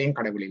 பௌத்தத்திலையும்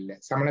கடவுள் இல்லை,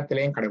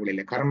 சமணத்திலையும் கடவுள்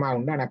இல்லை. கர்மா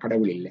உண்டு ஆனா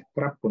கடவுள் இல்லை.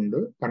 பிறப்புண்டு,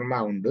 கர்மா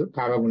உண்டு,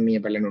 பாவ புண்ணிய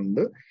பலன்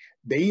உண்டு,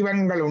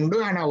 தெய்வங்கள் உண்டு,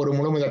 ஆனா ஒரு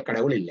முழுமுதற்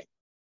கடவுள் இல்லை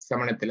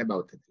சமணத்துல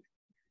பௌத்தத்துல.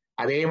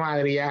 அதே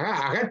மாதிரியாக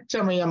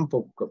அகச்சமயம்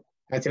புக்கும்.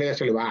 சில பேர்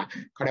சொல்லுவா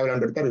கடவுள்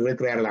ஒருத்தர்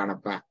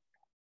இருக்கிறார்களானப்பா.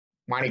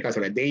 மாணிக்கா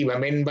சொல்ல,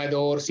 தெய்வம்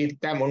என்பதோர்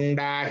சித்தம்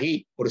உண்டாகி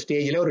ஒரு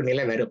ஸ்டேஜ்ல ஒரு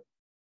நிலை வரும்.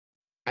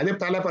 அது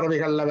பல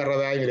பிறவிகள்ல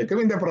வர்றதாயும்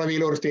இருக்கும், இந்த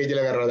பிறவியில ஒரு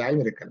ஸ்டேஜ்ல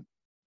வர்றதாயும் இருக்கும்.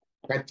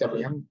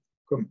 அகச்சமயம்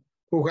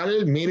புகழ்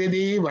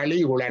மிருதி வழி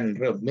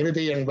உழன்றும்.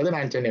 மிருதி என்பது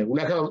நான் சொன்னேன்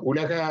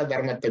உலக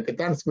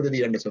தர்மத்துக்குத்தான் ஸ்மிருதி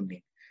என்று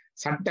சொன்னேன்.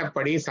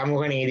 சட்டப்படி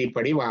சமூக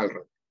நீதிப்படி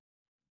வாழ்றது,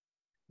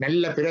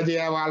 நல்ல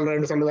பிரஜையா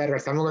வாழ்றன்னு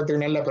சொல்லுவார்கள்.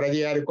 சமூகத்துக்கு நல்ல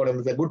பிரஜையா இருக்கணும்,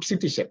 குட்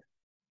சிட்டிசன்.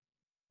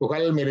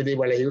 புகழ் மிருதி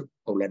வழி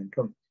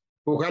உழன்றும்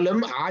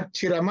புகழும்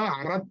ஆச்சிரம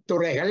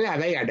அறத்துறைகள்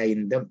அதை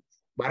அடைந்தும்.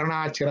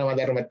 வர்ணாசிரம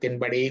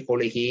தர்மத்தின்படி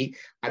ஒழுகி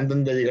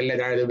அந்தந்த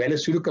வேலை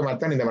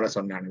சுருக்கமாத்தான் இந்த மாதிரி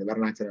சொன்னாங்க.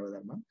 வர்ணாசிரம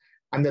தர்மம்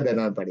அந்த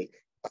தர்மப்படி.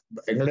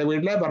 எங்களோட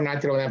வீட்டுல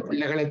வர்ணாசிரம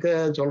பிள்ளைகளுக்கு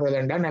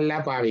சொல்றதுண்டா நல்லா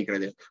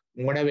பாவிக்கிறது,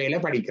 உங்களோட வேலை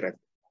படிக்கிறது.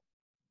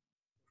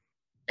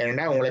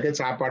 ஏன்னா உங்களுக்கு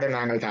சாப்பாடு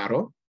நாங்கள்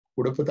தாரோம்,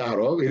 உடுப்பு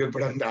தாரோம்,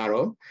 இருப்பிடம்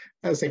தாரோம்,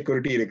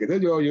 செக்யூரிட்டி இருக்குது.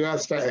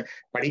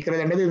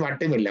 படிக்கிறதுன்றது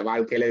மட்டும் இல்லை,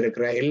 வாழ்க்கையில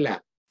இருக்கிற எல்லா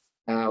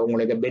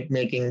உங்களுக்கு பெட்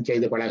மேக்கிங்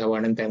செய்து பழக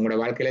வேணும். உங்களோட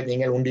வாழ்க்கையில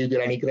நீங்கள்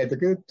இண்டிவிஜுவல்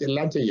அணிக்கிறதுக்கு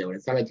எல்லாம் செய்ய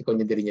வேணும். சமைச்சு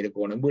கொஞ்சம்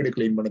தெரிஞ்சிருக்கணும், வீடு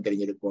கிளீன் பண்ண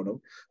தெரிஞ்சிருக்கணும்,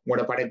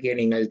 உங்களோட படக்கையை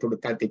நீங்கள்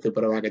தத்தித்து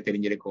பிறவாக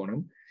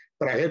தெரிஞ்சிருக்கணும்.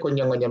 பிறகு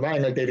கொஞ்சம் கொஞ்சமா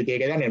எங்கள்கிட்ட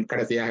இருக்கேதான்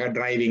கடைசியாக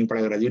டிரைவிங்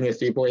பழகிறது.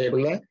 யூனிவர்சிட்டி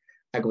போயக்குள்ள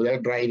அதுக்கு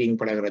முதல் டிரைவிங்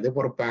பழகிறது,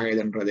 பொறுப்பாக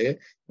இதுன்றது,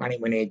 மணி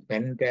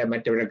மேனேஜ்மெண்ட்,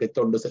 மற்றவர்களுக்கு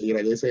தொண்டு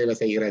செய்கிறது, சேவை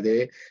செய்கிறது,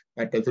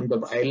 மற்ற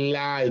துன்பம்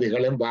எல்லா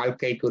இதுகளும்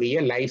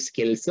வாழ்க்கைக்குரிய லைஃப்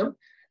ஸ்கில்ஸும்,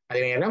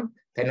 அதே நேரம்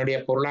தன்னுடைய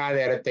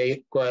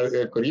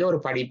பொருளாதாரத்தைக்குரிய ஒரு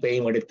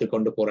படிப்பையும் எடுத்து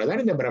கொண்டு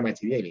போறதான் இந்த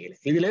பிரம்மச்சரிய வேலை.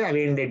 இதுல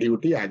வேண்டிய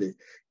டியூட்டி அது.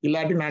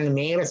 இல்லாட்டி நான்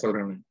நேர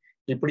சொல்றேன்,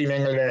 இப்படி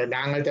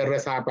நாங்கள் தர்ற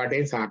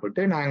சாப்பாட்டையும்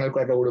சாப்பிட்டு நாங்கள்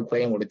கொடுற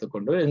உடுப்பையும்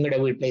எடுத்துக்கொண்டு எங்களோட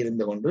வீட்டுல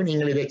இருந்து கொண்டு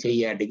நீங்கள் இதை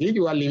செய்யாட்டிக்கு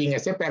you are living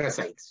as a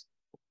parasites.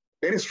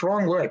 Very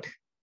strong word.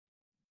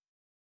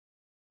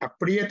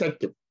 அப்படியே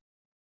தைக்கும்.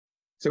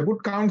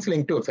 குட்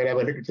கவுன்சிலிங் டூ சில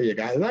பேருக்கு செய்ய,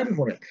 அதுதான்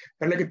முறை,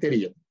 அவர்களுக்கு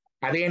தெரியும்.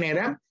 அதே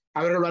நேரம்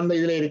அவர்கள்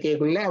இதுல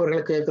இருக்கக்குள்ள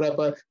அவர்களுக்கு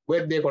கேட்கிறப்ப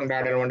பர்த்டே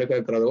கொண்டாடணும்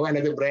கேட்கிறதோ,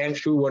 அல்லது பிராண்ட்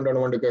ஷூ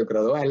கொண்டாடணும்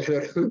கேட்கிறதோ, அல்லது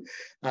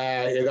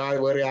ஏதாவது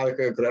வேறு யாரும்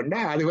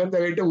கேட்கிறோம்னா அது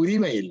வீட்டு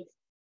உரிமை இல்லை,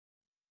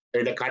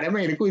 இவருடைய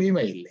கடமை இருக்கு,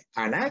 உரிமை இல்லை.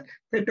 ஆனா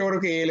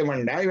பெற்றோருக்கு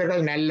ஏழுமண்டா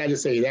இவர்கள் நல்லது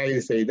செய்தா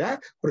இது செய்தா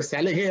ஒரு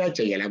சலுகையா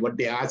செய்யலாம்.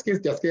 பட்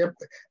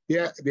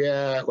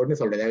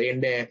ஒன்னு சொல்றது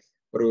எந்த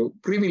ஒரு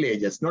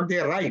ப்ரிவிலேஜஸ், நாட்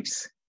தியர் ரைட்ஸ்.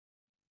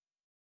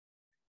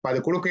 அது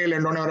குழுக்கையில்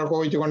என்னொன்னு அவரை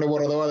கோவிச்சு கொண்டு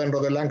போறதோ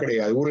அதுன்றதெல்லாம்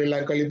கிடையாது.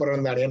 ஊரெல்லாம்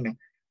கழிப்புறம் தானே, என்ன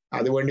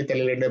அது வண்டி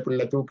தலையில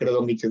பிள்ளை தூக்கிட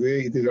தொங்கிச்சது,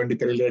 இது வண்டி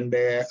தலையில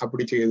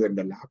அப்படி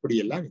செய்யுதுன்றல, அப்படி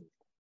எல்லாம் இல்லை.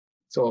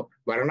 ஸோ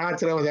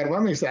வர்ணாசிரம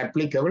தர்மம் இஸ்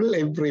அப்ளிகபிள்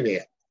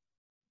எவ்ரிவேர்.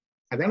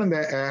 அதான்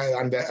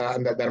அந்த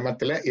அந்த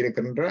தர்மத்துல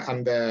இருக்கின்ற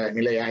அந்த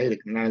நிலையாக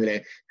இருக்கு. நான் இதுல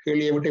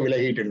கேள்வியை விட்டு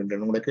விலகிட்டு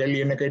நின்றேன். உங்களோட கேள்வி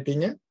என்ன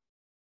கேட்டீங்க?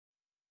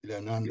 இல்ல,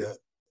 நான் அந்த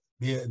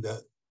இந்த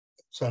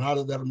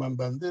சனாதன தர்மம்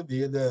வந்து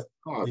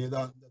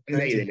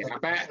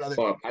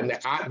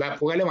அப்ப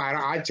புகழும்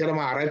ஆச்சிரம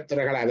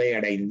அறத்துறைகள் அதை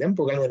அடைந்தும்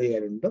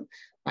புகழ்வதையும்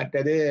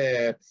மற்றது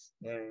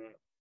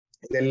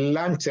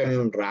இதெல்லாம்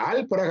சென்றால்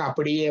பிறகு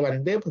அப்படியே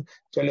வந்து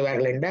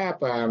சொல்லுவார்கள்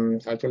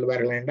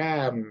என்றா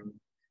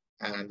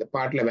அந்த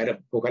பாட்டுல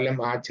வரும்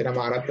புகழும்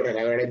ஆச்சிரம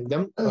அறத்துறைகள்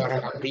அடைந்தும்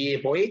அப்படியே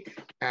போய்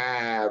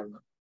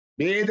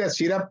வேத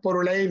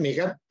சிறப்பொருளை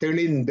மிக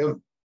தெளிந்தும்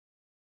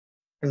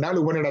என்றால்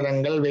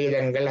உபநிடதங்கள்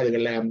வேதங்கள்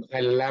அதுகள்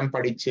எல்லாம்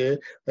படிச்சு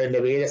இந்த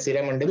வேத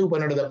சிரம் என்றது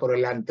உபநிடத பொருள்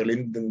எல்லாம்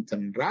தெளிந்தும்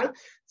சென்றால்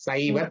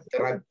சைவ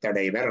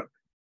திறத்தடைவர்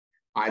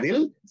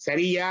அதில்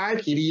சரியை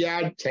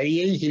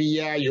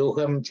கிரியா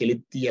யோகம்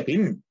செலுத்திய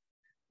பின்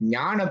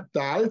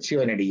ஞானத்தால்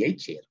சிவனடியை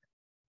சேர்.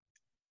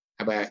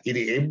 அப்ப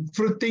இது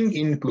everything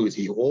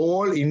inclusive,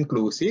 all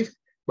inclusive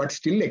but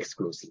still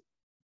exclusive.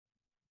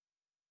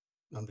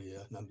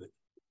 நன்றியா, நன்றி.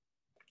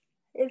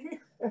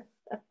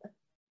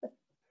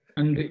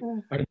 நன்றி.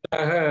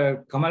 அடுத்தாக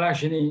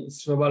கமலாஷினி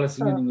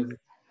சிவபாலசிங்க.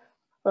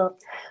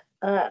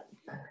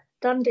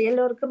 நன்றி.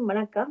 எல்லோருக்கும்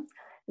வணக்கம்.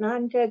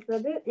 நான்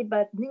கேட்கறது, இப்ப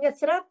நீங்க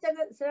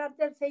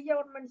சிரார்த்தம்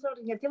செய்யணும்னு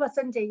சொல்றீங்க,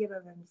 திவசம்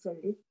செய்யறதுன்னு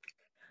சொல்லி,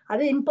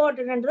 அது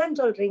இம்பார்ட்டன்ட் தான்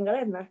சொல்றீங்களா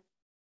என்ன?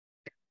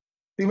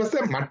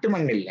 திவசம்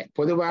மட்டுமல்ல, இல்லை,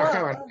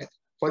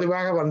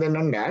 பொதுவாக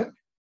வந்தென்றால்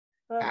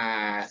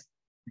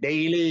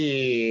டெய்லி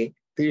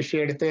தீட்சை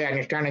எடுத்து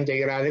அனுஷ்டானம்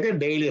செய்யறதுக்கு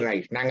டெய்லி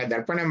ரைட். நாங்க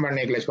தர்ப்பணம்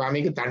பண்ணிக்கல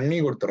சுவாமிக்கு தண்ணி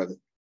கொடுத்துறது.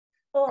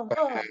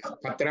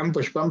 பத்திரம்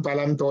புஷ்பம்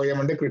பலம் தோயம்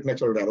என்று கிருஷ்ண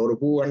சொல்றாரு. ஒரு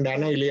பூ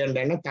அண்டான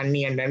இலியண்டான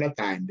தண்ணி அண்டான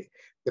தாண்டு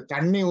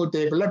தண்ணி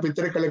ஊத்தியக்குள்ள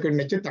பித்திருக்களுக்கு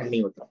நினைச்சு தண்ணி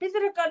ஊத்தும்.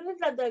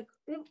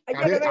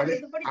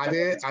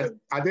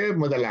 அது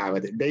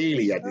முதலாவது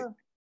டெய்லி.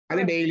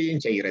 அது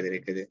டெய்லியும் செய்யறது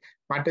இருக்குது.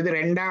 மற்றது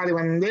ரெண்டாவது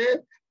வந்து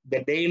இந்த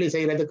டெய்லி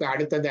செய்யறதுக்கு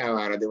அடுத்தது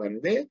வர்றது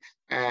வந்து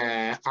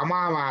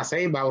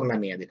அமாவாசை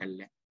பௌர்ணமி.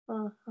 அதுகள்ல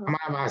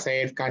அமாவாசை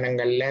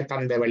காலங்கள்ல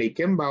தந்தை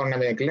வலிக்கும்,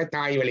 பௌர்ணமிக்குள்ள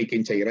தாய்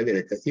வலிக்கும் செய்யறது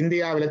இருக்கு.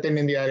 இந்தியாவில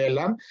தென்னிந்தியாவில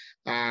எல்லாம்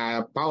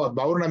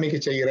பௌர்ணமிக்கு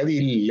செய்யறது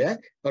இல்ல.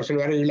 ஒரு சில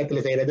வேற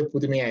இல்லத்துல செய்யறது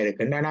புதுமையா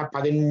இருக்கு. ஆனா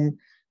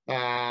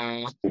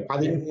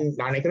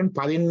நினைக்கிறேன்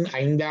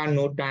 15ஆம்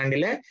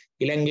நூற்றாண்டுல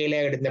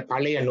இலங்கையில எடுத்த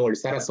பழைய நூல்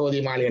சரஸ்வதி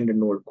மாலை என்ற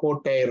நூல்,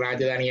 கோட்டை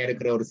ராஜதானியா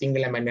இருக்கிற ஒரு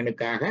சிங்கள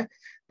மன்னனுக்காக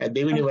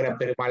திவினிவர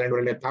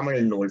பெருமாள்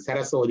தமிழ் நூல்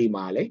சரஸ்வதி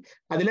மாலை,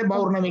 அதுல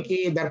பௌர்ணமிக்கு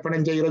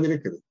தர்ப்பணம் செய்யறது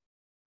இருக்குது.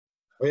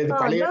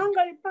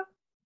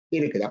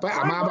 இருக்குது. அப்ப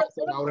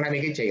அமாவாசை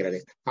பௌர்ணமிக்கு செய்யறது.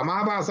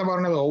 அமாவாசை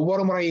பௌர்ணமி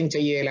ஒவ்வொரு முறையும்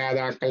செய்ய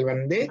இயலாதாக்கள்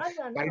வந்து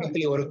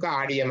வருடத்துல ஒருக்க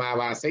ஆடி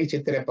அமாவாசை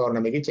சித்திரை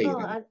பௌர்ணமிக்கு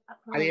செய்யறது.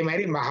 அதே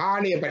மாதிரி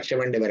மகாலய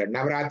பட்சம் ரெண்டு வரும்.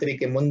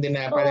 நவராத்திரிக்கு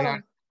முந்தின 14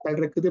 நாட்கள்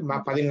இருக்குது,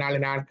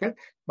 14 நாட்கள்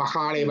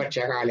மகாலய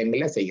பட்ச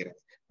காலங்கள்ல செய்யறது.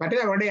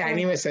 மற்ற அவருடைய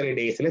அனிவர்சரி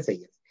டேஸ்ல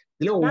செய்யறது.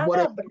 இதுல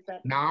ஒவ்வொரு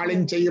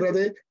நாளும்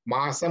செய்யறது,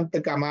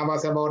 மாசத்துக்கு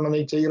அமாவாசை பௌர்ணமி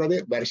செய்யறது,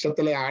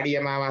 வருஷத்துல ஆடி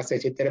அமாவாசை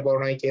சித்திரை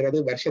பௌர்ணமி செய்யறது,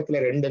 வருஷத்துல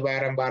 2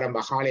 வாரம்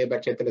மகாலய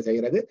பட்சத்துல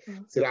செய்யறது,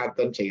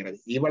 சிரார்த்தம் செய்யறது.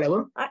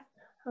 இவ்வளவும்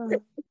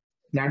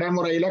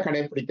நடைமுறையில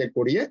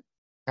கடைபிடிக்கக்கூடிய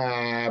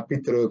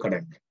பித்ரு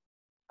கடன்கள்.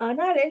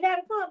 ஆனால்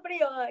எல்லாருக்கும் அப்படி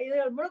இது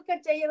முழுக்க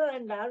செய்யறது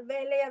என்றால்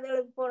வேலை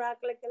அதுகளுக்கு போற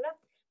ஆட்களுக்கு எல்லாம்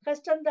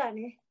கஷ்டம்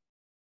தானே.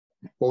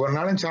 ஒவ்வொரு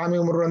நாளும் சாமி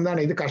கும்பிடுறது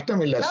தானே. இது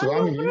கஷ்டம் இல்ல.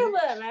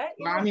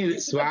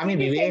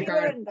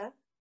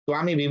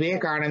 சுவாமி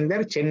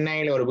விவேகானந்தர்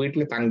சென்னையில ஒரு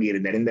வீட்டுல தங்கி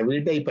இருந்தார். இந்த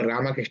வீட்டை இப்ப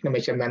ராமகிருஷ்ண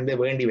மிஷன் வந்து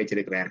வேண்டி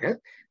வச்சிருக்கிறார்கள்.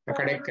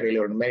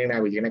 கடற்கரையில ஒரு மெரினா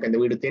பீச், எனக்கு அந்த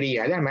வீடு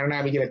தெரியாது. மெரினா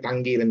பீச்சில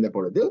தங்கி இருந்த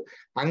பொழுது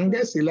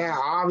அங்க சில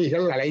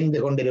ஆவிகள் அலைந்து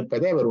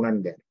கொண்டிருப்பதை அவர்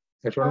உணர்ந்தார்.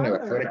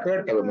 சொன்னவர், அவரை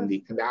கேட்டவர் முந்தி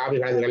அந்த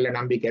ஆவிகள் அதுல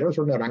நம்பிக்கையோ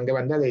சொன்னவர். அங்க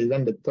வந்து அது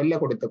இதண்டு தொல்லை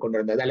கொடுத்து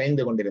கொண்டிருந்தது,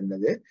 அலைந்து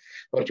கொண்டிருந்தது.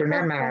 அவர்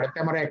சொன்னார், நான் அடுத்த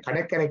முறை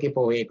கடற்கரைக்கு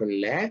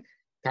போவேக்குள்ள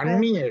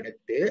தண்ணியை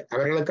எடுத்து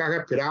அவர்களுக்காக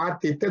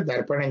பிரார்த்தித்து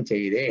தர்ப்பணம்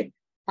செய்தேன்.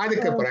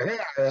 அதுக்கு பிறகு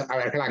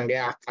அவர்கள் அங்கே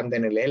அந்த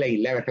நிலையில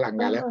இல்ல, அவர்கள்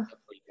அங்கால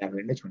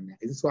போயிட்டாங்கன்னு சொன்னார்.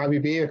 இது சுவாமி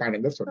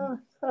விவேகானந்தர்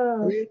சொன்னார்.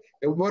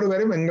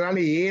 ஒவ்வொருவரும்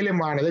எங்களால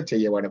ஏழுமானதை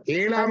செய்ய வேண்டும்.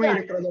 ஏழாமை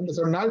இருக்கிறது என்று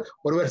சொன்னால்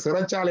ஒருவர்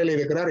சிறைச்சாலையில்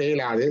இருக்கிறார்,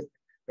 ஏழாது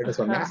என்று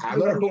சொன்னார்.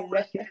 அவர்கள்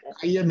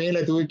கைய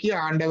மேல தூக்கி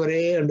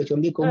ஆண்டவரே என்று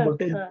சொல்லி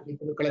கும்பிட்டு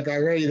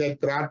பொருட்களுக்காக இதை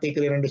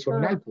பிரார்த்திக்கிறேன் என்று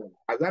சொன்னால் போதும்.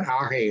 அதுதான்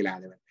ஆக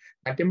இயலாதவர்.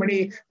 மற்றபடி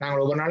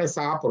நாங்கள் ஒவ்வொரு நாளும்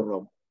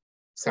சாப்பிடுறோம்,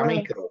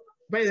 சமைக்கிறோம்.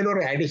 இப்ப இதுல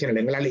ஒரு அடிஷனல்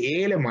எங்களால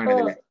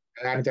ஏழுமானதுல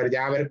அதான்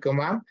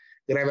யாவருக்குமாம்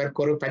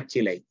இறைவர்க்கொரு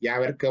பச்சிலை,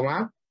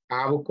 யாவர்க்குமாம்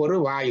ஆவுக்கொரு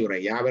வாயுரை,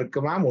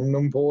 யாவர்க்குமாம்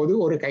உண்ணும் போது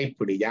ஒரு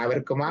கைப்பிடி,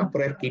 யாவர்க்குமாம்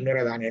பிறர்க்கு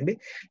இன்னொருதான் என்று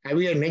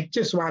அவைய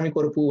நெச்ச சுவாமிக்கு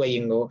ஒரு பூ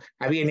வையுங்கோ,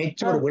 அவைய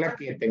நெச்ச ஒரு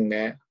விளக்கு ஏத்துங்க.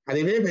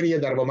 அதுவே பெரிய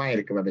தர்மமா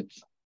இருக்கு அதுக்கு.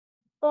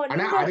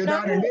 ஆனா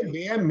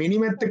அதுதான்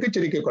மினிமத்துக்கு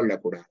சுருக்கிக்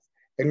கொள்ளக்கூடாது.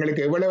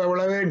 எங்களுக்கு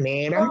எவ்வளவு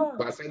நேரம்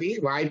வசதி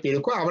வாய்ப்பு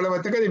இருக்கோ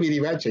அவ்வளவுத்துக்கு அது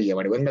விரிவா செய்ய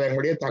வேண்டும்.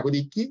 எங்களுடைய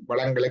தகுதிக்கு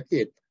வளங்களுக்கு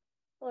ஏற்ப.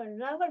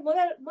 நாங்கள்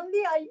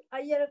முந்தி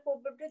ஐயரை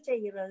கூப்பிட்டு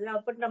செய்யறது,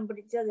 அப்பட்டம்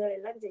பிடிச்சு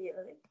அதெல்லாம்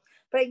செய்யறது.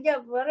 இப்ப இங்க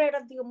வேற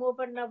இடத்துக்கு மூவ்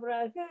பண்ண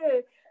பிறகு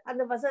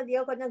அந்த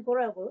வசதியா கொஞ்சம்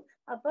குறைவு.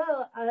 அப்ப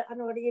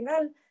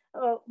அதனுடையினால்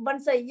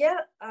ஒன் செய்ய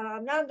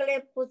நாங்களே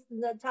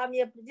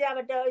சாமியை பிடிச்சி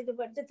அவற்றை இது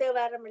பண்ணிட்டு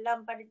தேவாரம்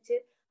எல்லாம் படிச்சு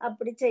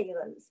அப்படி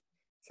செய்யறது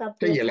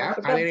செய்யலாம்.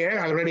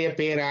 அவருடைய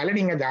பேரால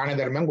நீங்க தான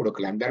தர்மம்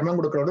கொடுக்கலாம். தர்மம்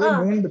கொடுக்கறது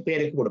 3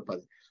 பேருக்கு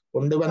கொடுப்பது.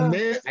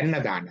 ஒன்று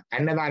அன்னதானம்.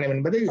 அன்னதானம்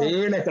என்பது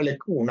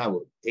ஏழைகளுக்கு உணவு,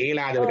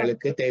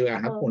 இயலாதவர்களுக்கு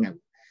தேவையான உணவு.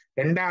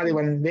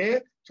 இரண்டாவது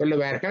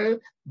சொல்லுவார்கள்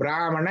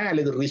பிராமண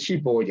அல்லது ரிஷி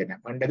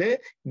போஜனம் என்றது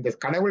இந்த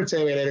கடவுள்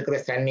சேவையில் இருக்கிற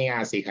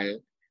சன்னியாசிகள்,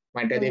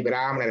 மற்றது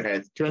பிராமணர்கள்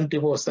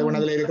 24/7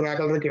 அதுல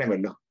இருக்கிறார்கள்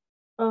இருக்கணுமല്ലോ,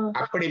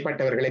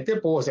 அப்படிப்பட்டவர்களுக்கு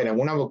போசன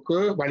உணவுக்கு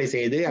வழி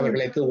செய்து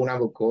அவர்களுக்கு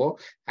உணவுக்கோ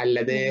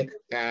அல்லது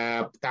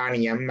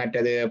தானியம்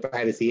மற்றது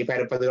அரிசி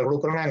பருப்பு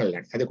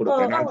கொடுக்குறாங்க, அது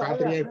கொடுக்குறேன். நான்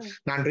பார்க்கிறேன்,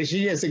 நான்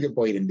ரிஷிகேஷுக்கு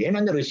போயிருந்தேன்.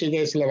 அங்க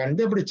ரிஷிகேஷ்ல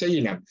இப்படி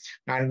செய்யணும்.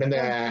 நான்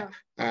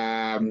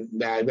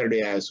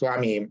இவருடைய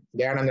சுவாமி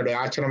தயானந்தருடைய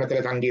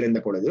ஆசிரமத்துல தங்கி இருந்த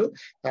பொழுது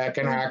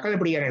அக்கள்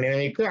இப்படியான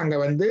நினைவுக்கு அங்க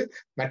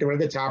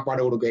மற்றவர்களுக்கு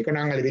சாப்பாடு கொடுக்க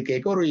நாங்கள் இது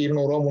கேட்க ஒரு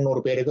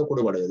 200-300 பேருக்கு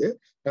கொடுபடுது.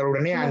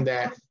 உடனே அந்த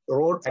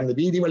ரோட் அந்த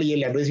வீதி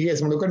வழியில்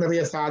ரிஷிகேஷ் முழுக்க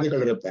நிறைய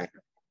சாதுகள்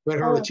இருப்பார்கள்.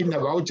 இவர்கள் ஒரு சின்ன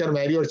வவுச்சர்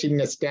மாதிரி ஒரு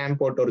சின்ன ஸ்டாம்ப்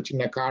போட்டு ஒரு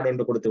சின்ன கார்டு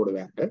ஒன்று கொடுத்து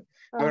விடுவார்கள்.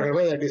 அவர்கள்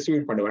போய் அதை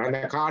டிஸ்ட்ரிபியூட் பண்ணுவாங்க.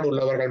 அந்த கார்டு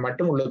உள்ளவர்கள்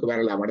மட்டும் உள்ளுக்கு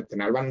வரலாம். அடுத்த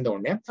நாள் வந்த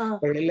உடனே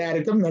அவர்கள்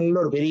எல்லாருக்கும் நல்ல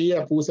ஒரு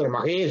பெரிய பூசை,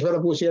 மகேஸ்வர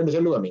பூசை என்று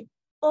சொல்லுவோமே,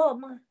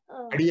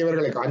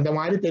 அடியவர்களுக்கு அந்த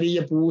மாதிரி பெரிய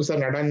பூசை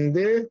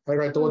நடந்து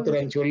அவர்கள்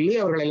தோத்திரம் சொல்லி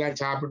அவர்கள் எல்லாம்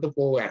சாப்பிட்டு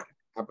போவார்கள்.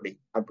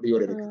 அப்படி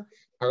ஒரு இருக்கு.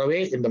 ஆகவே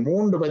இந்த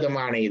 3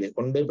 விதமான இது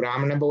ஒன்று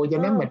பிராமண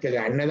போஜனம், மற்றது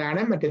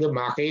அன்னதானம், மற்றது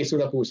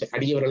மகேஸ்வர பூசை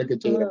அடியவர்களுக்கு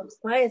செய்யறது.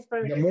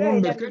 இந்த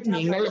 3க்கு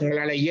நீங்கள்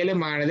உங்களால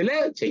இயலுமானதுல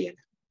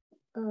செய்யலாம்.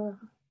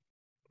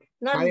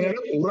 அதனால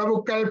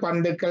உறவுக்கள்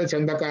பந்துக்கள்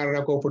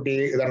சொந்தக்காரரை கூப்பிட்டு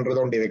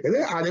இதன்றது ஒன்று இருக்குது,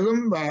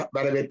 அதுவும்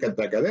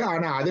வரவேற்கத்தக்கது.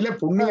 ஆனா அதுல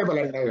புண்ணிய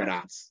பலன்கள்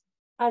வராது.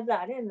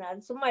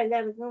 சும்மா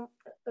எல்லாருக்கும்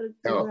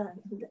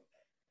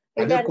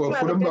அது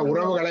குடும்ப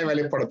உறவுகளை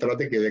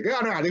வெளிப்படுத்துறதுக்கு இருக்கு.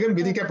 ஆனா அதுவும்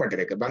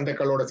விதிக்கப்பட்டிருக்கு.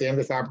 பந்துக்களோட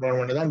சேர்ந்து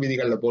சாப்பிடணும்னு தான்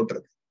விதிகள்ல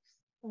போட்டிருக்கு.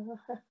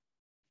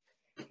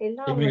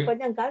 எல்லாம்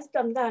கொஞ்சம்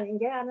கஷ்டம் தான்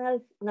இங்க. ஆனால்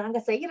நாங்க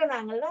செய்யற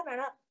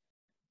நாங்கள்தான்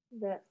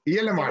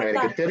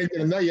இயலுமானவருக்கு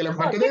தெரிஞ்சிருந்தா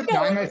மற்றது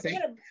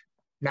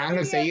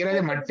நாங்கள்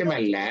செய்யறது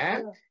மட்டுமல்ல,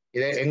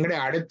 இதை எங்களுடைய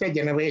அடுத்த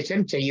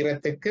ஜெனரேஷன்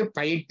செய்யறதுக்கு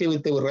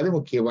பயிற்றுவித்து விடுறது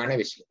முக்கியமான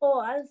விஷயம்.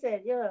 அது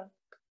சரி.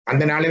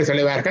 அந்த நாளில்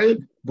சொல்லுவார்கள்,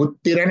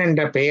 புத்திரன்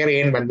என்ற பெயர்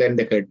ஏன்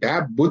வந்தென்று கேட்டா,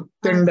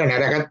 புத்தென்ற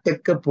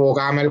நரகத்துக்கு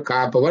போகாமல்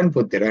காப்பவன்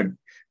புத்திரன்.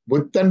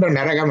 புத்தென்ற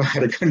நரகமா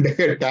இருக்குன்னு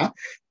கேட்டா,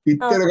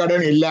 பித்தர்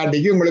கடன்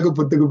இல்லாட்டிக்கு உங்களுக்கு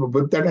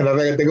புத்தன்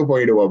நரகத்துக்கு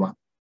போயிடுவோமா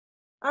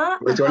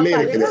சொல்லி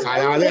இருக்குது.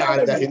 அதாவது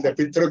இந்த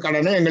பித்ரு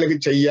கடனை எங்களுக்கு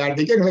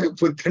செய்யாட்டிக்கு எங்களுக்கு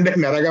புத்தண்ட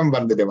நரகம்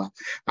வந்துடுமா.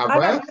 அப்ப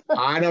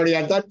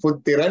ஆனோடையாத்தான்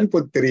புத்திரன்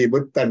புத்திரி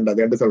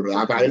புத்தண்டது என்று சொல்றது.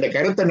 அப்ப அதுல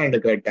கருத்து என்னன்னு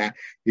கேட்டா,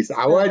 is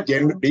our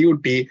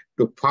duty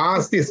to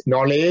pass this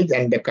knowledge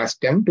and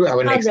custom to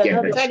our next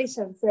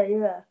generation.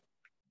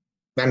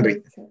 நன்றி.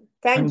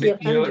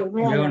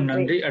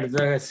 நன்றி.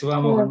 அடுத்ததாக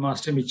சிவாமோகன்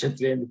மாஸ்டர்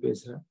மிச்சத்திலிருந்து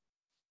பேசுறேன்.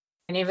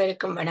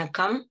 அனைவருக்கும்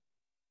வணக்கம்.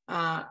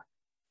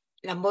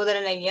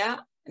 லம்போதரன் ஐயா,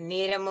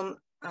 நேரமும்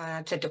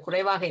சற்று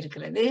குறைவாக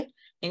இருக்கிறது.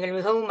 நீங்கள்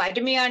மிகவும்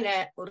அருமையான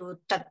ஒரு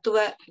தத்துவ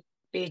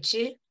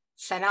பேச்சு.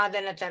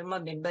 சனாதன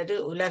தர்மம் என்பது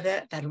உலக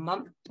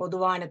தர்மம்,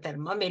 பொதுவான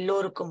தர்மம்,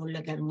 எல்லோருக்கும் உள்ள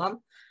தர்மம்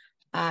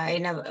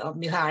என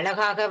மிக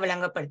அழகாக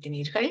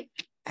விளங்கப்படுத்தினீர்கள்.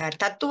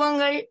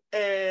 தத்துவங்கள்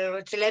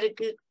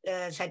சிலருக்கு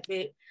சற்று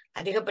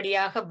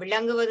அதிகப்படியாக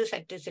விளங்குவது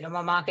சற்று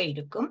சிரமமாக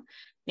இருக்கும்.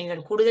 நீங்கள்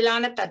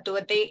கூடுதலான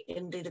தத்துவத்தை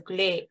இன்று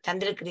இதுக்குள்ளே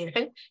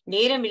தந்திருக்கிறீர்கள்.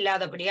 நேரம்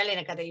இல்லாதபடியால்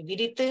எனக்கு அதை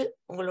விரித்து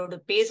உங்களோடு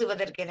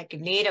பேசுவதற்கு எனக்கு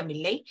நேரம்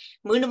இல்லை.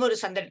 மீண்டும் ஒரு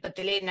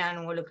சந்தர்ப்பத்திலே நான்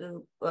உங்களுக்கு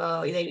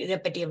இதை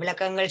பற்றிய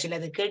விளக்கங்கள்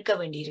சிலது கேட்க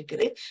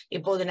வேண்டியிருக்குது.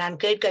 இப்போது நான்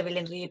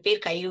கேட்கவில்லை. நிறைய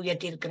பேர் கை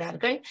உயர்த்தி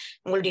இருக்கிறார்கள்.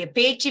 உங்களுடைய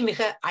பேச்சு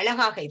மிக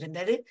அழகாக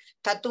இருந்தது,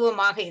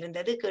 தத்துவமாக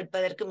இருந்தது,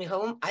 கேட்பதற்கு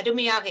மிகவும்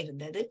அருமையாக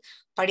இருந்தது,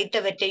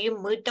 படித்தவற்றையும்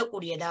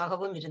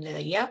மீட்டக்கூடியதாகவும் இருந்தது.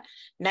 ஐயா,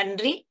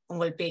 நன்றி.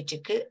 உங்கள்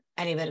பேச்சுக்கு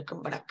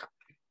அனைவருக்கும் வணக்கம்.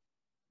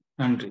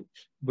 நன்றி.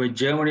 இப்போ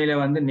ஜெர்மனியில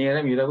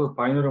நேரம் இரவு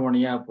 11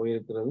 மணியா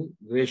போயிருக்கிறது.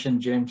 கிரேஷன்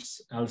ஜேம்ஸ்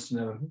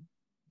ஆல்சன் அவர்கள்,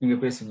 நீங்க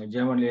பேசுங்க.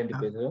 ஜெர்மனில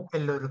இருந்து பேசுறோம்.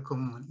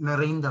 எல்லோருக்கும்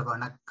நிறைந்த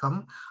வணக்கம்.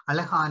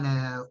 அழகான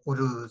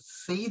ஒரு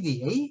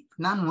செய்தியை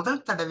நான்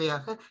முதல்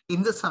தடவையாக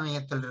இந்து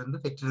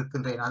சமயத்திலிருந்து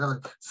பெற்றிருக்கின்றேன்.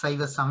 அதாவது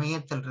சைவ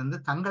சமயத்திலிருந்து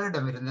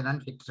தங்களிடமிருந்து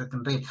நான்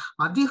பெற்றிருக்கின்றேன்.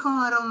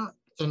 அதிகாரம்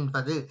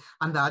என்பது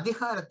அந்த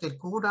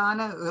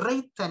அதிகாரத்திற்கூடான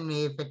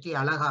இறைத்தன்மையை பற்றி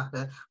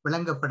அழகாக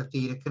விளங்கப்படுத்தி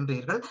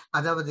இருக்கின்றீர்கள்.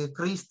 அதாவது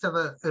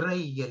கிறிஸ்தவ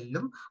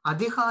இறையியலும்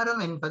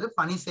அதிகாரம் என்பது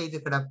பணி செய்து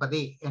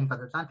கிடப்பதே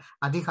என்பதுதான்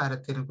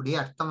அதிகாரத்தினுடைய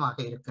அர்த்தமாக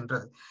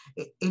இருக்கின்றது.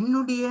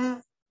 என்னுடைய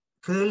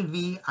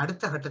கேள்வி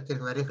அடுத்த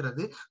கட்டத்திற்கு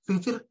வருகிறது.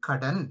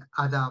 பிதிர்க்கடன்,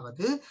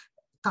 அதாவது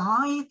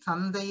தாய்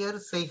தந்தையர்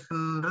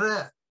செய்கின்ற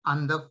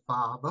அந்த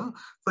பாவம்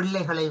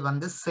பிள்ளைகளை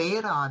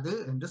சேராது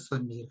என்று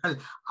சொன்னீர்கள்.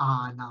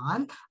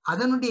 ஆனால்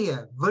அதனுடைய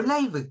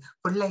விளைவு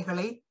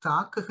பிள்ளைகளை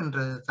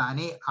தாக்குகின்றது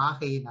தானே.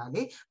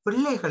 ஆகையினாலே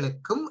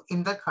பிள்ளைகளுக்கும்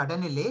இந்த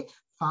கடனிலே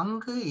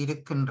பங்கு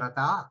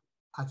இருக்கின்றதா?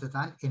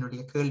 அதுதான்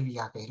என்னுடைய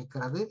கேள்வியாக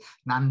இருக்கிறது.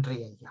 நன்றி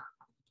ஐயா.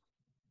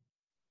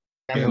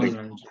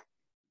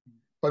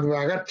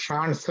 பொதுவாக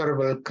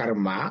டிரான்ஸ்ஃபரபிள்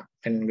கர்மா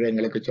என்று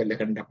எங்களுக்கு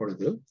சொல்லுகின்ற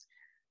பொழுது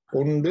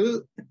ஒன்று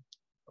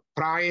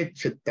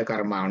பிராயச்சித்த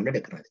கர்மா ஒன்று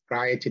எடுக்கிறது.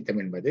 பிராயச்சித்தம்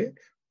என்பது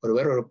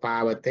ஒருவர் ஒரு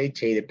பாவத்தை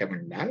செய்திட்டம்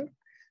என்றால்,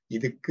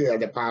 இதுக்கு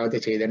அந்த பாவத்தை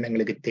செய்தன்னு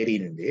எங்களுக்கு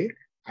தெரிந்து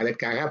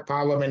அதற்காக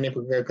பாவ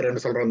மன்னிப்பு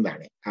கேட்கிறேன்னு சொல்றோம்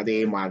தானே, அதே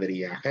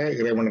மாதிரியாக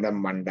இறைவனிடம்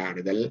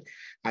மண்டாடுதல்,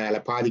 அதால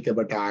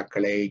பாதிக்கப்பட்ட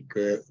ஆட்களை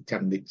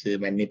சந்திச்சு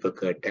மன்னிப்பு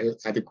கேட்டல்,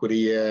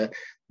 அதுக்குரிய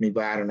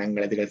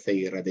நிவாரணங்கள் அதுகள்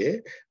செய்கிறது,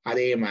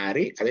 அதே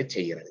மாதிரி அதை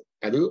செய்கிறது.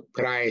 அது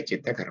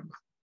பிராயச்சித்த கர்மா.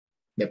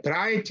 இந்த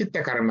பிராயச்சித்த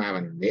கர்மா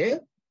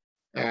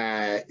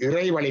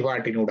இறை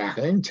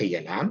வழிபாட்டினூடாகவும்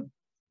செய்யலாம்.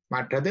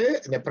 மற்றது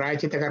இந்த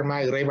பிராயச்சித்த கர்மா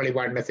இறை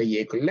வழிபாட்டின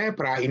செய்யக்குள்ள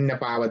இன்ன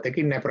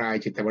பாவத்துக்கு இன்ன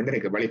பிராயச்சித்தம் வந்து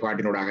இருக்கு.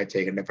 வழிபாட்டினூடாக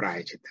செய்கின்ற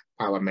பிராயச்சித்தம்,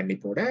 பாவம்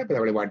மன்னிப்போட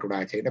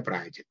வழிபாட்டினூடாக செய்கின்ற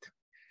பிராயச்சித்தம்.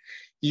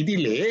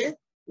 இதிலே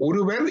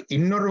ஒருவர்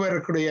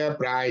இன்னொருவருடைய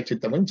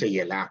பிராயச்சித்தமும்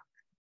செய்யலாம்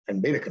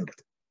என்று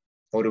இருக்கின்றது.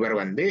 ஒருவர்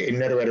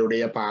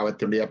இன்னொருவருடைய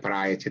பாவத்துடைய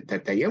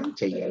பிராயச்சித்தத்தையும்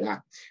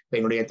செய்யலாம்.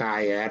 என்னுடைய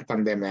தாயார்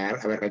தந்தைமார்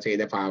அவர்கள்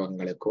செய்த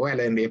பாவங்களுக்கோ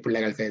அல்லது என்னுடைய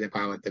பிள்ளைகள் செய்த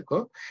பாவத்துக்கோ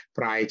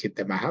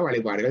பிராயச்சித்தமாக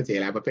வழிபாடுகள்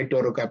செய்யலாம். அப்ப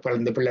பெற்றோருக்கு அப்ப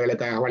இந்த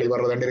பிள்ளைகளுக்காக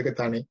வழிபடுறது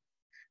இருக்குத்தானே.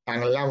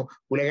 நாங்கள்லாம்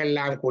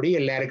உலகெல்லாம் கூடி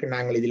எல்லாருக்கும்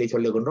நாங்கள் இதிலே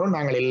சொல்லுகின்றோம்,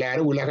 நாங்கள்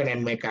எல்லாரும் உலக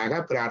நன்மைக்காக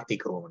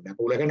பிரார்த்திக்கிறோம்.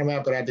 அப்ப உலக நன்மை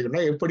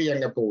பிரார்த்திக்கிறோம் எப்படி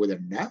அங்க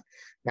போகுதுன்னா,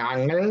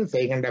 நாங்கள்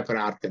செய்கின்ற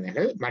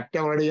பிரார்த்தனைகள்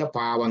மற்றவருடைய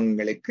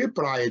பாவங்களுக்கு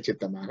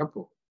பிராயச்சித்தமாக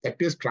போகும்.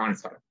 That is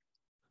transfer.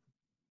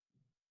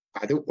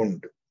 அது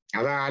உண்டு.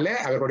 அதால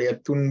அவர்களுடைய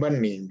துன்பம்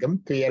நீங்கும்,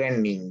 துயரம்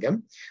நீங்கும்,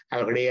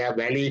 அவர்களுடைய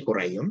வலி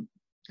குறையும்,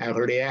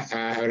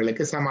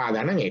 அவர்களுக்கு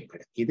சமாதானம்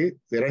ஏற்படும். இது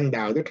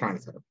இரண்டாவது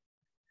டிரான்ஸ்ஃபர்.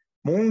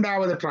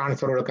 மூன்றாவது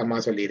டிரான்ஸ்ஃபர் அம்மா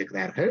சொல்லி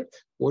இருக்கிறார்கள்.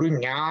 ஒரு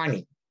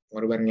ஞானி,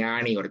 ஒருவர்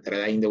ஞானி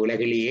ஒருத்தர் இந்த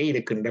உலகிலேயே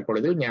இருக்கின்ற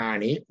பொழுது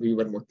ஞானி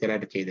ஜீவன்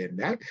முத்திரர்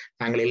செய்திருந்தால்,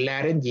 நாங்கள்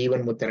எல்லாரும்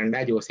ஜீவன்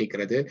முத்திரண்டா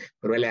யோசிக்கிறது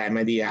ஒருவேளை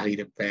அமைதியாக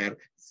இருப்பார்,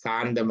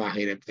 சாந்தமாக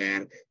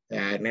இருப்பார்,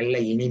 நல்ல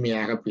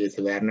இனிமையாக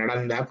பேசுவார்,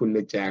 நடந்தா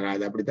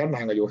புல்லுச்சாகாது, அப்படித்தான்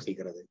நாங்கள்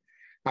யோசிக்கிறது.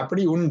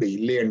 அப்படி உண்டு,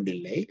 இல்லை என்று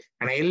இல்லை.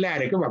 ஆனா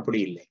எல்லாருக்கும் அப்படி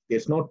இல்லை.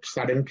 There's no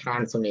sudden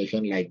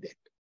transformation like that.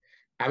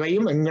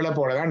 அவையும் எங்களை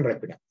போலதான்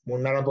இருப்பினும்,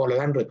 முன்னரை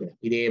போலதான் இருப்பினும்.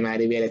 இதே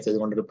மாதிரி வேலை செய்து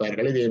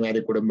கொண்டிருப்பார்கள், இதே மாதிரி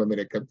குடும்பம்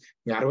இருக்கும்.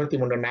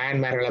 63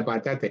 நாயன்மார்களை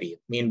பார்த்தா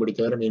தெரியும். மீன்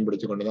பிடிச்சவர் மீன்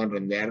பிடிச்சு கொண்டுதான்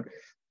இருந்தார்,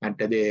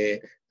 மற்றது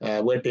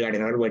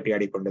வேட்டையாடினவர்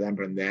வேட்டையாடி கொண்டுதான்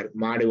இருந்தார்,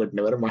 மாடு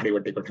வெட்டினவர் மாடு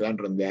வெட்டி கொண்டுதான்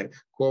இருந்தார்,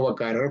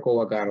 கோவக்காரர்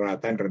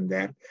கோவக்காரராகத்தான்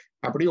இருந்தார்.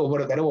 அப்படி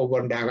ஒவ்வொருத்தரும்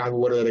ஒவ்வொன்றாக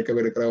ஒவ்வொருவருக்கு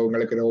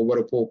இருக்கிறவங்களுக்கு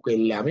ஒவ்வொரு போக்கு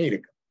எல்லாமே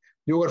இருக்கு.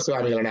 யோகர்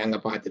சுவாமிகளை நாங்க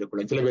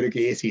பார்த்திருக்கிறோம். சில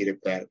பேருக்கு ஏசி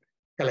இருப்பார்,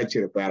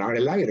 கலைச்சிருப்பார்,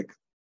 அவரெல்லாம் இருக்கு.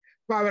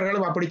 இப்ப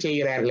அவர்களும் அப்படி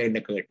செய்கிறார்கள்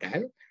என்று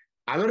கேட்டால்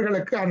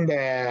அவர்களுக்கு அந்த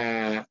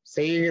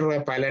செய்கிற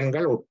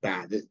பலன்கள்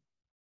ஒட்டாது,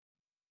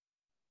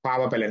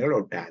 பாவ பலன்கள்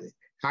ஒட்டாது.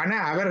 ஆனா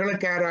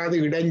அவர்களுக்கு யாராவது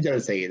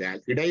இடைஞ்சல் செய்தால்,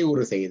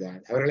 இடையூறு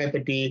செய்தால், அவர்களை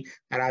பற்றி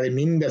யாராவது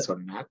நிந்த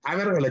சொன்னால்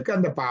அவர்களுக்கு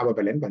அந்த பாவ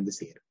பலன் வந்து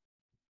சேரும்.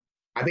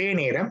 அதே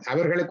நேரம்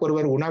அவர்களுக்கு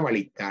ஒருவர்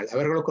உணவளித்தால்,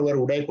 அவர்களுக்கு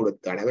ஒருவர் உடை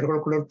கொடுத்தால்,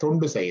 அவர்களுக்கு ஒருவர்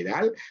தொண்டு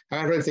செய்தால்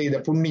அவர்கள் செய்த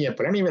புண்ணிய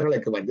பலன்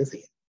இவர்களுக்கு வந்து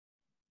சேரும்.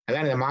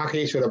 அதான் இந்த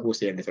மாகேஸ்வர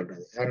பூசை என்று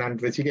சொல்றது. நான்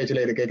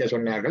ரிஷிகேஷ்ல இருக்க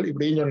சொன்னார்கள்,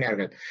 இப்படியும்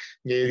சொன்னார்கள்,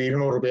 இங்க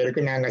 200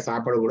 பேருக்கு நாங்க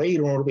சாப்பாடு கூட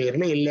 200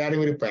 பேர்ல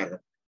எல்லாரும்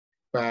இருப்பார்கள்.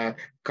 இப்ப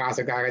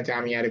காசுக்காக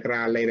சாமியா இருக்கிற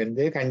ஆள்ல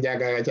இருந்து,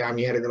 கஞ்சாக்காக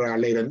சாமியா இருக்கிற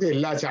ஆள்ல இருந்து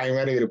எல்லா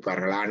சாமியாரும்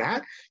இருப்பார்கள். ஆனா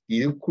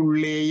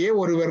இதுக்குள்ளேயே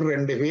ஒருவர்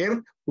 2 பேர்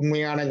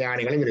உண்மையான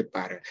ஞானிகளும்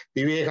இருப்பார்கள்.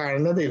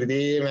 விவேகானந்தர்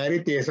இதே மாதிரி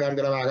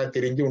தேசாந்திரமாக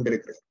தெரிஞ்சு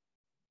கொண்டிருக்கிறார்.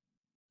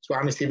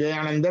 சுவாமி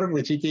சிவானந்தர்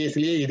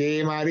ரிஷிகேஷ்லயே இதே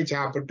மாதிரி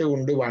சாப்பிட்டு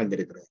உண்டு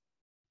வாழ்ந்திருக்கிறார்.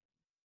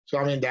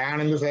 சுவாமி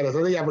தயானந்த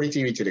சரஸ்வதி அப்படி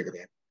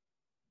ஜீவிச்சிருக்கிறார்.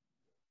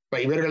 இப்ப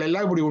இவர்கள்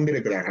எல்லாம் இப்படி உண்டு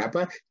இருக்கிறார்கள். அப்ப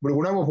இப்படி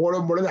உணவு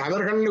போடும் பொழுது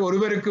அவர்கள்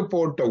ஒருவருக்கு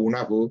போட்ட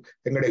உணவு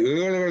எங்களுடைய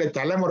 7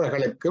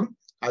 தலைமுறைகளுக்கும்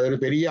அது ஒரு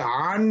பெரிய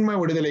ஆன்ம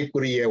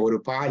விடுதலைக்குரிய ஒரு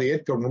பாதையை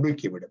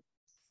முடுக்கிவிடும்.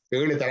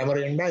 7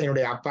 தலைமுறை என்றால்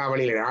என்னுடைய அப்பா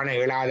வழியில, நானே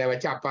 7ஆவதை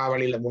வச்சு அப்பா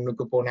வழியில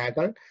முன்னுக்கு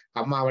போனாக்கள்,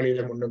 அம்மா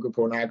வழியில முன்னுக்கு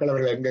போனாக்கள்,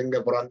 அவர்கள் எங்கெங்க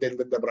பிறந்து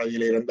எந்தெந்த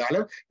பிறவியில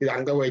இருந்தாலும் இது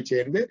அங்க போய்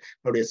சேர்ந்து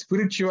என்னுடைய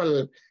ஸ்பிரிச்சுவல்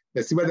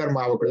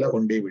சிவதர்மாவுக்குள்ள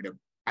கொண்டே விடும்.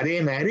 அதே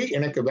மாதிரி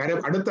எனக்கு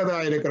அடுத்ததா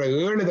இருக்கிற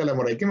 7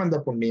 தலைமுறைக்கும் அந்த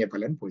புண்ணிய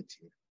பலன் போயிச்சு.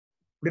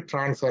 இப்படி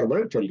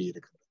டிரான்ஸ்ஃபர்பிள் சொல்லி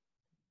இருக்கு.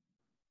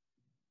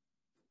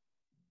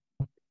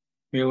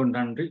 மிகவும்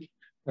நன்றி.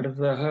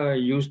 அடுத்ததாக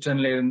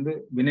ஹியூஸ்டன்ல இருந்து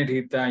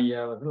வினரீதா ஐயா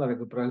அவர்கள்,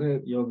 அதுக்கு பிறகு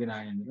யோகி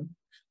நாகேந்திரன்.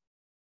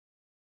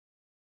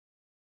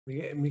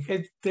 மிக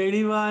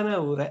தெளிவான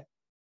உரை.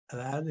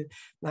 அதாவது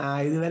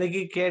நான்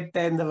இதுவரைக்கும்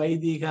கேட்ட இந்த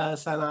வைதிகா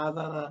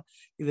சனாதனா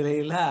இதுல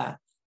எல்லாம்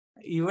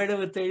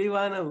இவ்வளவு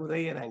தெளிவான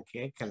உரையை நான்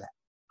கேட்கல.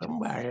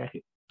 ரொம்ப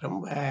அழகு,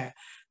 ரொம்ப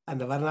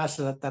அந்த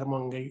வர்ணாசிர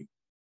தர்மங்கள்,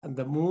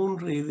 அந்த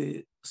 3 இது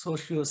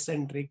சோசியோ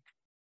சென்ட்ரிக்,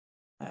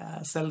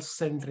 செல்ஃப்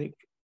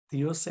சென்ட்ரிக்,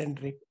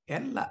 தியோசென்ட்ரிக்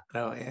எல்லாம்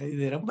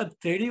இது ரொம்ப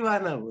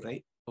தெளிவான உரை.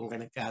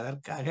 உங்களுக்கு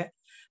அதற்காக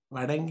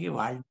வணங்கி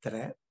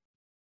வாழ்த்துறேன்.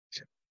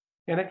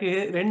 எனக்கு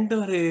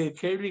 2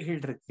 கேள்விகள்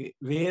இருக்கு.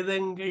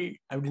 வேதங்கள்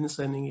அப்படின்னு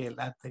சொன்னீங்க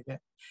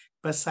எல்லாத்துக்கும்.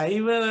 இப்ப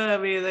சைவ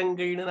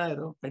வேதங்கள்னு நான்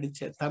ஏதோ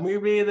படிச்சேன், தமிழ்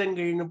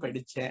வேதங்கள்னு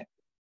படிச்சேன்.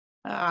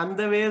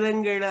 அந்த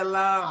வேதங்கள்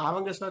எல்லாம்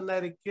அவங்க சொன்ன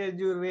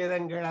ரிக்கஜூர்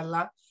வேதங்கள்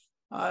எல்லாம்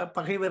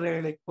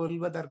பகைவர்களை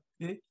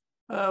கொல்வதற்கு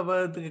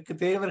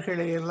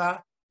தேவர்களை எல்லாம்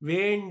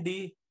வேண்டி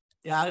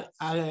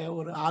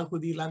ஒரு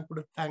ஆகுதி எல்லாம்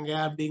கொடுத்தாங்க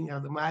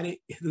அப்படிங்கிறது மாதிரி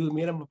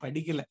எதுவுமே நம்ம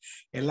படிக்கல.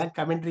 எல்லாம்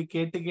கமெண்ட்ரி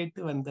கேட்டு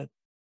கேட்டு வந்தது.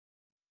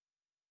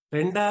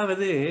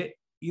 2வது,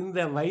 இந்த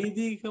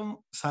வைதிகம்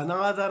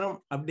சனாதனம்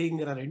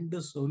அப்படிங்கிற 2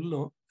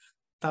 சொல்லும்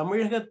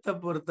தமிழகத்தை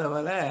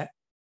பொறுத்தவரை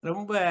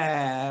ரொம்ப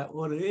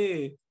ஒரு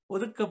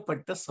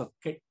ஒதுக்கப்பட்ட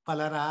சொற்கள்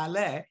பலரால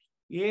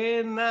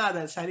ஏன்னா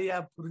அதை சரியா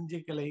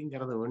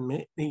புரிஞ்சுக்கலைங்கிறது ஒண்ணு.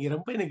 நீங்க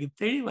ரொம்ப எனக்கு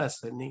தெளிவா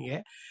சொன்னீங்க,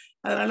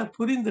 அதனால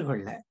புரிந்து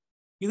கொள்ள.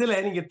 இதுல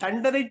நீங்க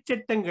தண்டனை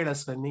சட்டங்களை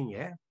சொன்னீங்க.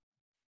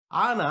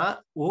 ஆனா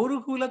ஒரு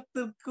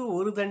குலத்திற்கு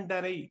ஒரு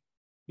தண்டனை.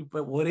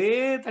 இப்ப ஒரே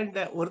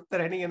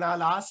ஒருத்தரை நீங்க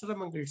 4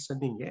 ஆசிரமங்கள்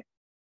சொன்னீங்க.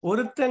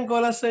 ஒருத்தன்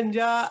கொலை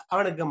செஞ்சா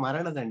அவனுக்கு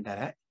மரண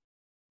தண்டனை,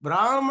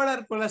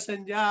 பிராமணர் கொலை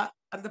செஞ்சா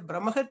அந்த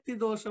பிரம்மஹத்தி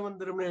தோஷம்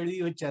வந்துரும்னு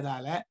எழுதி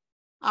வச்சதால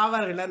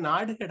அவர்களை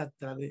நாடு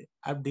கடத்துறது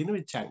அப்படின்னு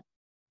வச்சாங்க.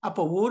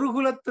 அப்ப ஒரு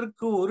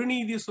குலத்திற்கு ஒரு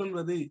நீதி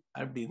சொல்வது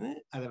அப்படின்னு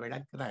அதை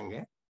விளக்குறாங்க.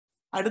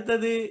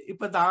 அடுத்தது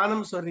இப்ப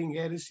தானம் சொல்றீங்க,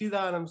 ரிஷி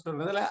தானம்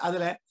சொல்றதுல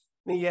அதுல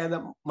நீங்க அந்த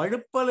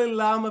மழுப்பல்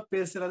இல்லாம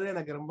பேசுறது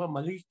எனக்கு ரொம்ப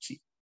மகிழ்ச்சி.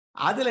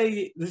 அதுல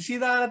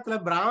ரிஷிதானத்துல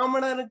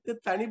பிராமணனுக்கு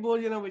தனி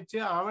போஜனம் வச்சு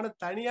அவனை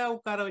தனியா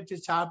உட்கார வச்சு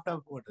சாப்பிட்டா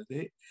போடுறது,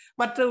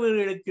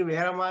 மற்றவர்களுக்கு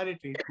வேற மாதிரி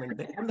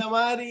ட்ரீட்மெண்ட், இந்த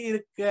மாதிரி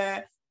இருக்க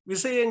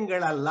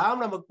விஷயங்கள்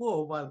எல்லாம் நமக்கு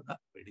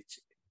ஒவ்வாறுதான் போயிடுச்சு.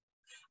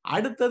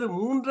 அடுத்தது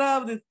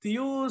 3வது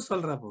தியூ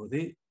சொல்ற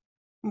போது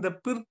இந்த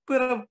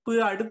பிற்பிறப்பு,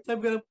 அடுத்த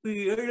பிறப்பு,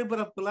 7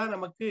 பிறப்புலாம்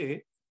நமக்கு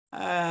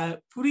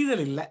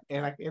புரிதல் இல்லை.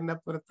 எனக்கு என்ன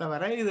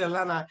பொறுத்தவரை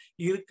இதெல்லாம் நான்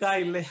இருக்கா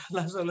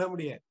இல்லையெல்லாம் சொல்ல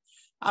முடியாது.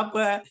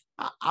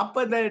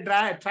 அப்ப இந்த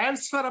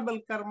டிரான்ஸ்பரபிள்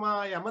கர்மா,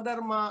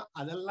 யமதர்மா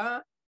அதெல்லாம்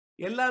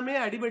எல்லாமே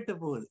அடிபட்டு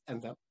போகுது.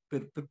 அந்த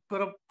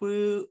பிற்பிறப்பு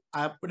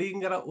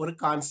அப்படிங்கிற ஒரு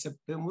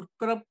கான்செப்ட்,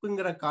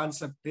 முற்பிறப்புங்கிற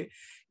கான்செப்ட்,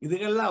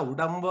 இதுகெல்லாம்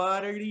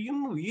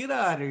உடம்பாரழியும்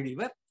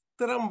உயிராரழிவர்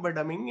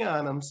திறம்படம்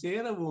ஞானம்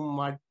சேரவும்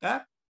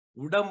மாட்டார்,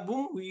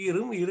 உடம்பும்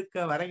உயிரும்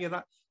இருக்க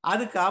வரைக்குதான்.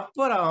 அதுக்கு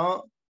அப்புறம்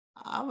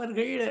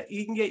அவர்கள்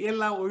இங்க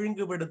எல்லாம்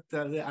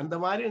ஒழுங்குபடுத்துறது அந்த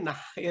மாதிரி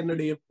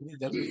என்னுடைய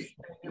புரிதல்.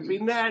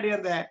 பின்னாடி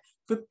அந்த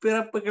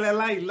பிறப்புகள்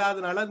எல்லாம்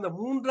இல்லாதனால இந்த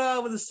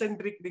 3வது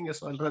சென்ட்ரிக் நீங்க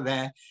சொல்றத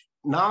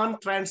நான்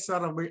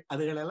டிரான்ஸ்பரபிள்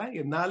அதுகளெல்லாம்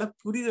என்னால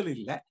புரிதல்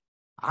இல்லை.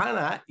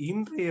 ஆனா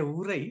இன்றைய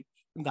உரை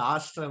இந்த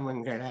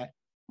ஆசிரமங்களை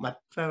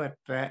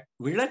மற்றவற்ற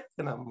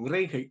விளக்கின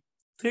முறைகள்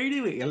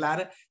தெளிவு,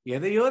 எல்லாரும்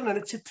எதையோ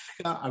நினைச்சிட்டு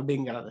இருக்கான்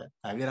அப்படிங்கிறத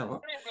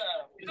தவிரவும்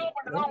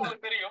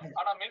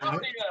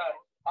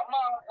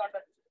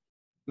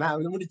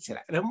நான்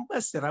முடிச்சிடறேன். ரொம்ப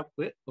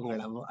சிறப்பு,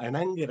 உங்களை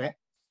வணங்குறேன்.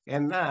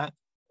 ஏன்னா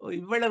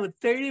இவ்வளவு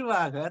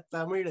தெளிவாக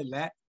தமிழ்ல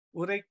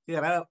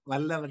உரைக்கிற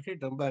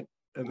வல்லவர்கள் ரொம்ப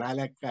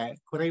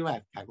குறைவா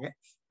இருக்காங்க.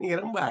 நீங்க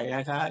ரொம்ப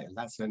அழகா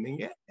எல்லாம்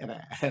சொன்னீங்க.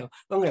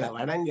 உங்களை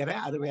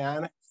வணங்குறேன்,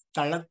 அருமையான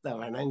தளத்தை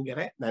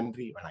வணங்குறேன்.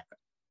 நன்றி,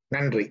 வணக்கம்.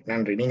 நன்றி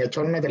நன்றி. நீங்க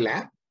சொன்னதுல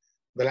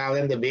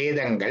முதலாவது இந்த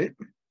வேதங்கள்,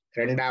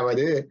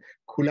 2வது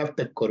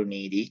குலத்துக்கு ஒரு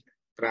நீதி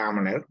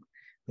பிராமணர்,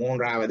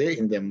 3வது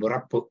இந்த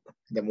முறப்பு,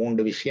 இந்த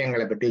 3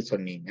 விஷயங்களை பற்றி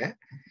சொன்னீங்க.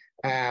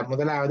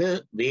 முதலாவது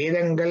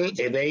வேதங்கள்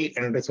எதை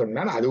என்று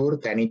சொன்னால் அது ஒரு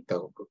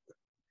தனித்தொகுப்பு.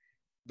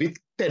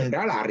 வித்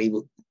என்றால்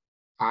அறிவு,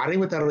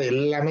 அறிவு தர்றது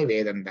எல்லாமே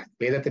வேதம் தான்.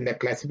 வேதத்தின்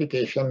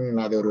கிளாசிபிகேஷன்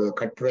அது ஒரு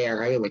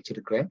கட்டுரையாகவே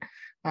வச்சிருக்கிறேன்,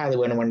 அது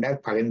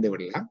வேணுமென்றால் பகிர்ந்து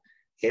விடலாம்.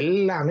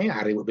 எல்லாமே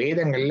அறிவு.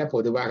 வேதங்கள்ல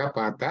பொதுவாக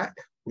பார்த்தா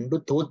உண்டு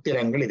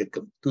தோத்திரங்கள்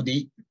இருக்கும், துதி,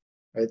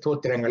 அது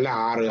தோத்திரங்கள்ல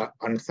 6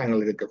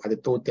 அம்சங்கள் இருக்கு, அது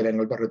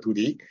தோத்திரங்கள் படுற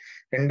துதி.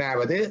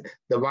 2வது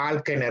இந்த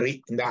வாழ்க்கை நெறி,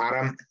 இந்த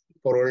அறம்,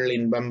 பொருள்,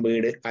 இன்பம்,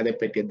 வீடு, அதை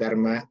பற்றிய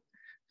தர்ம,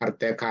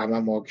 அர்த்த, காம,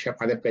 மோட்சம்,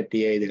 அதை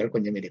பற்றிய இதுகள்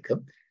கொஞ்சம்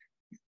இருக்கும்.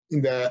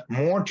 இந்த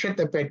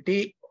மோட்சத்தை பற்றி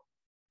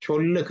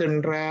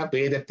சொல்லுகின்ற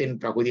வேதத்தின்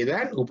பகுதி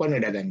தான்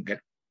உபநிடதங்கள்.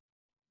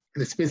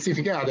 இது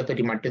ஸ்பெசிபிக்கா அதை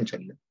பற்றி மட்டும்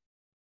சொல்லு.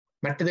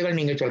 மற்றதுகள்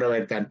நீங்க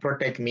சொல்றவர் தான்,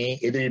 ப்ரொடெக்ட் மீ,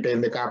 எதிர்கிட்ட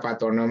இருந்து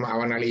காப்பாற்றணும்,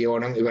 அவன்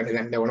அழியோணும், இவன்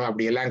இழந்தவனும்,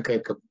 அப்படி எல்லாம்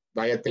கேட்கும்.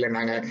 பயத்துல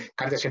நாங்க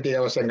கந்த சட்டி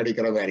தவசம்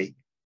கிடைக்கிற மாதிரி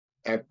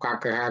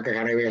காக்க காக்க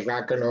கனவே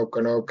காக்க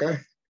நோக்க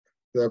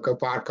நோக்க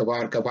பார்க்க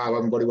பார்க்க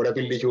பாவம் பொடி கூட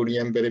பில்லி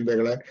சூனியம்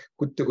பெரும்புகளை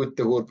குத்து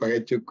குத்து கூர்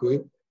பகைச்சுக்கு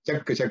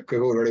சக்கு சக்கு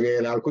கூரோட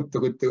வேளால் குத்து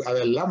குத்து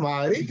அதெல்லாம்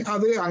மாறி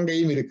அது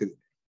அங்கேயும் இருக்குது.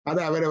 அது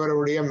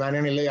அவரவருடைய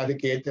மனநிலை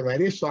அதுக்கு ஏற்ற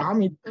மாதிரி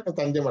சுவாமி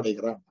தஞ்சம்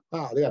அடைகிறான்.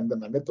 அது அந்த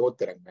மாதிரி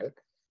தோத்திரங்கள்.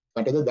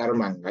 மற்றது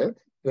தர்மங்கள்.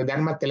 இந்த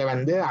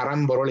தர்மத்துல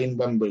அறம்பொருள்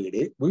இன்பம்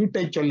வீடு,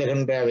 வீட்டை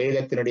சொல்லுகின்ற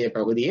வேதத்தினுடைய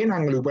பகுதியை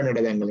நாங்கள்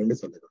உபநிடதங்கள் என்று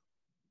சொல்லுகிறோம்.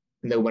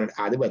 இந்த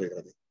அது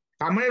வருகிறது.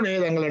 தமிழ்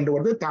வேதங்கள் என்று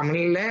பொழுது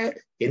தமிழ்ல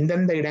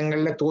எந்தெந்த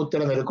இடங்கள்ல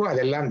தோத்திரம் இருக்கோ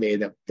அதெல்லாம்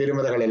வேதம்,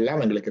 திருமுறைகள்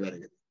எல்லாம் எங்களுக்கு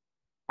வருகிறது.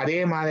 அதே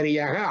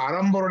மாதிரியாக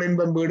அறம்பொருள்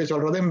இன்பம் வீடு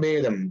சொல்றதும்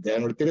வேதம்,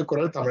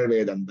 திருக்குறள் தமிழ்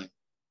வேதம் தான்.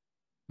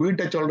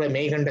 வீட்டை சொல்ற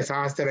மெய்கண்ட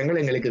சாஸ்திரங்கள்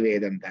எங்களுக்கு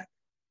வேதம் தான்.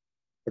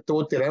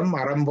 தோத்திரம்,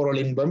 அறம்பொருள்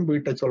இன்பம்,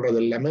 வீட்டை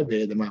சொல்றது எல்லாமே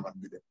வேதமா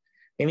வந்தது.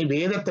 இனி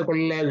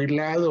வேதத்துக்குள்ள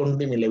இல்லாத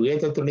ஒன்றும் இல்லை.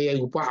 வேதத்துடைய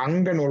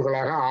அங்க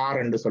நூல்களாக 6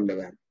 என்று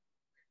சொல்லுவார்.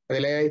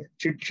 அதுல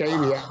சிக்ஷை,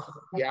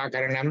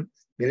 வியாக்கரணம்,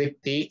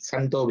 நிருக்தி,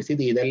 சந்தோபிசி,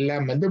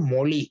 இதெல்லாம்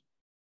மொழி,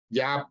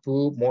 ஜாப்பு,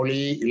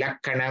 மொழி,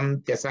 இலக்கணம்,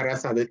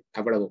 தெசரஸ், அது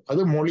அவ்வளவு,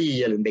 அது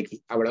மொழியியல். இன்றைக்கு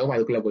அவ்வளவும்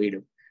அதுக்குள்ள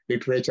போயிடும்.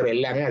 லிட்ரேச்சர்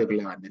எல்லாமே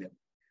அதுக்குள்ள வந்துடும்.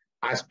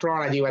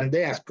 அஸ்ட்ராலஜி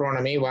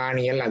அஸ்ட்ரானமி,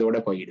 வானியல் அதோட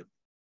போயிடும்.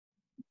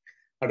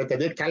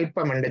 அடுத்தது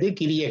கல்பம் என்றது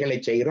கிரியைகளை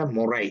செய்கிற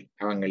முறை.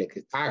 அவங்களுக்கு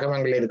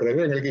ஆகமங்கள் இருக்கிறது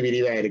எங்களுக்கு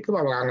விரிவா இருக்கு,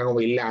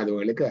 ஆகமம்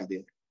இல்லாதவங்களுக்கு அது.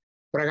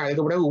 பிறகு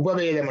அதுக்கு பிறகு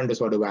உபவேதம் என்று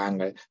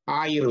சொல்லுவாங்க.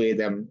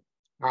 ஆயுர்வேதம்,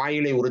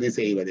 ஆயுளை உறுதி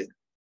செய்வது.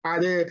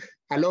 அது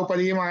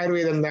அலோபதியும்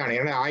ஆயுர்வேதம் தான்.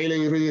 ஏன்னா ஆயிலை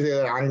உறுதி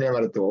செய்வது ஆங்கில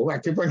மருத்துவம்,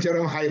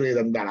 அக்குபஞ்சரும்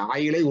ஆயுர்வேதம் தான்.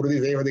 ஆயிலை உறுதி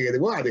செய்வது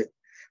எதுவோ அது.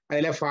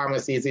 அதுல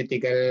பார்மசி,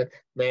 சிட்டிக்கல்,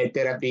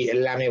 தெரப்பி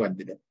எல்லாமே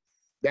வந்துடும்.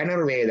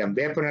 தனுர்வேதம்,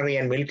 வேப்பனரி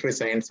அண்ட் மிலிட்ரி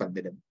சயின்ஸ்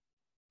வந்துடும்.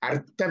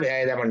 அர்த்த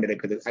வேதம் ஒன்று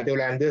இருக்குது.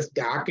 அதுல வந்து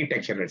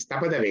ஆர்கிடெக்சரல்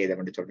ஸ்தபத வேதம்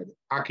என்று சொல்றது.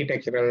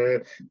 ஆர்கிடெக்சரல்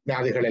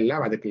அதுகள்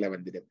எல்லாம் அதுக்குள்ள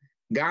வந்துடும்.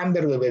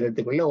 காந்தர்வ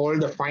வேதத்துக்குள்ள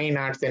all the fine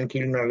arts and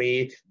கியூனரி,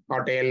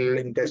 hotel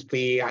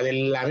industry, அது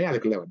எல்லாமே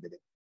அதுக்குள்ள வந்தது.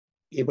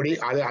 இப்படி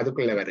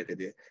அதுக்குள்ள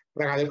வருகிறது.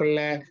 அதுக்குள்ள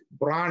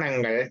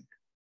புராணங்கள்,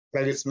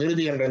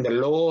 ஸ்மிருதி என்ற இந்த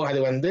லோ, அது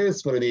வந்து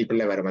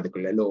ஸ்மிருதிக்குள்ள வரும்.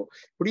 அதுக்குள்ள லோ,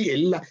 இப்படி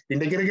எல்லா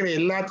இன்றைக்கு இருக்கிற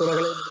எல்லா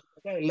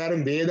துறைகளையும்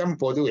எல்லாரும் வேதம்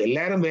பொது,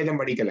 எல்லாரும் வேதம்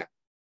படிக்கல.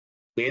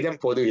 வேதம்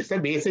பொது is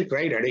basic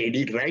right,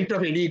 right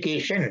of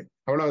education,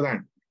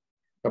 அவ்வளவுதான்.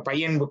 இப்ப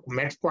பையன்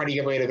மேத்ஸ்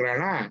படிக்க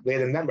போயிருக்கிறானா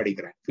வேதம் தான்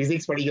படிக்கிறான்,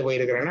 பிசிக்ஸ் படிக்க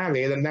போயிருக்கிறானா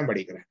வேதம் தான்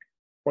படிக்கிறான்,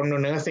 பொண்ணு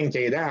நர்சிங்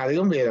செய்தா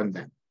அதுவும் வேதம்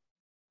தான்.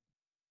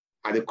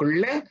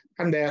 அதுக்குள்ள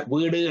அந்த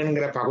வீடு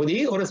என்கிற பகுதி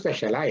ஒரு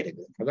ஸ்பெஷலா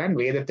இருக்கு. அதான்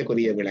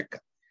வேதத்துக்குரிய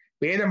விளக்கம்.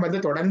 வேதம் வந்து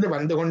தொடர்ந்து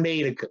வந்து கொண்டே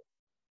இருக்கு.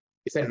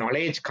 It's a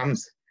knowledge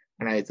comes.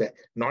 ஆனா இட்ஸ்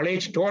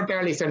knowledge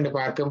totalis என்று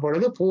பார்க்கும்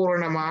பொழுது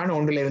பூரணமான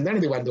ஒன்றில் இருந்தால்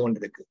இது வந்து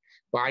கொண்டிருக்கு.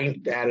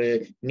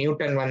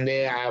 நியூட்டன் வந்து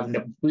அந்த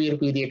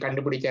புவியீர்ப்பு விதியை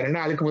கண்டுபிடிச்சாருன்னா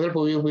அதுக்கு முதல்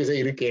புவியீர்ப்பு விசை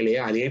இருக்கே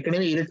இல்லையா, அது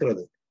ஏற்கனவே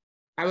இருக்கிறது.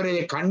 அவர்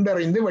இதை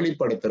கண்டறிந்து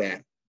வெளிப்படுத்துறார்.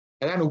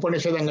 அதான்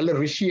உபநிஷதங்கள்ல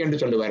ரிஷி என்று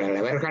சொல்லுவார்கள்.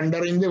 அவர்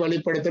கண்டறிந்து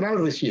வெளிப்படுத்தினால்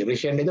ரிஷி.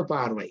 ரிஷி என்றது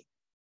பார்வை.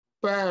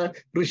 இப்ப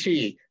ரிஷி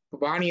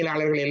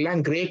வானியலாளர்கள் எல்லாம்,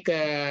 கிரேக்க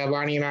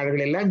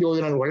வானியலாளர்கள் எல்லாம்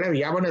ஜோதிடர்கள்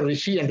யவன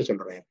ரிஷி என்று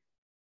சொல்றார்.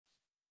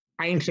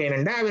 ஐன்ஸ்டைன்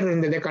என்றா அவர்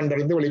இருந்ததை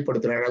கண்டறிந்து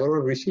வெளிப்படுத்தினார், அவர்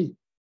ஒரு ரிஷி.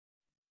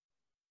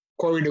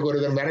 கோவிடுக்கு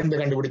ஒருத்தர் மருந்து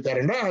கண்டுபிடித்தார்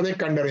என்றால் அதை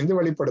கண்டறிந்து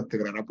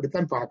வெளிப்படுத்துகிறார்.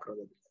 அப்படித்தான்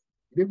பார்க்கிறது.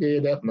 இது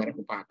வேத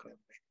மரபு பார்க்கிறது.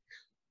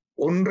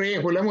 ஒன்றே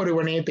குலம்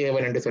ஒருவனே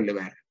தேவன் என்று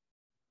சொல்லுவார்.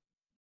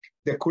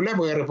 இந்த குல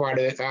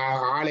வேறுபாடு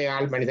ஆளை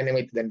ஆள் மனிதனை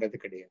வைத்து தண்டது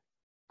கிடையாது.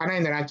 ஆனா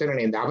இந்த நான்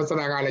சொன்னேன், இந்த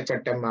அவசர கால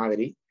சட்டம்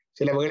மாதிரி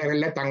சில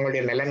வேளைகள்ல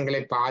தங்களுடைய நலன்களை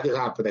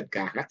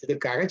பாதுகாப்பதற்காக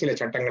இதுக்காக சில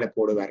சட்டங்களை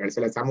போடுவார்கள்.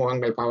 சில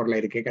சமூகங்கள் பவர்ல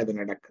இருக்க அது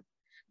நடக்கும்.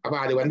 அப்ப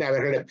அது வந்து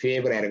அவர்களோட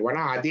ஃபேவரா இருக்கும்.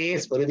 ஆனா அதே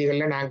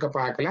ஸ்மிருதிகள்ல நாங்க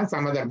பார்க்கலாம்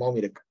சமதர்மமும்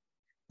இருக்கு.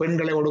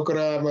 பெண்களை ஒடுக்குற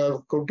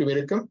கூட்டம்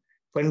இருக்கும்,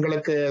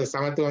 பெண்களுக்கு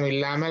சமத்துவம்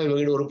இல்லாமல்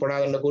வீடு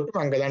உருப்படாத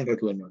கூட்டம் அங்கதான்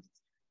இருக்கு. வேணும்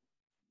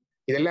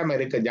இதெல்லாம்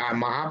இருக்கு.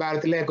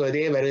 மகாபாரதத்துல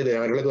இதே வருது.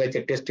 அவர்களுக்கு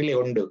வச்ச டெஸ்ட்ல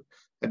உண்டு.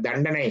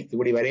 தண்டனை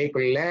இப்படி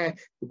வரைக்குள்ள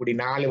இப்படி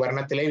 4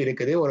 வர்ணத்திலே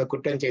இருக்குது. ஒரு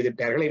குற்றம்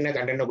செய்துட்டார்கள், என்ன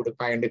தண்டனை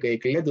கொடுப்பா என்று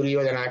கேட்கல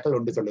துரியோதனாக்கள்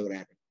ஒன்று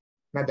சொல்லுகிறார்கள்.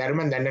 நான்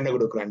தர்மன் தண்டனை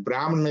கொடுக்குறான்.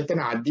 பிராமணனுக்கு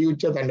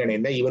அதியுச்ச தண்டனை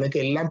என்ன, இவனுக்கு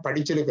எல்லாம்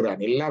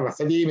படிச்சிருக்கிறான், எல்லா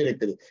வசதியும்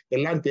இருக்குது,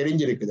 எல்லாம்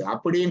தெரிஞ்சிருக்குது,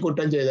 அப்படியும்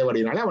குற்றம்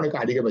செய்தபடினால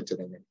அவனுக்கு அதிகபட்ச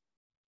தண்டனை.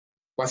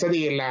 வசதி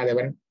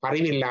இல்லாதவன்,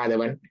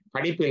 பறிவில்லாதவன்,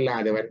 படிப்பு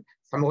இல்லாதவன்,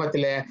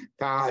 சமூகத்துல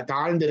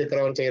தாழ்ந்து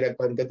இருக்கிறவன் செய்யற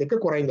பந்தத்துக்கு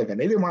குறைந்த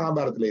தண்டனை. இது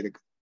மகாபாரதத்துல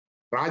இருக்கு.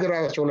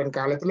 ராஜராஜ சோழன்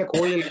காலத்துல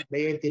கோயில்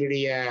நகையை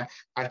திருடிய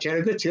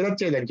அச்சருக்கு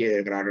சிரச்சேதம்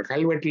செய்திருக்கிறார்கள்.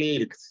 கல்வெட்டிலேயே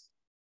இருக்கு.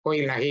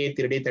 கோயில் நகையை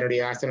திருடி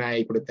தன்னுடைய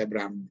ஆசனாயை கொடுத்த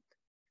பிராமணன்.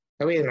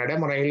 அவை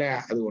நடைமுறையில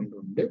அது ஒன்று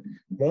உண்டு.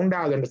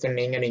 3வது ஒன்று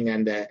சொன்னீங்க நீங்க,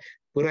 அந்த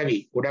பிறவி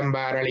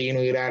உடம்பாரளியின்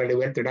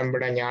உயிராரழிவர்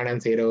திடம்பட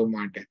ஞானம் சேரவும்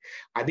மாட்டார்.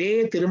 அதே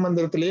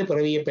திருமந்திரத்திலேயே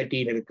பிறவியை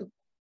பற்றியும் இருக்கும்.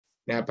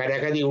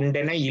 பரகதி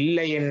உண்டென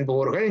இல்லை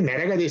என்போர்கள்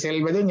நரகதி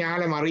செல்வது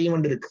ஞானம் அறியும்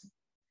என்று இருக்கு.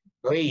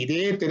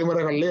 இதே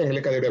திருமுறைகள்ல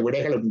எங்களுக்கு அதோட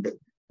விடைகள் உண்டு.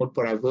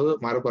 முற்புறவு,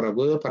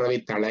 மறுபுறவு,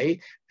 பறவைத்தலை,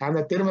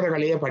 அந்த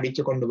திருமுறைகளையே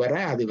படிச்சு கொண்டு வர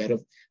அது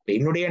வரும்.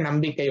 என்னுடைய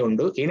நம்பிக்கை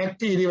உண்டு.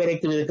 எனக்கு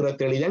இதுவரைக்கும் இருக்கிற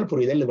தெளிதல்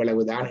புரிதல்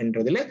இவ்வளவுதான்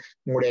என்றதுல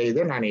உங்களுடைய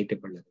இதை நான்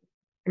ஏற்றுக்கொள்ளுகிறேன்.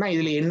 ஆனா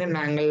இதுல என்ன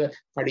நாங்கள்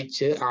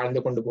படிச்சு ஆழ்ந்து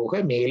கொண்டு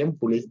போக மேலும்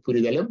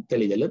புரிதலும்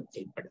தெளிதலும்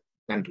ஏற்படும்.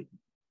 நன்றி.